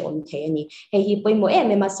siam sheom theani hi poimo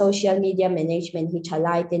ma social media management hi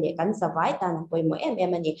chalai te le kan savai ta na poimo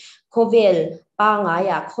ani khovel pa nga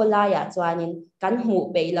ya khola ya chuanin kan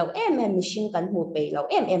hu peilo mishing kan hu peilo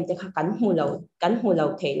te kha kan hu lo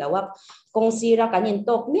theilawa kongsira kanin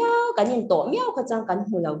tok miao kha chang kan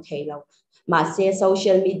hu lo theilo ma se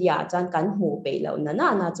social media chan kan hu peilo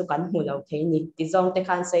na chu kan hu lo theini ti zong te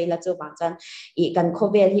khan seila chu bang chan kan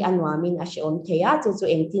khovel hi anwamin a sheom theya chu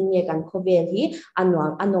engtin nge kan khovel hi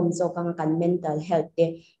anwam anom zo kan mental health te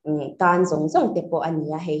tan zong te po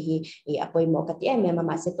ania hi apoi mo ka ti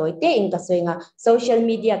ma se toite in ka soinga social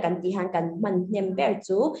media kan ti han kan man hnem ber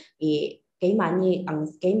chu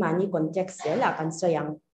keimani context la kan soyang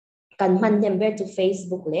kan man member to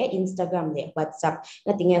Facebook le Instagram le WhatsApp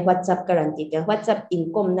na tinge WhatsApp garanti te WhatsApp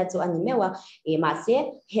income na chu ani mewa ma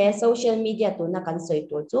se he social media to na kan soi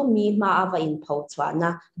to chu mi ma ava in phau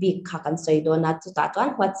chwana big kha kan soi do na chu ta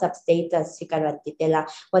chuan WhatsApp status si garanti te la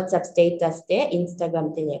WhatsApp status te Instagram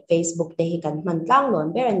te le Facebook te hi kan man tlang lon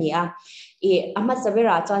ber ani ama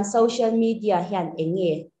sabera chuan social media hian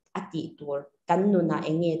enge ati tur kan nuna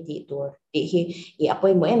enge ti tur ti hi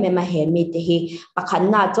apoi mo ma hemi te hi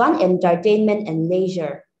pakhanna chuan entertainment and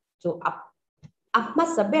leisure to ma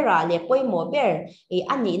sabera le poi mo ber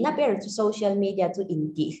ani na ber to social media to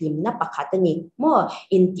inti hlim na pakhatani mo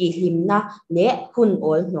inti hlim na le hun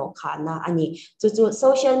ol no khana ani chu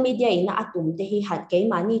social media ina atum te hi hat ke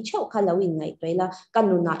mani chau khalawin ngai toila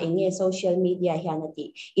kanuna enge social media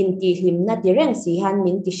hianati inti hlim na direng si han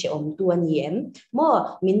min ti she om tu aniem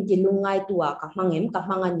mo min ti lungai tua ka mangem ka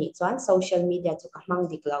mangani chuan social media chu ka mang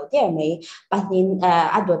diklau der mai panin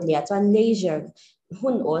adot lia chuan leisure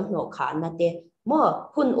hun ol no khana te mo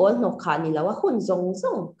hun ol no kha ni lawa hun zong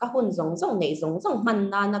zong nei zong man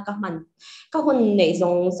na ka hun nei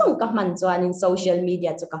zong ka man chuan in social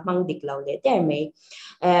media chu ka mang dik lo le ter me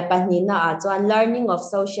panina a chuan learning of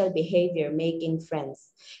social behavior making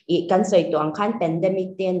friends I kan soi to ang khan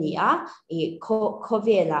pandemic te ni a I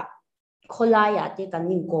khovela kholaya te kan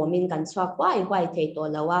nin komin kan chwa wai thei to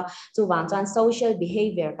lawa chu wang chan social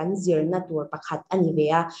behavior kan zirna tur pakhat ani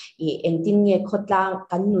vea I engtin nge khotlang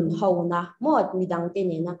kan nun ho na mod midang te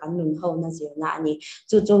ne na kan nun ho na zirna ani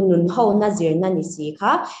chu nun ho na zirna ni si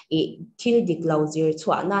kha I thil dik lo zir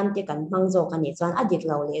chwa nan te kan mangzo kan ni chan adik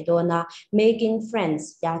lo le do na making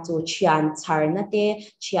friends ya chu chian char na te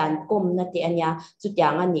chian kom na te anya chu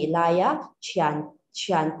tyang ani la ya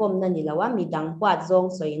chian kom na ni lawa midang wat zong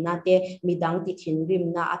soina te midang ti thin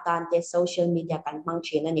rim na atan te social media kan mang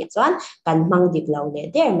china ni chuan kan mang dik lo le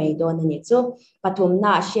der mai don ni chu pathum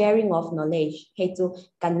na sharing of knowledge he chu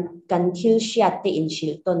kan thil share te in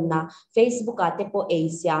shil ton na Facebook a te po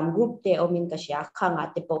asiam group te omin ka sha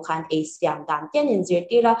khanga te po khan asiam dan ten in zir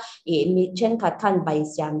tira mi chen khat khan bai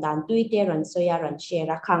siam dan tuite ran soya ran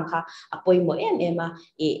share khang kha apoi mo ema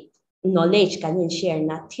knowledge kan in share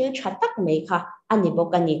na thil thatak mai kha ani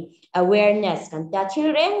bokani awareness kan ta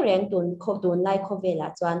thil reng tun kho tun lai kho vela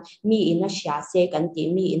chuan mi ina sha se kan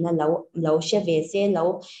ti mi ina lo she ve se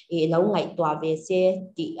lo ngai twa ve se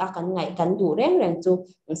ti a kan ngai kan du reng chu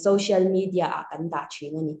social media a kan da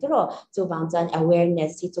thina ni tro chu wang chan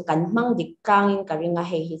awareness hi chu kan mang dik kangin karinga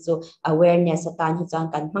he hi chu awareness atan hi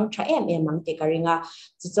chan kan mang tha em mang te karinga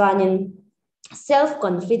chu chuanin self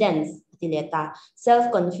confidence tileta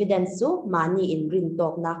self confidence su mani in rin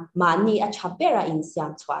tok na mani a chapera in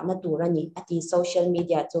siam chwa na turani ati social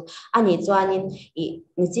media chu ani chuanin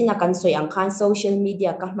ni china kan soi ang khan social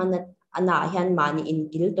media ka manat ana hian mani in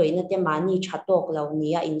gil toina te mani thatok lo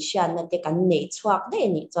nia in shan na te kan nei chuak de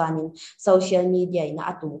ni chuanin social media ina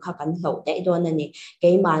atum kha kan hlo te don ani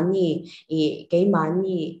ke mani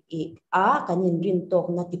a kan in rin tok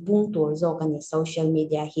na ti pung tur zo kan social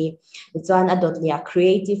media hi chuan adot lia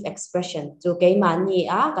creative expression chu ke mani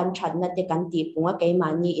a kan that na te kan ti punga ke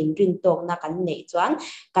mani in rin tok na kan nei chuan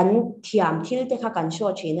kan thiam thil te kha kan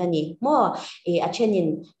sho thina ni mo a chenin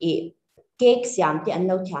cake siam te an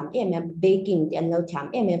lo thiam baking te an lo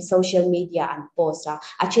thiam social media an post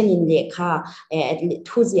a chenin lekha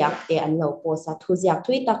thuziak te an lo post thuziak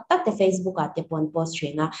thui tak te Facebook a te pon post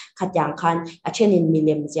thina khatyang khan a chenin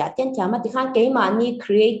milem ja ten thiam ti khan ke mani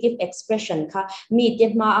creative expression kha mi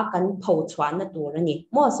te ma a kan pho chwa na tur ani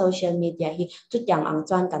mo social media hi chutyang ang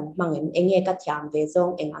chuan kan mangem enge ka thiam ve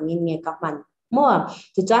zong engangin nge ka man mo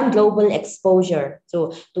chu chuan global exposure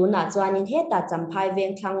chu tuna chuanin heta Champhai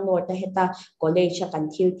veng thlang nor ta heta college kan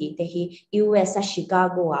thil ti te hi US a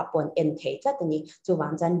Chicago a pon en thei chatani chu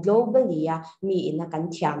wang chan globally a mi ina kan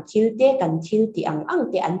thiam thil te kan thil ti ang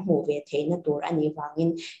te an hu ve thei na tur ani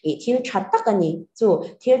wangin thil thatak ani chu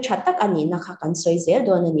thil thatak ani na kha kan soi zel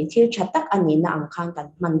don ani thil thatak ani na ang khang kan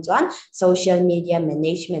man chuan social media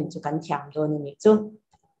management chu kan thiam don ani chu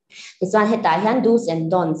chuan heta hian do's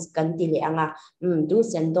and don'ts kan ti le anga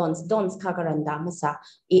do's and don'ts kha karanda masa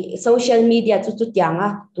social media chu tianga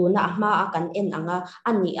tuna ma a kan en anga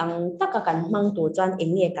ani ang taka kan mang tu chuan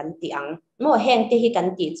enge kan ti ang mo heng te hi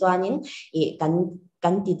kan ti chuanin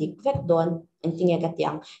kan ti dik vek don entinge ka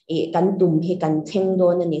tiang kan tum hi kan theng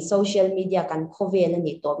don ani social media kan khovel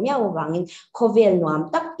ani to miaw wangin khovel nuam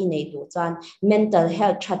tak inei tu chuan mental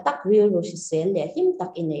health thatak real ru sel le him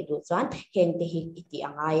tak inei tu chuan heng te hi ti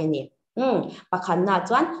angai ani pakhan na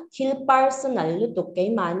chuan thil personal lutuk ke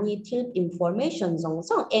mani thil information zong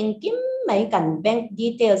engkim mai kan bank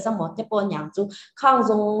details amo te pon yang chu khang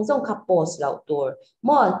zong kha post lo tur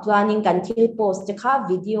mo chuanin kan thil post te kha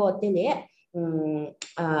video te le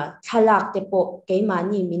thalak te po ke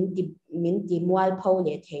mani min ti mual pho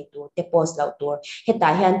le thei tu te post lo tur heta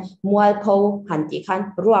hian mual pho han ti khan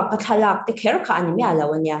ruak ka thalak te kher kha ani me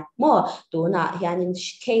alo ania mo tuna hianin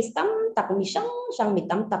case tam tak mi sang mi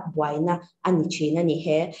tam tak buaina ani china ni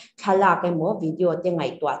he thalak e mo video te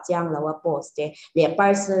ngai twa chang lawa post te le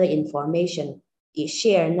personal information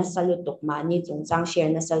share na salutuk mani chungchang share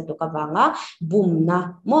na salutuk awanga boom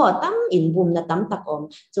na mo tam in boom na tam tak om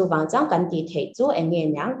chu wang chang kan ti thei chu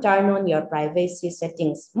enge nyang turn on your privacy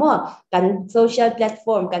settings mo kan social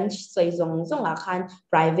platform kan soi zong a khan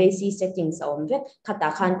privacy settings om ve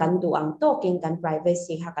khata khan kan du ang talking kan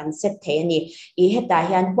privacy ha kan set the ni heta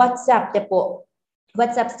hian WhatsApp te po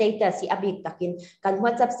WhatsApp status si abik takin kan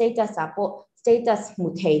WhatsApp status a po status mu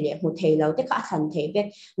thei lo te kha than thei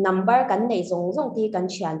bek number kan nei zong zong ti kan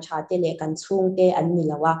chian cha te le kan chung te an ni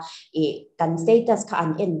lawa kan status kha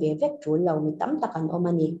an en ve vek tu lo mi tam takan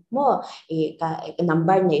omani mo ka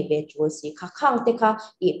number nei ve tu si kha khang te kha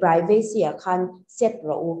privacy a khan set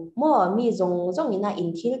ro mo mi zong zong ina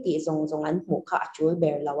in thil ti zong zong an mu kha chul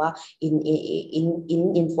ber lawa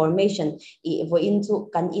in information vo in chu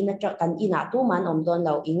kan ina tu man om don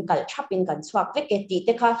lo in kal thapin kan chuak vek ke ti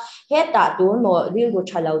te kha he ta tu no ril ru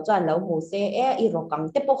thalo chan lo mu se i ro kang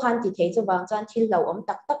te po khan ti thei chu wang chan thil lo om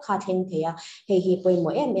tak tak kha theng theya he hi poi mo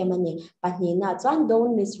em ani pani na chan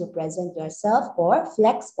don't misrepresent yourself or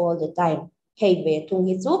flex all the time hey ve tung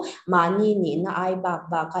hi chu mani ni na ai bak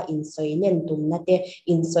ba ka in soi len tum na te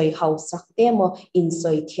in soi hau sak te mo in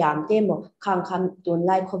soi thiam te mo khang kham tun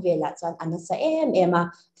lai kho ve la chan anasa ema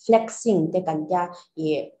flexing te kan ja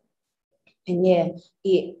nge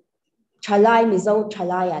thalai mi zo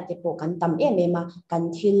thalai ya te po kan tam ema kan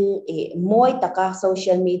thil moi taka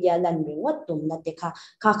social media lan ringot tum na te kha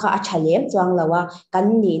a thalem chuang lawa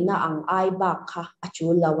kan ni na ang ai ba kha a chu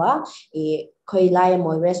lawa khoi lai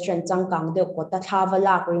moi restaurant chang kang de ko ta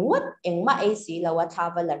thawala ringot engma ac lawa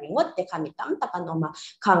thawala ringot te kha mi tam takan oma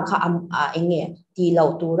khang kha enge ti lo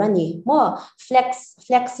turani mo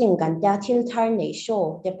flexing kan ta thil thar nei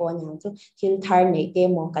show te po nyang chu thil thar nei te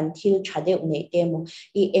mo kan thil thadeu nei te mo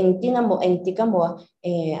engtina mo engtika mo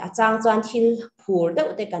achang chuan thil phur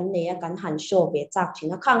deuh te kan nei kan han show be chak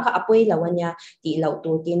thina khang kha apui lawanya ti lo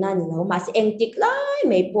tur ti na ni lo ma se engtik lai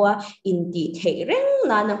mei po in ti thei reng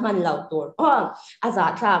na na man lo tur aza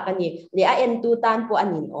tha kani le a en tu tan po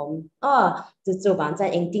anin om chu ban cha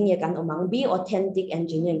engting ye kan omang be authentic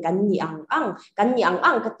engineering kan ni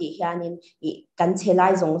ang ka ti hianin kan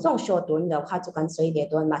chelai zong zong show tur lo kha chu kan soi de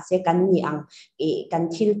don ma se kan ni ang kan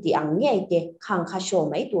thil ti ang nge te khang kha show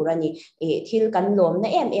mai turani thil kan lom na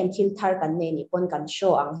em thil thar kan ne ni pon kan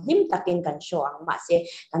show ang him takin kan show ang ma se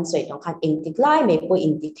kan soi tong khan engtik lai me po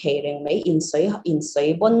in ti thei reng mai in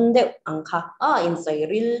soi bon de ang kha in soi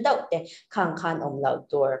ril deuh te khang khan om lo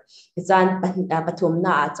tur chan pathum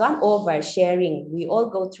na chuan oversharing we all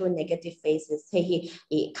go through negative phases he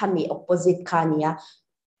hi khami opposite khania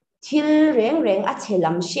thil reng a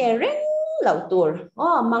chelam sharing lo tur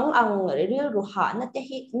mang ang ril ru ha na te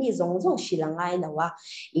hi mi zong shilangai lawa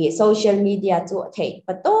social media chu thei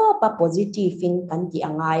pato pa positive in kan ti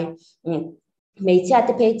angai mei cha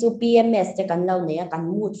te pe chu PMS te kan lo ne kan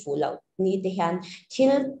mood fu lo ni te hian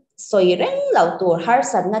thil soi reng lo tur har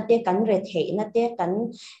san na te kan re thei na te kan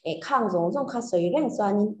khang zong kha soi reng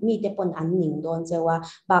chuan mi te pon an ning don chewa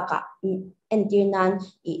ba ka entirnan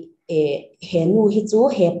henu hi chu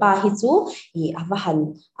he pa hi chu avahan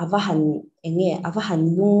avahan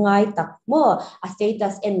lungai tak mo a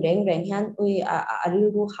status en reng hian aril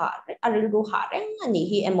ru ha reng ani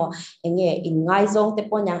hi emo in ngai zong te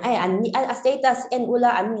pon yang ai an a status en ula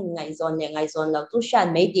an ngai zon lo tu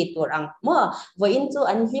shan mei ti tur ang mo vo in chu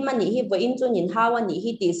an himani hi vo in chu nin hawa ni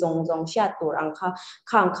hi ti zong sha tur ang kha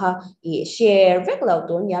khang kha share vek lo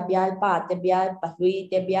tu nya bial pa te bial pa hui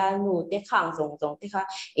te bial nu te khang zong te kha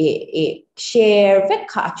share vek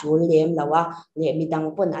kha chu lem lawa le midang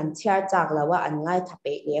pon an chiar chak lawa an ngai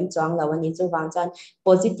thape lem chang lawa ni chu wang chan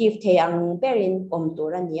positive the ang berin om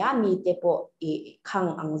tur ania mi te po khang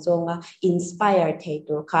ang zonga inspire the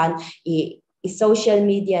tur khan social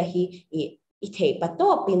media hi thei pato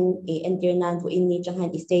pin entirnan vo inni changhan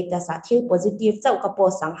status a thil positive chau ka po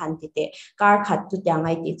sang han ti te kar khat tu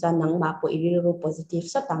tangai ti chan nang ma po iriru positive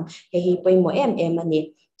satang hi poi mo em ani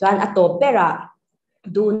chuan atop bera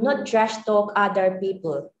do not trash talk other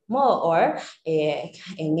people more or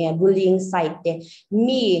bullying site te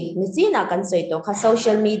mi nizina kan soi to kha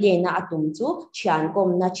social media na atum chu chian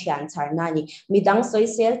kom na chian charna ni midang soi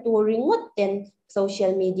sel touring mot ten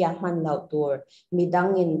social media man lau tur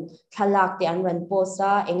midang in thalak te an ran posa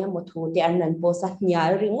mothu te an ran posa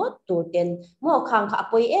nyal ringot tur ten mo khang kha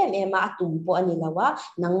apoi em atum po ani lawa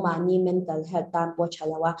nang mani mental health tan po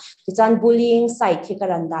chalawa chan bullying site ki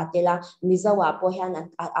karanda tela mizawa po hian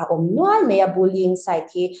a omnual me bullying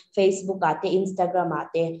site ki Facebook ate Instagram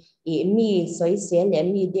ate mi soi sel le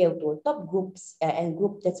mi deu tur top groups and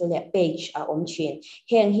group te chule page a omchin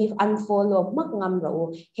heng hi unfollow mak ngam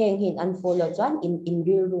ro heng hin unfollow chan in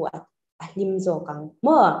real ru a him zo kang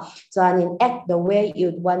mo chan in act the way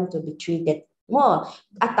you'd want to be treated mo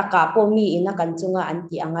ataka po mi ina kan chunga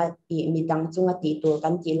anti anga midang chunga ti tur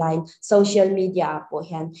kan ti line social media po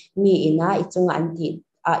hian mi ina ichunga anti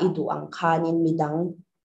idu ang khanin midang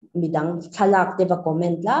midang thalak te va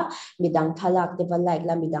comment la midang thalak te va like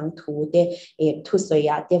la midang thu te thu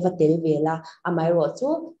soya te va tel vela amai ro chu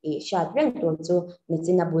shat reng tur chu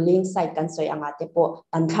nichina bullying site kan soi anga te po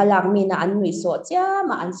an thalak mi na an nui so cha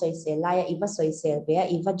ma an soi se la ya iwa soi se be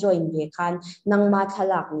iwa join ve khan nang ma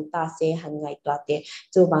thalak ni ta se han ngai to te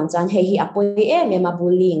chu bang chan he hi apoi me ma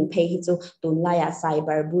bullying phe hi chu tun la ya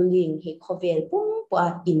cyber bullying hi khovel pum pa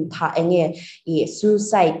in tha enge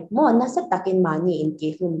suicide mo na sa takin mani in ki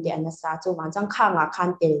hum te ana sa chu bang chang khanga khan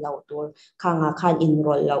tel lo tur khanga khan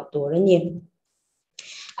enroll lo tur ni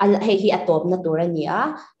hi atop na tur ani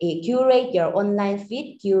curate your online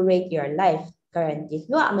feed curate your life currently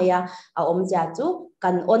no amaya omja chu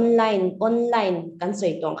kan online kan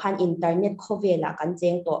soi tong khan internet khovela kan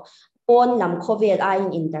cheng to pon lam khovel a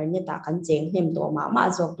in internet a kan cheng hnem to ma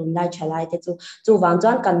jok tum lai chalai te chu wang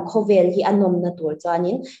chuan kan khovel hi anom na tur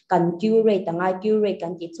chuanin kan curate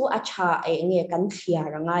kan ti chu acha nge kan thliar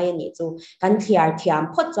angai ani chu kan thliar thiam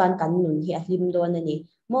phot chuan kan nun hi a hlim don ani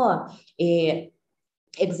mo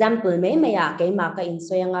example me ya ke ma ka in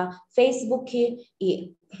soyanga Facebook hi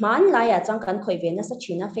man la ya chang kan khoi ve na sa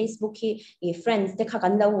china Facebook hi friends te kha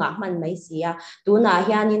kan lo nga man mai sia tu na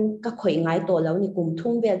hianin ka khoi ngai to lo ni kum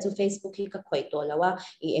thum vel chu Facebook hi ka khoi to lawa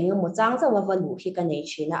enga mo chang za wa lu hi ka nei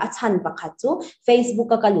china a chan pakhat chu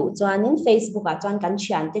Facebook ka lu chuanin Facebook a chuan kan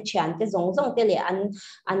chian te zong te le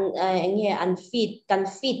an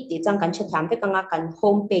feed ti chang kan che tham te kanga kan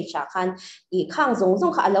home page a khan khang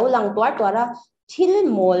zong kha lo lang twara thil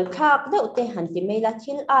mol thak deuh te han ti mela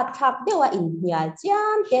thil a thak deuh a in hial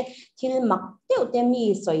chiam te thil mak deuh te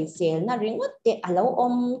mi soi sel na ringot te alo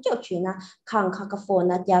om cheu china khang kha ka phone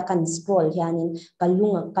na tia kan scroll hianin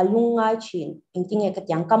kalungai chin engtinge ka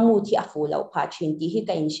tyang kamu thi a fu lo pha chin ti hi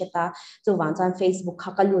ka in sheta chu wang chan Facebook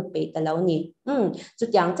kha ka lut pe ta lo ni chu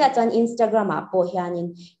tyang cha chan Instagram a po hianin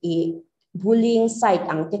bullying site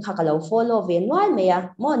ang te kha ka lo follow ve noi me ya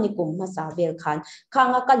mo ni kum ma sa vel khan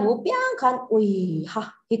khanga ka lu piang khan ui ha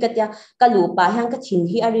hi ka tia ka lu pa hang ka thin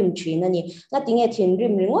hi arim thin ani na tinge thin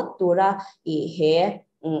rim ringot tura he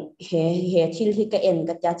thil hi ka en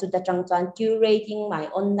ka tia chu ta chang chan curating my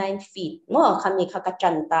online feed mo khami kha ka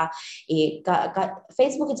chanta ka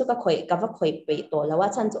Facebook chu ka khoi ka va khoi pe to lawa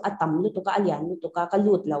chan chu atam lu tu ka alian lu tu ka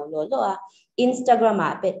lut lo a Instagram a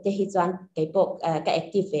pe te hi chuan ke pok ka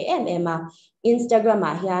active ma Instagram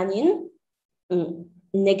a hianin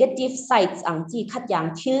negative sites ang chi khat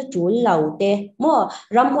yang thil chul lo te mo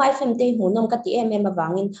ramwai fem te hunom ka ti ma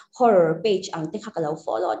wangin horror page ang te kha ka lo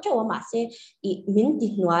follow chaw ma se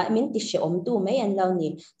min ti she om tu mai an lo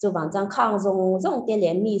ni chu wang chang khang zong te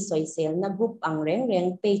le mi soi sel na group ang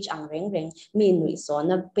reng page ang reng mi nui so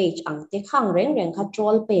na page ang te khang reng kha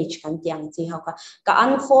troll page kan tiang chi ha ka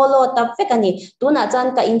unfollow ta fe ka ni tu na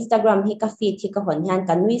chan ka Instagram hi ka feed hi ka hon han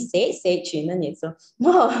kan nui se chin ani so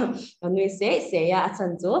mo kan nui se ya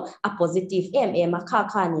chan chu a positive ma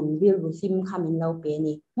kha nin real him khamin lo pe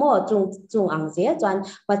ni mo chung ang ze chuan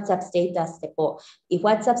WhatsApp status te po I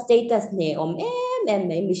WhatsApp status ne om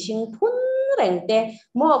mai mishing phun reng te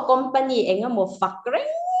mo company enga mo fak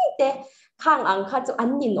reng te khang ang kha chu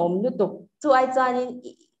an nin om lu tu chu ai chanin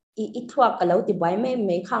I thua ka lo ti bai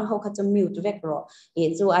mai khang ho kha chu mute vek ro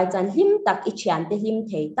chu ai chan him tak I chian te him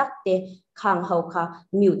thei tak te khang ho kha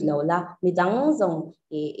mute lo la mi dang zong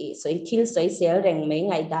soi thil soi sel reng mai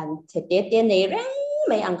ngai dan te nei reng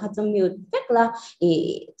mai ang kha chu mute vek la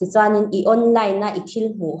ti chanin online na thil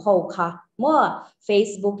mu ho kha mo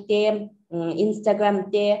Facebook te Instagram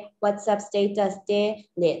te WhatsApp status te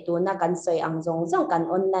le tu na kan soi ang zong kan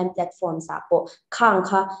online platform sa po khang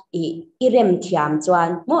kha I rem thiam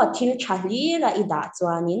chuan mo thil thali la I da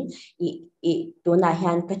chuanin tu na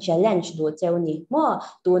hian ka challenge do cheu ni mo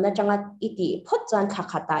tu na changa iti phot chuan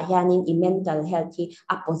khata hianin mental health hi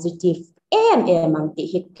a positive mang ti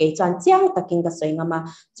hit ke chuan chiang takin ka soi ngama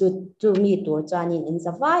chu mi tu chuanin in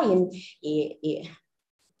zawain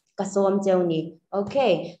kasom cheu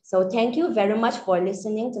okay so thank you very much for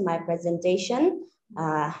listening to my presentation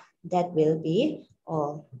that will be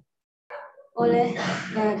all ole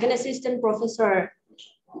kan assistant professor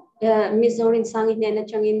Miss Zorin sangin na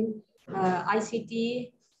changin ICT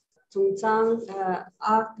chungchang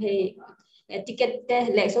ticket te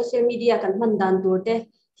le social media kan mandan tur te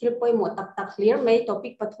thilpoi mo tak clear mai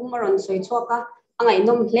topic pathum maron soi choka angai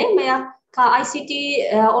nom hle maya ka ICT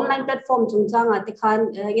online platform chungchang ate khan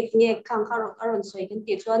nge khang aron soi kan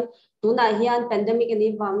ti chuan tuna hian pandemic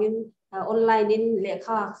ani wangin online in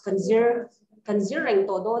lekha kanzir reng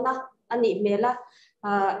to do na ani mela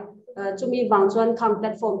chumi wang chuan khang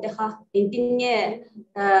platform te kha tin nge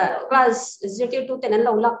class 02 ten an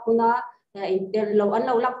lo lak kuna in lo an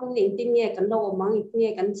lo lak in tin nge kan lo mang in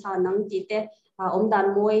nge kan cha nang ti te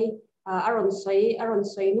dan moi aron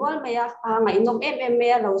soi nual me ya ngai nom em me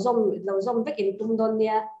lo zom vekin tum don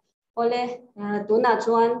nia ole tuna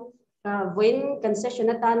chuan voin concession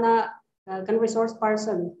atana kan resource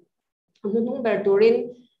person nung ber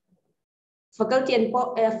turin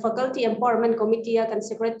faculty empowerment committee kan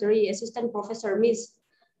secretary assistant professor Miss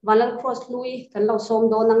Valan Cross Louis kan lo som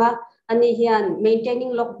do nanga ani hian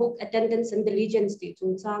maintaining logbook attendance and diligence ti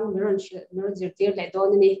chungchang meron zirtir le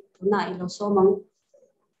don ni tuna I lo somang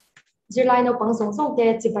zirlai no pang song song te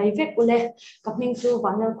chibai vek ule kapning tu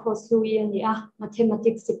Valan Cross Louis ani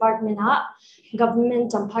mathematics department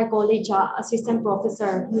government Champhai college assistant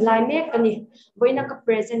professor milai mek ani boina ka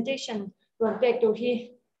presentation ron pek to hi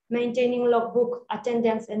maintaining logbook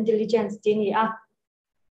attendance and diligence tini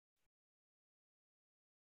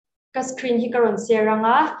ka screen hi karon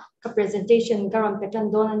seranga ka presentation karon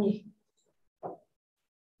petan donani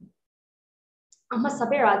ama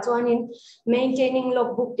sabera chuanin maintaining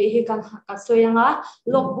logbook te hi kan ka soyanga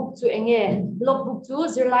logbook chu enge logbook chu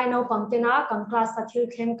zirlai no pangtena kan class athil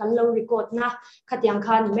khem kan lo record na khatiang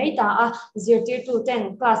khan meita zirtir to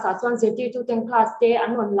 10 class chuan zirtir to 10 class te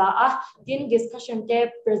anon la tin discussion te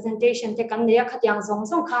presentation te kan ne khatiang zong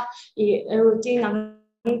zong kha I routine ang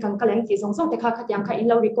kan kaleng ti zong zong te kha khatiang kha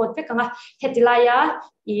in lo record te kanga hetilaya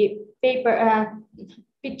I paper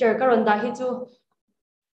picture karon da hi chu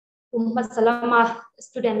masalama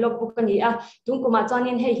student logbook ani tungkuma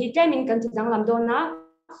chanin hi timing kan chang lam dona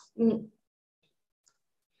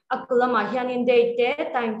akulama hianin date te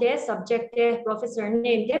time te subject te professor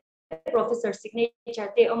name te professor signature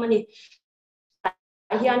te omani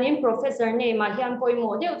hianin professor name hian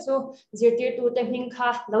poimo deuh chu zirtir tu te hming kha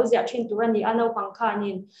lo zia thin turani ano pangkha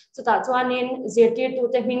nin chuta chuanin zirtir tu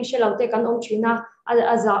te hming shelo te kan om thina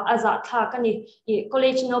aza tha kani I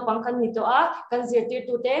college no pangkan ni to kan zirtir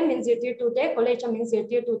tu te min zirtir tu te college min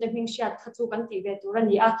zirtir tu te hming shat khachu kan ti ve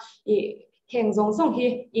turani I heng zong zong hi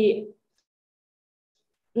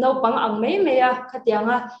no pang ang mai meya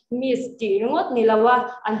khatianga miss ti ringot nilawa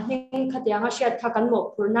an hing khatianga shat kha kan mo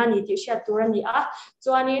purna ni ti shat turani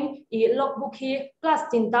chuanin I logbook hi class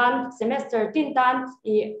tintan semester tintan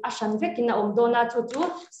I ashan vekina omdona chu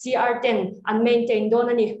CR10 an maintain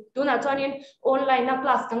donani tuna chuanin online na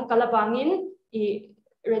class kan kalawangin I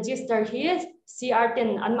register hi CR10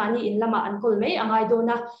 an mani in lama an kol mai angai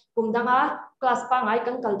dona kumdanga class pa ngai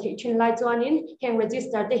kan kal thei thin lai chuanin heng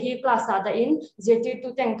register te hi class ada in zirtir tu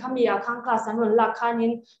teng khamia khang class an la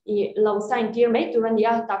khanin I lo sign tir mai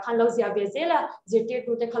turania ta khan lo zia bezela zirtir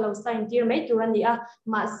tu te khalo sign tir mai turania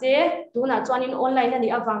ma se tuna chuanin online ani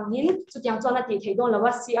awangin chutiang chuana ti thei don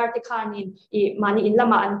lawa CR te khanin I mani in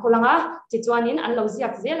lama an kolanga chi chuanin an lo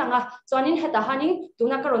ziak zelanga chuanin heta hanin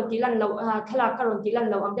tuna karon tilan lo khala karon tilan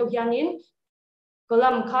lo am deuh hianin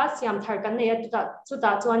kolam kha siam thar kan ne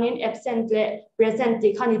chuta chuanin absent le present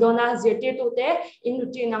ti khani dona zirtir tu te in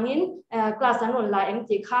routine angin class an la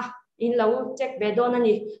MT kha in lo check be dona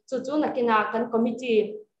ni chu nakina kan committee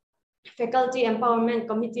faculty empowerment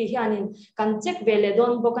committee hianin kan check vele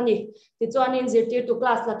don bokani ti chuanin zirtir tu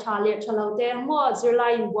class la thale thalote mo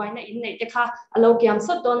zirlai in boina in nei te kha alo kiam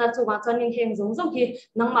sot dona chuwa chuanin heng zong zong hi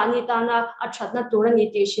nangma ni tana thatna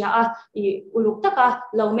turani ti sia I uluk taka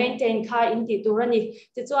lo maintain kha in ti turani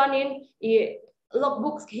ti chuanin I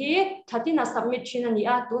logbooks hi thatina submit thinani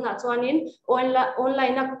tuna chuanin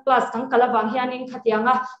online na class kan kalawang hianin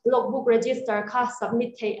khatianga logbook register kha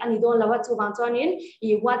submit thei ani don lawa chuwang chuanin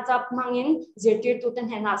I WhatsApp mangin zirtir tu ten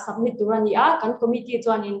hena submit turani kan committee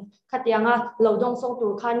chuanin khatianga lodong song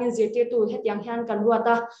tur khanin zirtir tu hetiang hian kan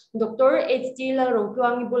ruata Dr. HT la ro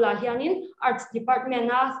tuang bula hianin arts department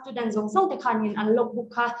na student zong song te khanin an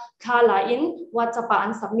logbook kha khala in WhatsApp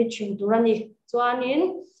an submit thin turani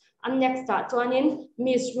chuanin next chuanin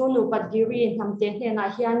Miss Runu Padgiri namte hena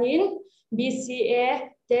hianin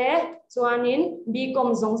BCA te chuanin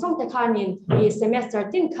BCom zong song te khanin I semester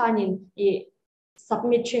tin khanin I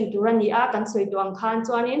submit thin turani kan soi tuang khan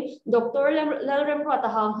chuanin Dr. Lalrem Rota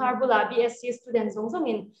hang harbula BSc student zong zong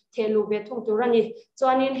in thelu ve thung turani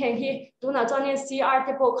chuanin heng hi tuna chuanin CR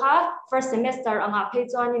te po kha first semester anga phei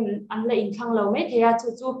chuanin an la in thang lo mai theya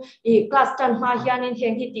chu I class tan ma hianin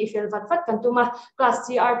heng hi ti fel vat kan tuma class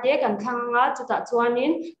CR te kan thanga chuta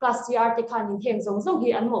chuanin class CR te khanin heng zong zong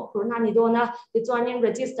hi an mo purna ni dona ti chuanin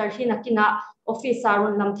register hi nakina officer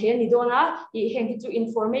ron lam the ni dona I heng hi chu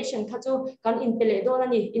information kha chu kan in pele dona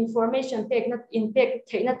ni information pek na in pek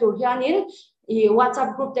theina tur hianin I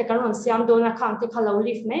WhatsApp group te kan ron siam dona khang te khalo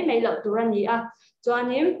lift mai lo turani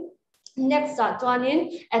chuanin next chuanin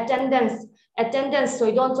attendance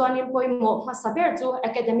soidon chuanin poimo saber chu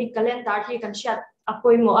academic calendar hi kan shat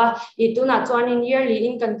apoi mo a I tuna chuanin yearly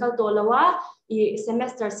in kan kal to lawa I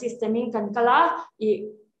semester system in kan kala I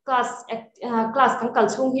class kan kal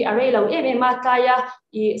chung hi array lo ma kaya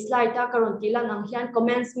I slide ta karon tila nang hian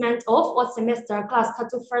commencement of all semester class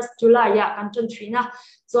khatu 1st July ya kan chun thina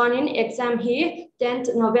chuanin exam hi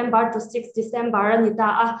 10th November to 6th December anita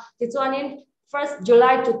a ti chuanin 1st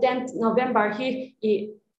July to 10th November hi I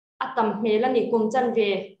atam melani kumchan ve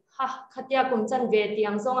ha khatia kumchan ve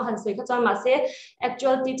tiang zong han soi kha ma se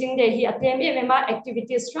actual teaching day hi atem ma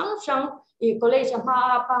activities strong I college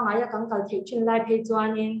ma pa nga ya kan kal thei chin lai phei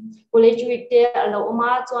chuanin college week te alo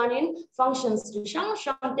ma chuanin functions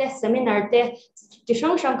strong te seminar te ti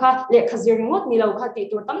strong kha le khazir ngot ni lo kha ti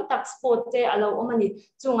tur tam tak sport te alo omani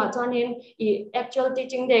chunga chuanin I actual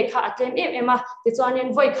teaching day kha atem ma ti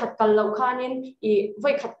chuanin voi khat kal lo khanin I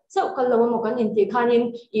voi khat chau kal lo mo kan in ti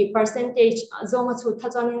khanin I percentage zonga chu tha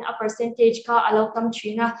chuanin a percentage kha alo tam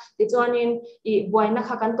thina ti chuanin I boina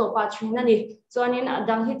kha kan to pa thina ni chuanin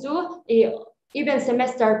adang hi chu even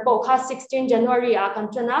semester po kha 16 January a kan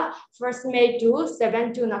chana 1st May to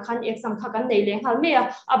 7 June khan exam kha kan nei leng hal me a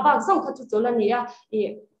abak zong kha chu chola ni a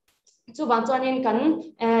chu wang chuanin kan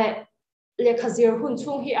le khazir hun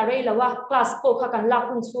chung hi array lawa class po kha kan la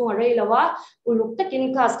hun chung array lawa uluk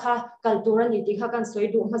takin class kha kaltura ni ti kha kan soi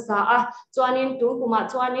du masa a chuanin tu kuma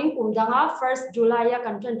chuanin kumdanga 1st July ya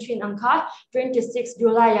kan tran thin angkha 26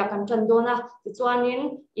 July ya kan tran dona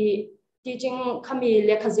chuanin I teaching kami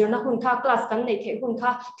le khazir na hun kha class kan nei the hun kha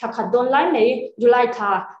thakhat don lai nei July tha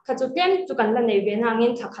kha chu kem chu kan la nei ve na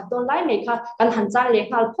ngin thakhat don lai nei kha kan han cha le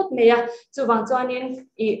hal phut me ya chu wang chuanin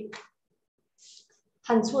I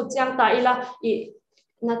han chu chang ta ila I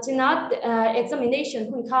nachina examination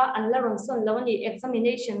hun kha an la rong son lawani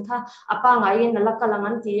examination kha apa ngai in la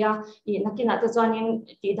kalangan tia I nakina ta chuanin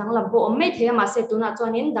ti danglam bo me the ma se tuna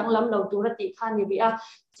chuanin danglam lo tura ti kha ni bia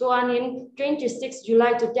chuanin 26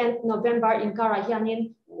 July to 10th November in kara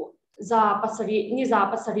hianin za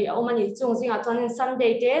pasari omani chung zinga chuanin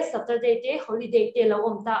Sunday te Saturday te holiday te lo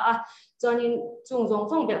om ta a chuanin chung zong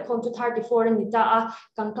phong bel khom to 34 ni ta a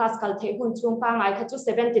kan class kal the hun chung pa ngai kha chu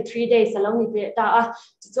 73 days alo ni te ta a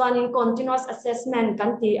chuanin continuous assessment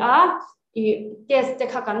kan ti a I test te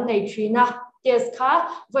kha kan nei thina test kha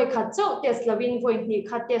voi khat chau test lovin voi ni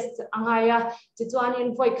kha test angaya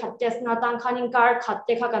chuanin voi khat test na tang khanin kar khat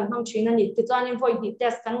te kha kan hang thina ni chuanin voi ni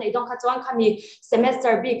test kan nei dong kha chuan khami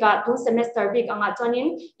semester b ka tu semester b anga chuanin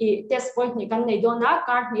I test point ni kan nei dona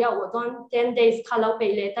kar hia odon 10 days khalo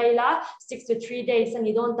pe le taila 63 days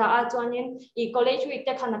ani don ta a chuanin I college week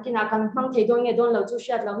te khana kina kan hang thei dong nge don lo chu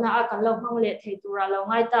shat lo na a kan lo hang le thei tura lo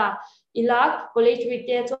ngai ta ila college week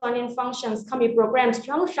te chuanin functions kami programs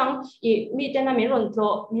strong I mi te na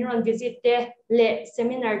miron visit te le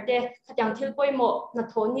seminar te khatyang thil poimo na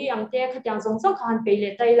thoni ang te khatyang zong khan pe le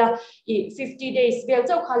taila I 50 days bel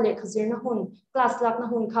chau kha le khazir na hun class lak na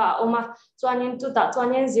hun kha oma chuanin tu ta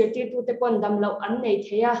chuanin zirti tu te pon dam lo an nei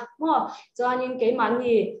theya mo chuanin ke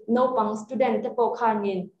mani no pang student te po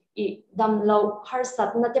khanin I dam lo har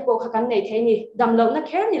sat na te po kha kan nei the ni dam lo na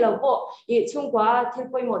kher ni lo po I chungwa thil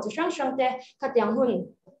poimo chu sang te khatyang hun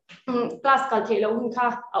class kal the lo hun kha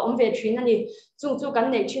ve thrin ani chung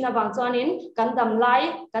kan nei thina wang chuanin kan dam lai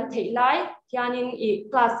kan thei lai hianin I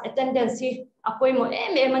class attendance hi apoi mo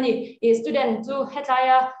mani I student chu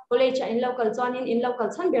hetaya college in local chuanin in local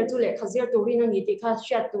chan ber chu le khazir turin ani ti kha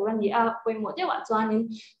shat turani a apoi mo dewa chuanin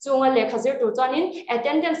chunga le khazir tu chuanin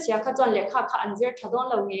attendance ya kha chuan le kha anjir thadon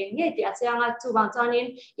lo nge ti achanga chu wang chuanin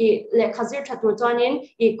I le khazir thatu chuanin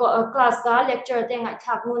I class ka lecture te ngai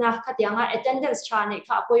thak nu na khatianga attendance cha ne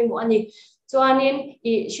kha apoi mo ani chuanin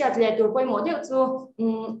I shat le tur poi mo deu chu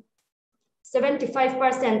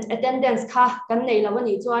 75% attendance kha kan nei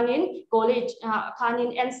lawani chuanin college khanin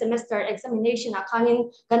end semester examination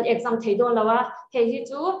khanin kan exam theidon lawa he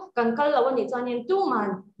chu kan kal lawani chuanin 2 man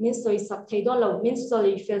min soi sak theidon law min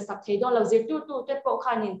soi fel sak theidon law zir tu te po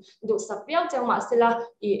khanin du sak piao changma sila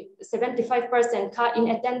I 75% kha in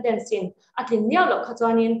attendance in atlin niaw lo kha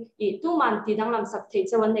chuanin I 2 man ti danglam sak thei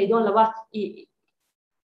chawan nei don lawa I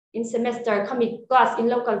in semester kami class in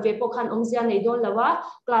local vepo khan omzia nei don lawa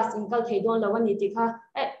class in kal thei don lawa ni ti kha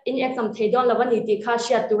in exam thei don lawa ni ti kha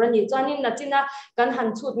share turani chanin nachina kan han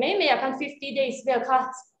chut me kan 50 days vel kha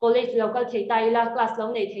college local thei ta ila class lo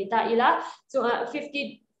nei thei ta ila so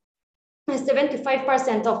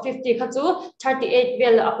 75% of 50 kha chu 38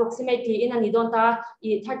 vel approximately in ani don ta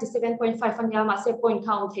I 37.5 anya ma se point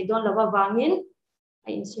count thei don lawa wangin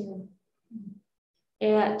in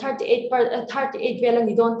 38 vel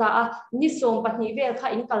ani don ta a ni som patni vel kha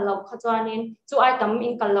in kal lo kha chuanin chu ai tam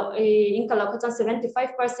in kal lo kha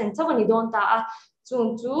 75% chawani don ta a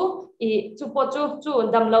chung chu chu po chu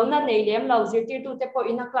dam lo na nei lem lo zirtir tu te po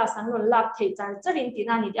in a class an lon lap thei char charin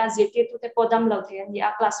tina ni a zirtir tu te po dam lo thei ani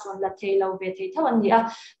a class ron la thei lo ve thei thawan ni a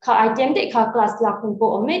kha item de kha class la kun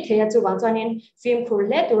po ome thei a chu wang chuanin film khur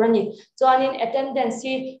le turani chuanin attendance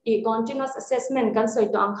hi continuous assessment kan soi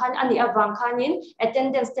to ang khan ani awang khanin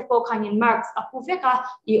attendance te po khanin marks apu veka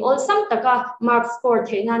all sam taka mark score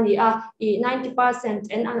theina ni a 90%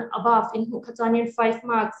 and above in hu khachanin 5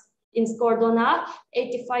 marks in score dona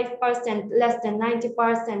 85% less than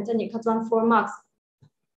 90% ani khachan 4 marks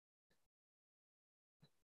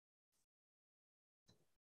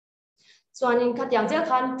chuanin khatyang je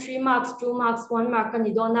khan 3 marks 2 marks 1 mark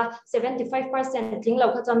ani dona 75% thing lo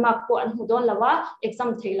khachan mark po an hu don lawa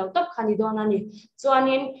exam thei lo top khani dona ni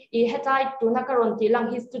chuanin hetai tu na karon ti lang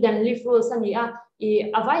hi student leave rules ani a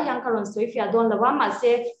avai yang karon soifia don lawa ma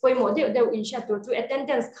se poimo de in sha tu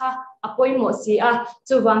attendance kha apoimo si a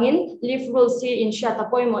chuwangin leave rules si in sha ta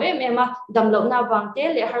poimo a damlo na wangte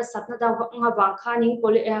le har satna da nga wang khaning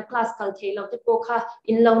class kal theilo te po kha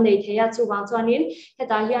in lo nei theya chuwang chuanin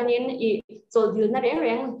heta hianin chol na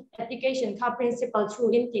reng application kha principal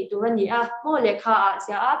through in ti turani a mo le kha a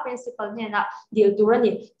sia a principal ne na deal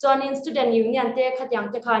turani chuanin student union te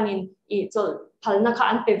khatyang te khanin chol phalna kha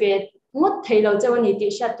an peve ngot thailo chawani ti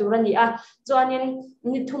sha turani a chuanin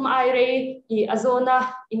nithum ai re azona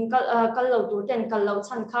in kal lo tur ten kal lo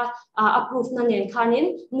chan kha approve na nen khanin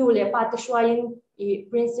nu le pa te shwain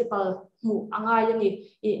principal mu angai ani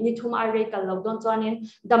nithum ai re kal lo don chuanin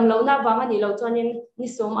damlo na wanga ni lo chuanin ni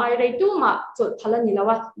som ai re tu ma chol phalani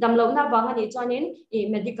lawa damlo na wanga ni chuanin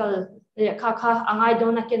medical kha angai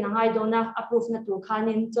dona ke nangai dona approve na tur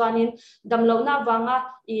khanin chuanin damlo na wanga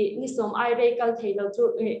ni som ai re kal thailo chu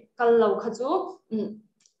kal lo kha chu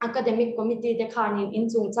academic committee de khanin in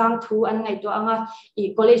chung chang thu an ngai to anga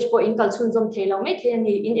college po in kal chun jom thelo mai the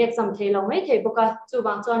ni in exam thelo mai the boka chu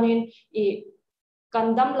wang chuanin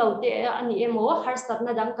kandam lo te ani emo har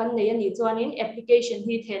satna dang kan nei ani chuanin application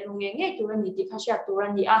hi thelu nge turani ti khasha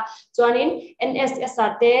turani a chuanin NSS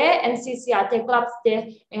ate NCC ate clubs te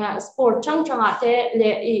sport chang ate le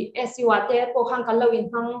SU ate po khang kan lo in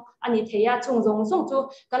hang ani theya chung jong chu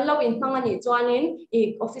kan lo in hang ani chuanin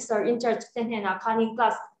officer in charge te hena khanin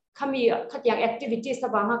class khami khatyang activities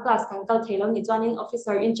sabanga class kan kal thelo ni chuanin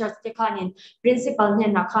officer in charge te khanin principal ne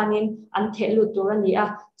na khanin an thelu turani a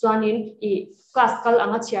chuanin class kal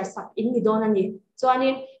anga chair sak in ni don ani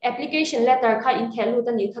chuanin application letter kha in thelu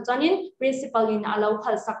ta ni chuanin principal in allow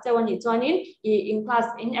khal sak chawani chuanin in class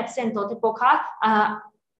in absent to te pokha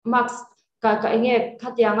marks ka nge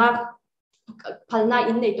khatyanga phalna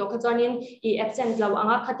in nei to chuanin absent lo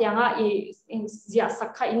anga khatyanga zia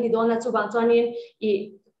sakha in ni don na chuwang chuanin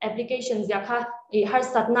application zia kha har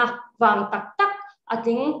satna wang tak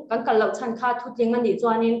ating kan kal lo chan kha thutling ani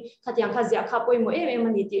chuanin khatyang kha zia kha poimo em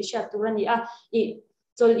ani ti sha turani a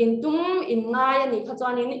chol in tum in ngai ani kha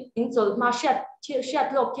chuanin in chol ma shat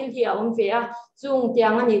lok thil hi a ve a chung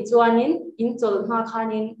tiang ani chuanin in chol ma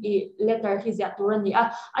khanin letter hi zia turani a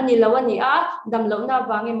ani lo ani a dam lo na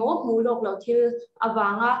wange mo mu lok lo thil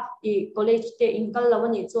awanga college te in kal lo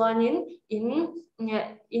ani chuanin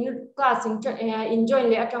in class enjoy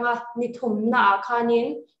le atanga ni thum na khanin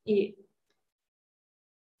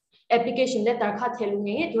application letter kha thelu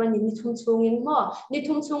nge turani ni thum chungin mo ni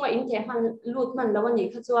thum chunga in the han lut man lawani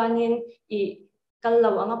kha chuanin kal lo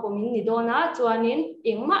anga pomin ni dona chuanin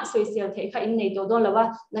engma social the kha in nei do don lawa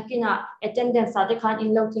nakina attendance ate khan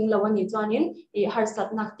in lo thing lawani chuanin har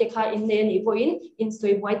sat nak te kha in nei ni po in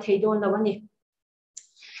soi boy thei don lawani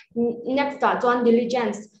next ta chuan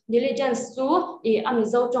diligence su ami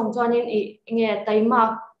zo chong chuanin nge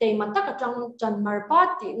taima taka chan mar pa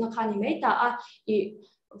ti na khani mai ta a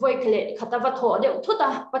voi khle khatawa tho de uthuta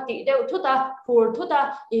pati de uthuta pur thuta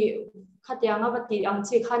khatyanga pati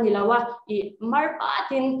angchi khani lawa mar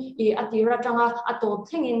patin atira tanga atop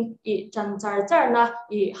thengin chan char na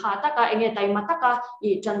ha taka enge taima taka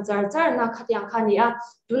chan char na khatyang khani a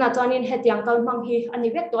tuna chuanin hetyang kal mang hi ani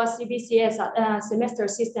vek to CBCS semester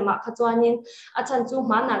system a khachuanin achan chu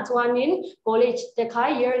mana chuanin college te kha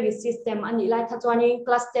yearly system ani lai khachuanin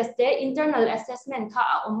class test te internal assessment kha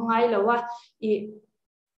ngai lawa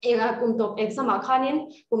kumtop exam a khanin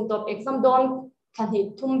kumtop exam don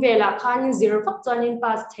khani thum vela khanin zero fak chuanin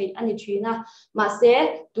pass thei ani thina ma se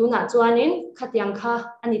tuna chuanin khatyang kha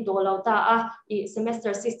ani to lauta a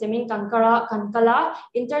semester system in kankala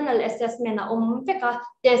internal assessment a veka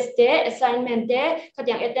test te assignment te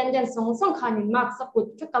khatyang attendance song khanin marks a put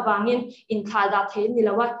ka wangin in khada thei ni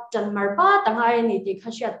lawa chanmar pa tangai ni ti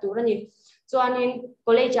khasha turani chuanin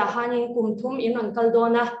college a hanin kumthum in on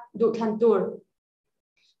kaldona du than tur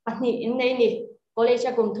Ani in nei ni college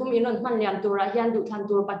kum thum inon man liam tura hian du than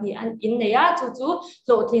tur patni an in neya chu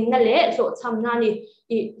lo thin na le lo cham na ni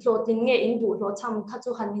I lo thin nge in du lo cham kha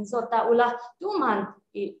chu han in zota ula tu man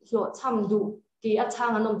I lo cham du ti a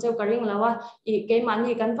chang anom cheu karing lawa I ke man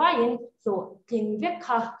hi kan va in lo thin vek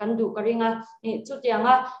kha kan du karinga I chu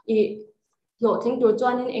tianga I lo thing tur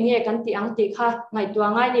chuan in enge kan ti ang ti kha ngai tua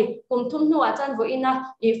ngai ni kum thum nu a chan vo ina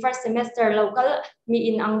I first semester local mi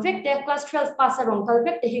in ang vek te class 12 pass a rong kal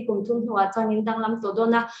vek te hi kum thum nu a chan in danglam to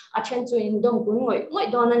dona a chen chu in dom kun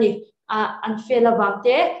ngoi dona ni an fela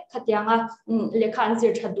wangte khatianga lekha an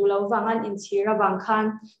zir thadu lo wangan in chira wang khan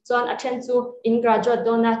chuan a chen chu in graduate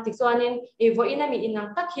dona ti chuanin E vo ina mi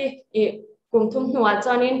inang tak hi E kum thum nu a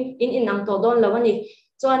chuanin in inang to don lo ani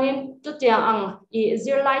chuanin tutia ang I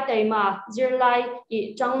zirlai taima zirlai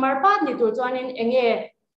I changmar pa ni tur chuanin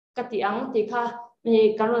enge kati ang ti kha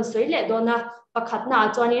ni karon soile dona pakhat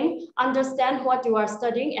na chuanin understand what you are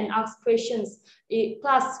studying and ask questions I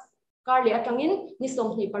class Carly atangin ni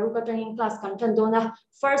som ni paru katangin class kan dona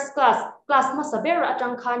first class ma saber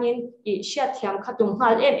atang khanin I shat thiam khatum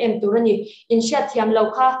hal em turani in shat thiam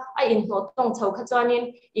lokha a in ho tong chau kha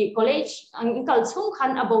chuanin I college ang kal chung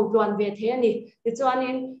khan abo duan ve the ani ti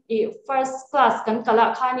chuanin I first class kan kala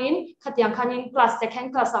khanin khatiang khanin class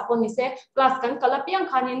second class apon ni se class kan kala piang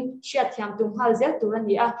khanin shat thiam tum hal zel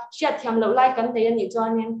turani a shat thiam lo lai kan te ani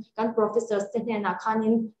chuanin kan professors te na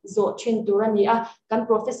khanin zo thin turani a kan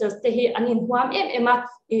professors te hi anin huam ema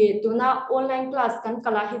I tuna online class kan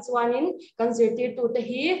kala hi chuanin kan zirtir tu te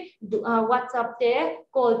hi WhatsApp te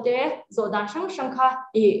call te zo dan sang kha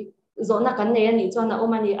I zo na kan ne ani chuan na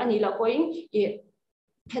omani ani la koin I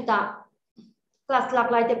heta class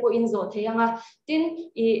lak lai te po in zo theyanga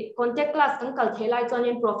tin I contact class kan kal thelai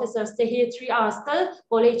chuanin professors te hi 3 hours kal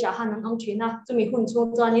college a han ang thina chumi hun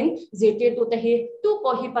chu chuanin zirtir tu te hi tu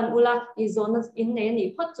po hi pan ula I zona in ne ni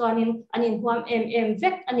phot chuanin anin huam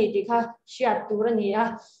vek ani ti kha shiat turani a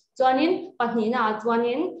chuanin pahnina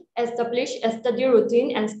chuanin establish a study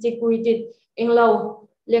routine and stick with it englo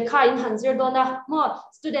lekha in hanzir dona mo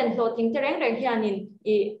student lo ting tereng hianin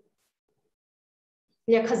I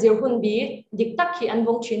lekha zir hun bi dik tak hi an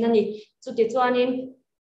wong thin ani chuti chuanin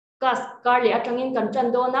class Carly atangin kan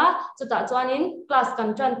chan dona chuta chuanin class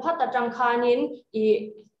kan chan phat atang khanin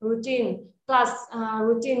I routine class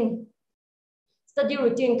routine study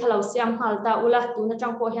routine khalo siam halta ula tuna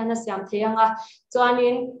changpo hiana siam theanga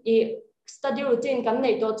chuanin I study routine kan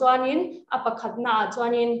nei to chuanin apakhatna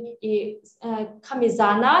chuanin I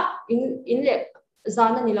khamizana in le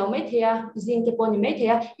zana ni lo mai thea zing te poni mai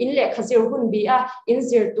thea in le khazir hun bi a in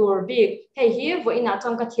zir tur bi hei hi vo ina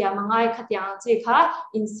chang ka thia mangai khatyang chi kha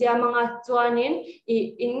in sia manga chuanin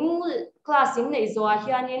in class in nei zo a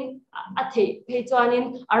hianin a thei phei chuanin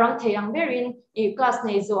arang theiang berin I class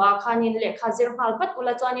nei zo a khanin le khazir hal pat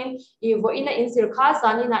ula chuanin I vo ina in zir kha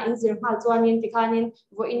zanina in zir hal chuanin tikhanin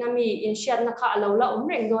vo ina mi in shat na kha alo la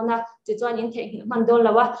reng dona ti chuanin thei man don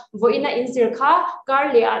lawa vo ina in zir kha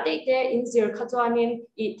Carly a te in zir kha chuanin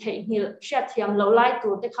I thei hil shat thiam lo lai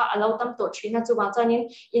tur te kha alo tam to thina chuwa chuanin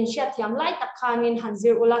in shat thiam lai tak khanin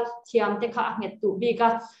hanzir ula thiam te kha nget tu bi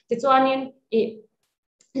ka ti chuanin I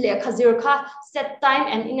le khazir kha set time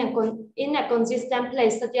and in a consistent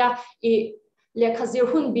place satya I le khazir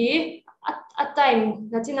hun bi at time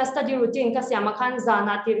na china study routine ka siama khan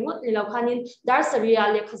zana tirngut ni lo khanin dar saria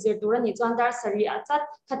le khazir turani chuan dar saria chat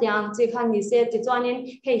khatyang chi khan ni se ti chuanin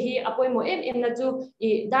hei hi apoimo em na chu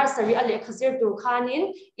I dar saria le khazir tur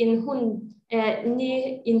khanin in hun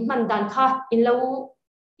ni in man dan kha in lo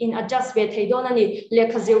in adjust ve thei don ani le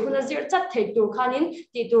khazir hun zir chat thei tur khanin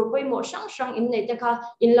ti tur poimo sang in nei te kha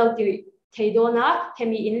in lo ti thei dona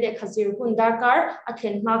hemi in le khazir hun darkar a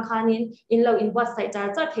thlen ma khanin in lo in was sai char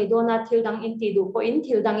cha thei dona thil dang in ti du po in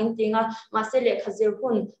thil dang in tinga ma se le khazir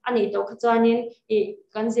hun ani to khachanin I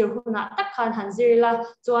kanzir huna tak khan hanzirila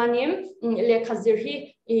chuanin le khazir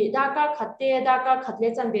hi I darkar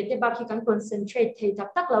khatle chan ve te ba khi kan concentrate thei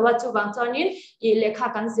tak lawa chuwang chuanin I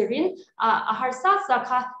lekha kan zirin a har sa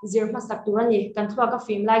kha zir ma sak turani kan thua ka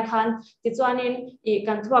film lai khan ti chuanin I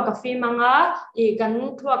kan thua ka film anga I kan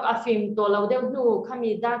thua ka film to lo deuh nu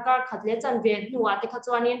khami darkar khatle chan ve nu ate kha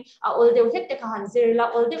chuanin a ol deuh hek te kha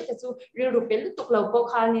hanzirila ol deuh te chu ril rupel tuk lo ko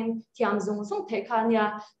khanin thiam zung sung the khania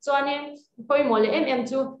chuanin poimole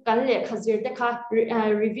chu kan le khazir te kha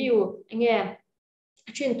review nge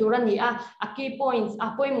chin turani a key points a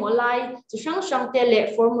poimo lai chu sang te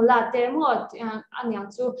le formula te mo anyang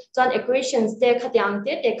chu chan equations te khatyang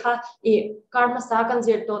te kha I karma sa kan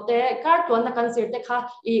zir to te kar to na kan zir te kha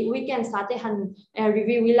I weekend sa te han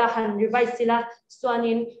review ila han revise sila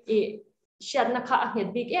chuanin I shat na kha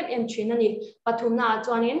nget big em thinani pathumna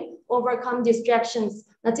chuanin overcome distractions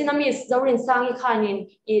na chinami zorin sangi khanin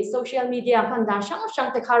I social media phanda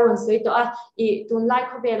sang te kharon soi to a I tun like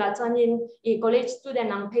khobela chanin I college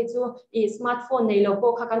student ang phechu I smartphone nei lo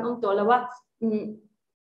po kha kan to lawa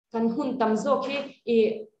kan hun tam zo khi I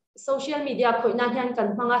social media khoina hian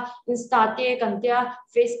kan hmanga Insta te kan tia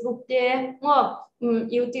Facebook te ngo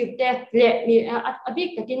YouTube te le mi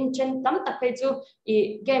abik takin chen tam tak pe chu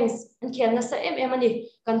I games an khelna sa em ani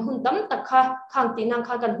kan hun tam tak kha khang ti nang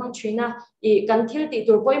kha kan hmang thina I kan thil ti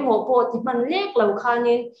tur poimo po ti man lek lo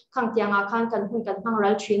khanin khang tianga khan kan hun kan hmang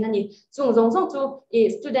ral thina ni chung zong zong chu I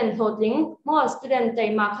student hotling mo student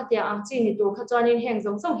te ma khatia ang chi ni tur kha chanin heng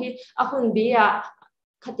zong zong hi a hun bia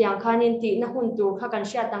khatiang khanin ti na hun tur kha kan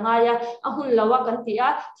sha tangaya a hun lawa kan ti a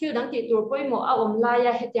thil dang ti tur poimo a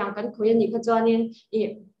omlaya hetiang kan khoya ni kha chanin I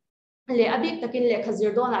le abik takin le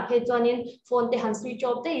khazir do na phe chanin phone te han switch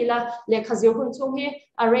off te ila le khazir hun chung hi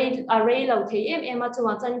array lo thei em a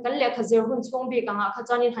chuwa chan kan le khazir hun chung bi kanga kha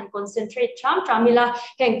chanin han concentrate tramila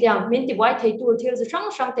heng tiang min ti wai thei tur thil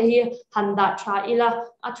sang te hi han da tha ila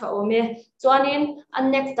a tha ome chuanin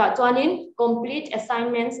an next ta chuanin complete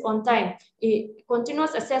assignments on time I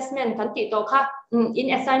continuous assessment kan ti to kha in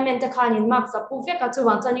assignment te khanin marks apu fe ka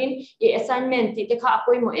chuwa chanin I assignment ti te kha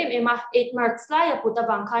apoi mo em a 8 marks la ya puta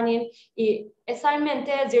bang khanin I assignment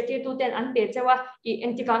te zirti tu ten an pe chewa I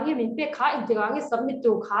entikangi min pe kha entikangi submit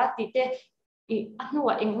tu kha ti te I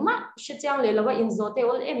anuwa engma shichang le lawa in zote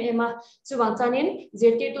ol em a chuwang chanin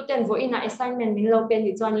zirti tu ten vo ina assignment min lo pen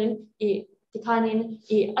ni chanin I tikhanin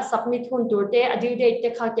I a submit hun turte a due date te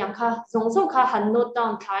kha kyang kha zong kha han note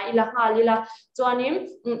down tha ila ha lila chuanin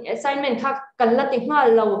assignment kha kanla ti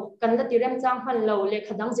hmal lo kanla ti rem chang han lo le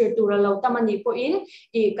khadang zir tur lo tamani po in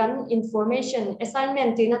I kan information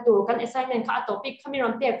assignment ti na tur kan assignment kha topic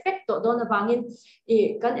khamiram perfect to don awangin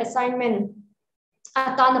I kan assignment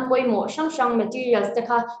ata na poimo sang materials te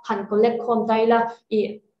kha han collect khom taila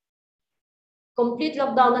I complete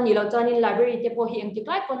lockdown ani lo chanin library te po hi ang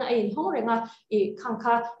tikai pona in hong renga I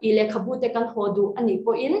khangkha I le khabu te kan hodu ani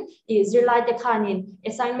po in I zirlai te khanin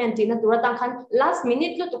assignment ti na tura tang khan last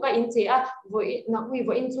minute lo to ka in che a voi na wi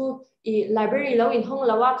vo in chu I library lo in hong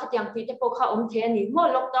lawa khatyang pi te po kha om the ani mo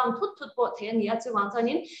lockdown thut po the ani a chuwang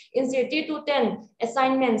chanin in 210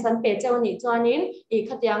 assignments an pe chawni chanin I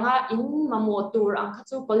khatyanga in mamo tur ang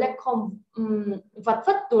khachu collect khom vat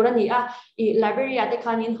tur ani a I library ate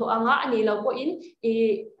khanin ho anga ani lo po in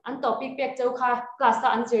I an topic pek chau kha class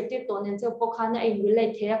an zirti to nen chau po kha na in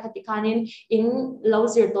relate the khati khanin in lo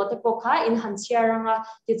zir to te po kha in han share anga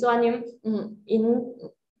ti chuanin in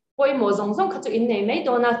poi mo zong khachu in nei mai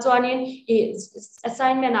to na chuanin I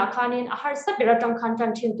assignment a khanin a har sa bera tang khan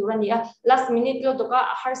tan thin turani a last minute lo to ka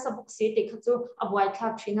a har sa book si te khachu a buai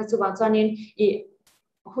thak thina chu ba chuanin I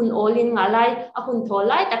hun olin ngalai a hun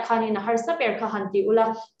tholai ta khanin a har sa ber kha hanti ula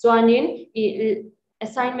chuanin I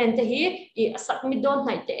assignment te hi I submit don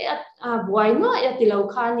nai te buai no ya tilo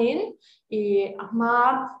khanin I ama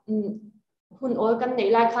hun ol kan nei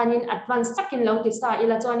lai khanin advance takin lo ti sa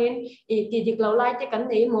ila chuanin I ti dik lo lai te kan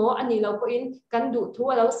nei mo ani lo po in kan du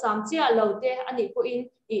thu lo sam chia lo te ani po in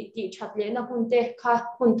I ti that le na hun te kha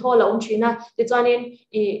hun tho lo thina ti chuanin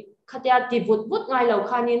I khatia ti but ngai lo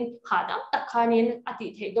khanin khadam tak khanin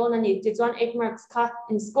ati thei don ani ti chuan 8 marks kha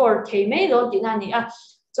in score thei mai lo ti na ni a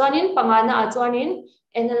chuanin pangana a chuanin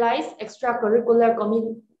analyze extracurricular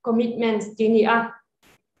commitments ti ni a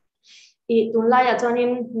I tunlai a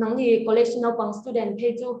chuanin nangni college no pang student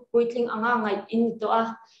phe chu puitling anga ngai in to a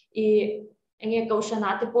I enge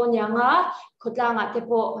kaushana te po nyanga khotlanga te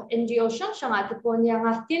po NGO shanga te po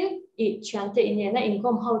nyanga tin I chante inena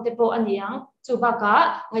income how te po aniang chuba ka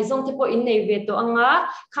ngai zong te po in nei ve to anga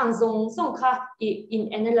khang zong kha I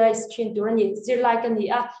in analyze chin turani zirlai kan ni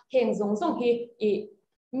a heng zong hi I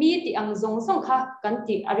mi ti ang zong kha kan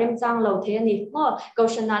ti arem chang lo the ni mo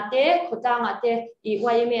kaushana te khotanga te I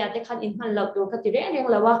YMA ate khan in han lo tur ka ti reng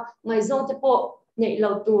lawa ngai zong te po nei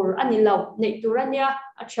lo tur ani lo nei turania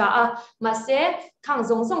acha a ma se khang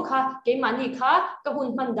zong kha ke mani kha ka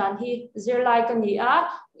hun man dan hi zirlai kan ni a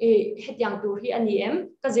hetiang tur hi ani em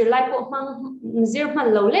ka zirlai po mang zir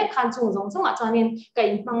man lo le khan chung zong a chanin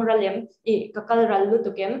kai mang ralem I ka kal ral lu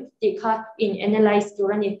to kem ti kha in analyze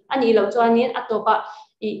turani ani lo chanin atopa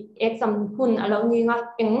I exam hun alo ni nga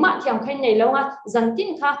engma thiam khain nei lo nga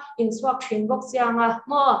zantin kha instruction box ya nga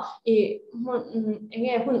mo I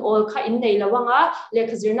enge hun all kha in nei lawanga le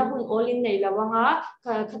khazirna hun all in nei lawanga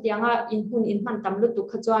khatianga in hun in man tam lu tu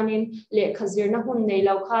khachanin le khazirna hun nei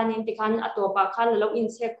law khanin tikhan atopa khan lo in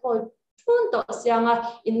se khol thun to sianga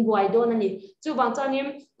in buai don ani chu bang chanim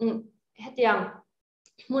hetiang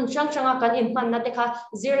mun chang changa kan in man na te kha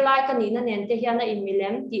zirlai kan ni na nen te hian na in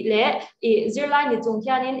milem ti le I zirlai ni chung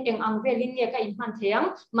hianin eng ang velin nge ka in man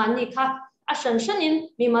theang mani kha a shan shanin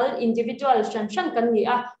mimal individual shan shan kan ni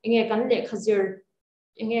a nge kan le khazir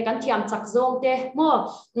nge kan thiam chak zong te mo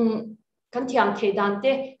kan thiam thei dan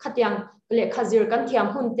te khatiang le khazir kan thiam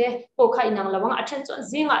hun te po kha inang lawang a then chon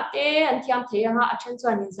zinga te an thiam thei anga a then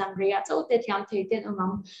chon in zam rea chau te thiam thei ten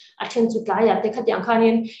amam a then chu tla ya te khatiang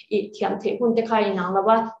khanin I thiam thei hun te kha inang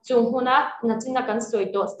lawa chung huna na china kan soi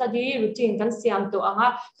to study routine kan siam to anga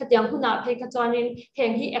khatiang huna phei kha chonin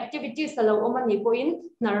heng hi activities alo omani poin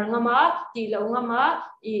narangama ti lo ngama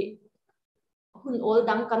I hun ol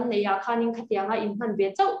dang kan neya khanin khatianga in man be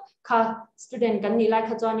chau kha student kan ni lai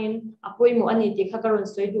kha chonin apoi mo ani ti kha karon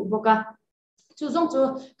soi du boka chu zong chu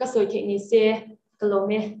ka soi the ni se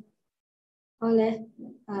kalome ole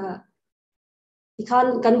ikhan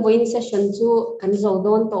kan voin session chu kan zo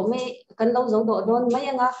don to me kan lo zo do don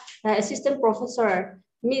mayanga assistant professor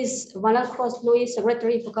Miss Vanal Cross Louis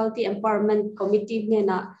Secretary Faculty Empowerment Committee ne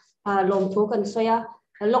na lom thu kan soya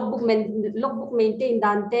logbook maintain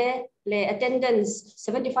dante le attendance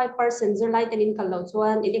 75% zirlai tenin kan lo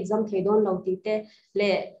chuan in exam thedon lo ti te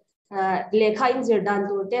le kha in zir dan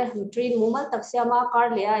tur te train mumal taksiama kar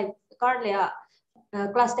le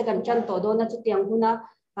class te kan chan to do na chu tiang huna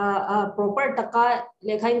proper taka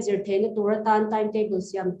le kha in zir the na turatan timetable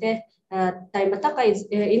siam te time taka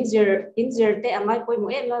in zir te angai poi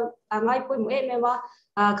mo e wa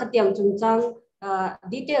khatiang chungchang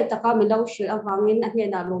detail taka milo shil awangin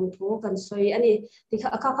ahena lom thu kan soi ani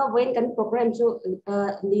tikha voin kan program chu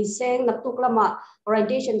ni seng naktuk lama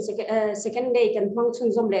orientation second day kan phang chun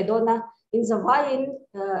zom le dona in zawain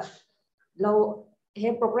lo he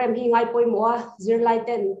program hi ngai poi mo zirlai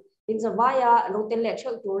ten in zawaya lo tel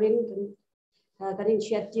lecture turin kan in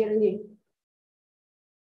chat tir ni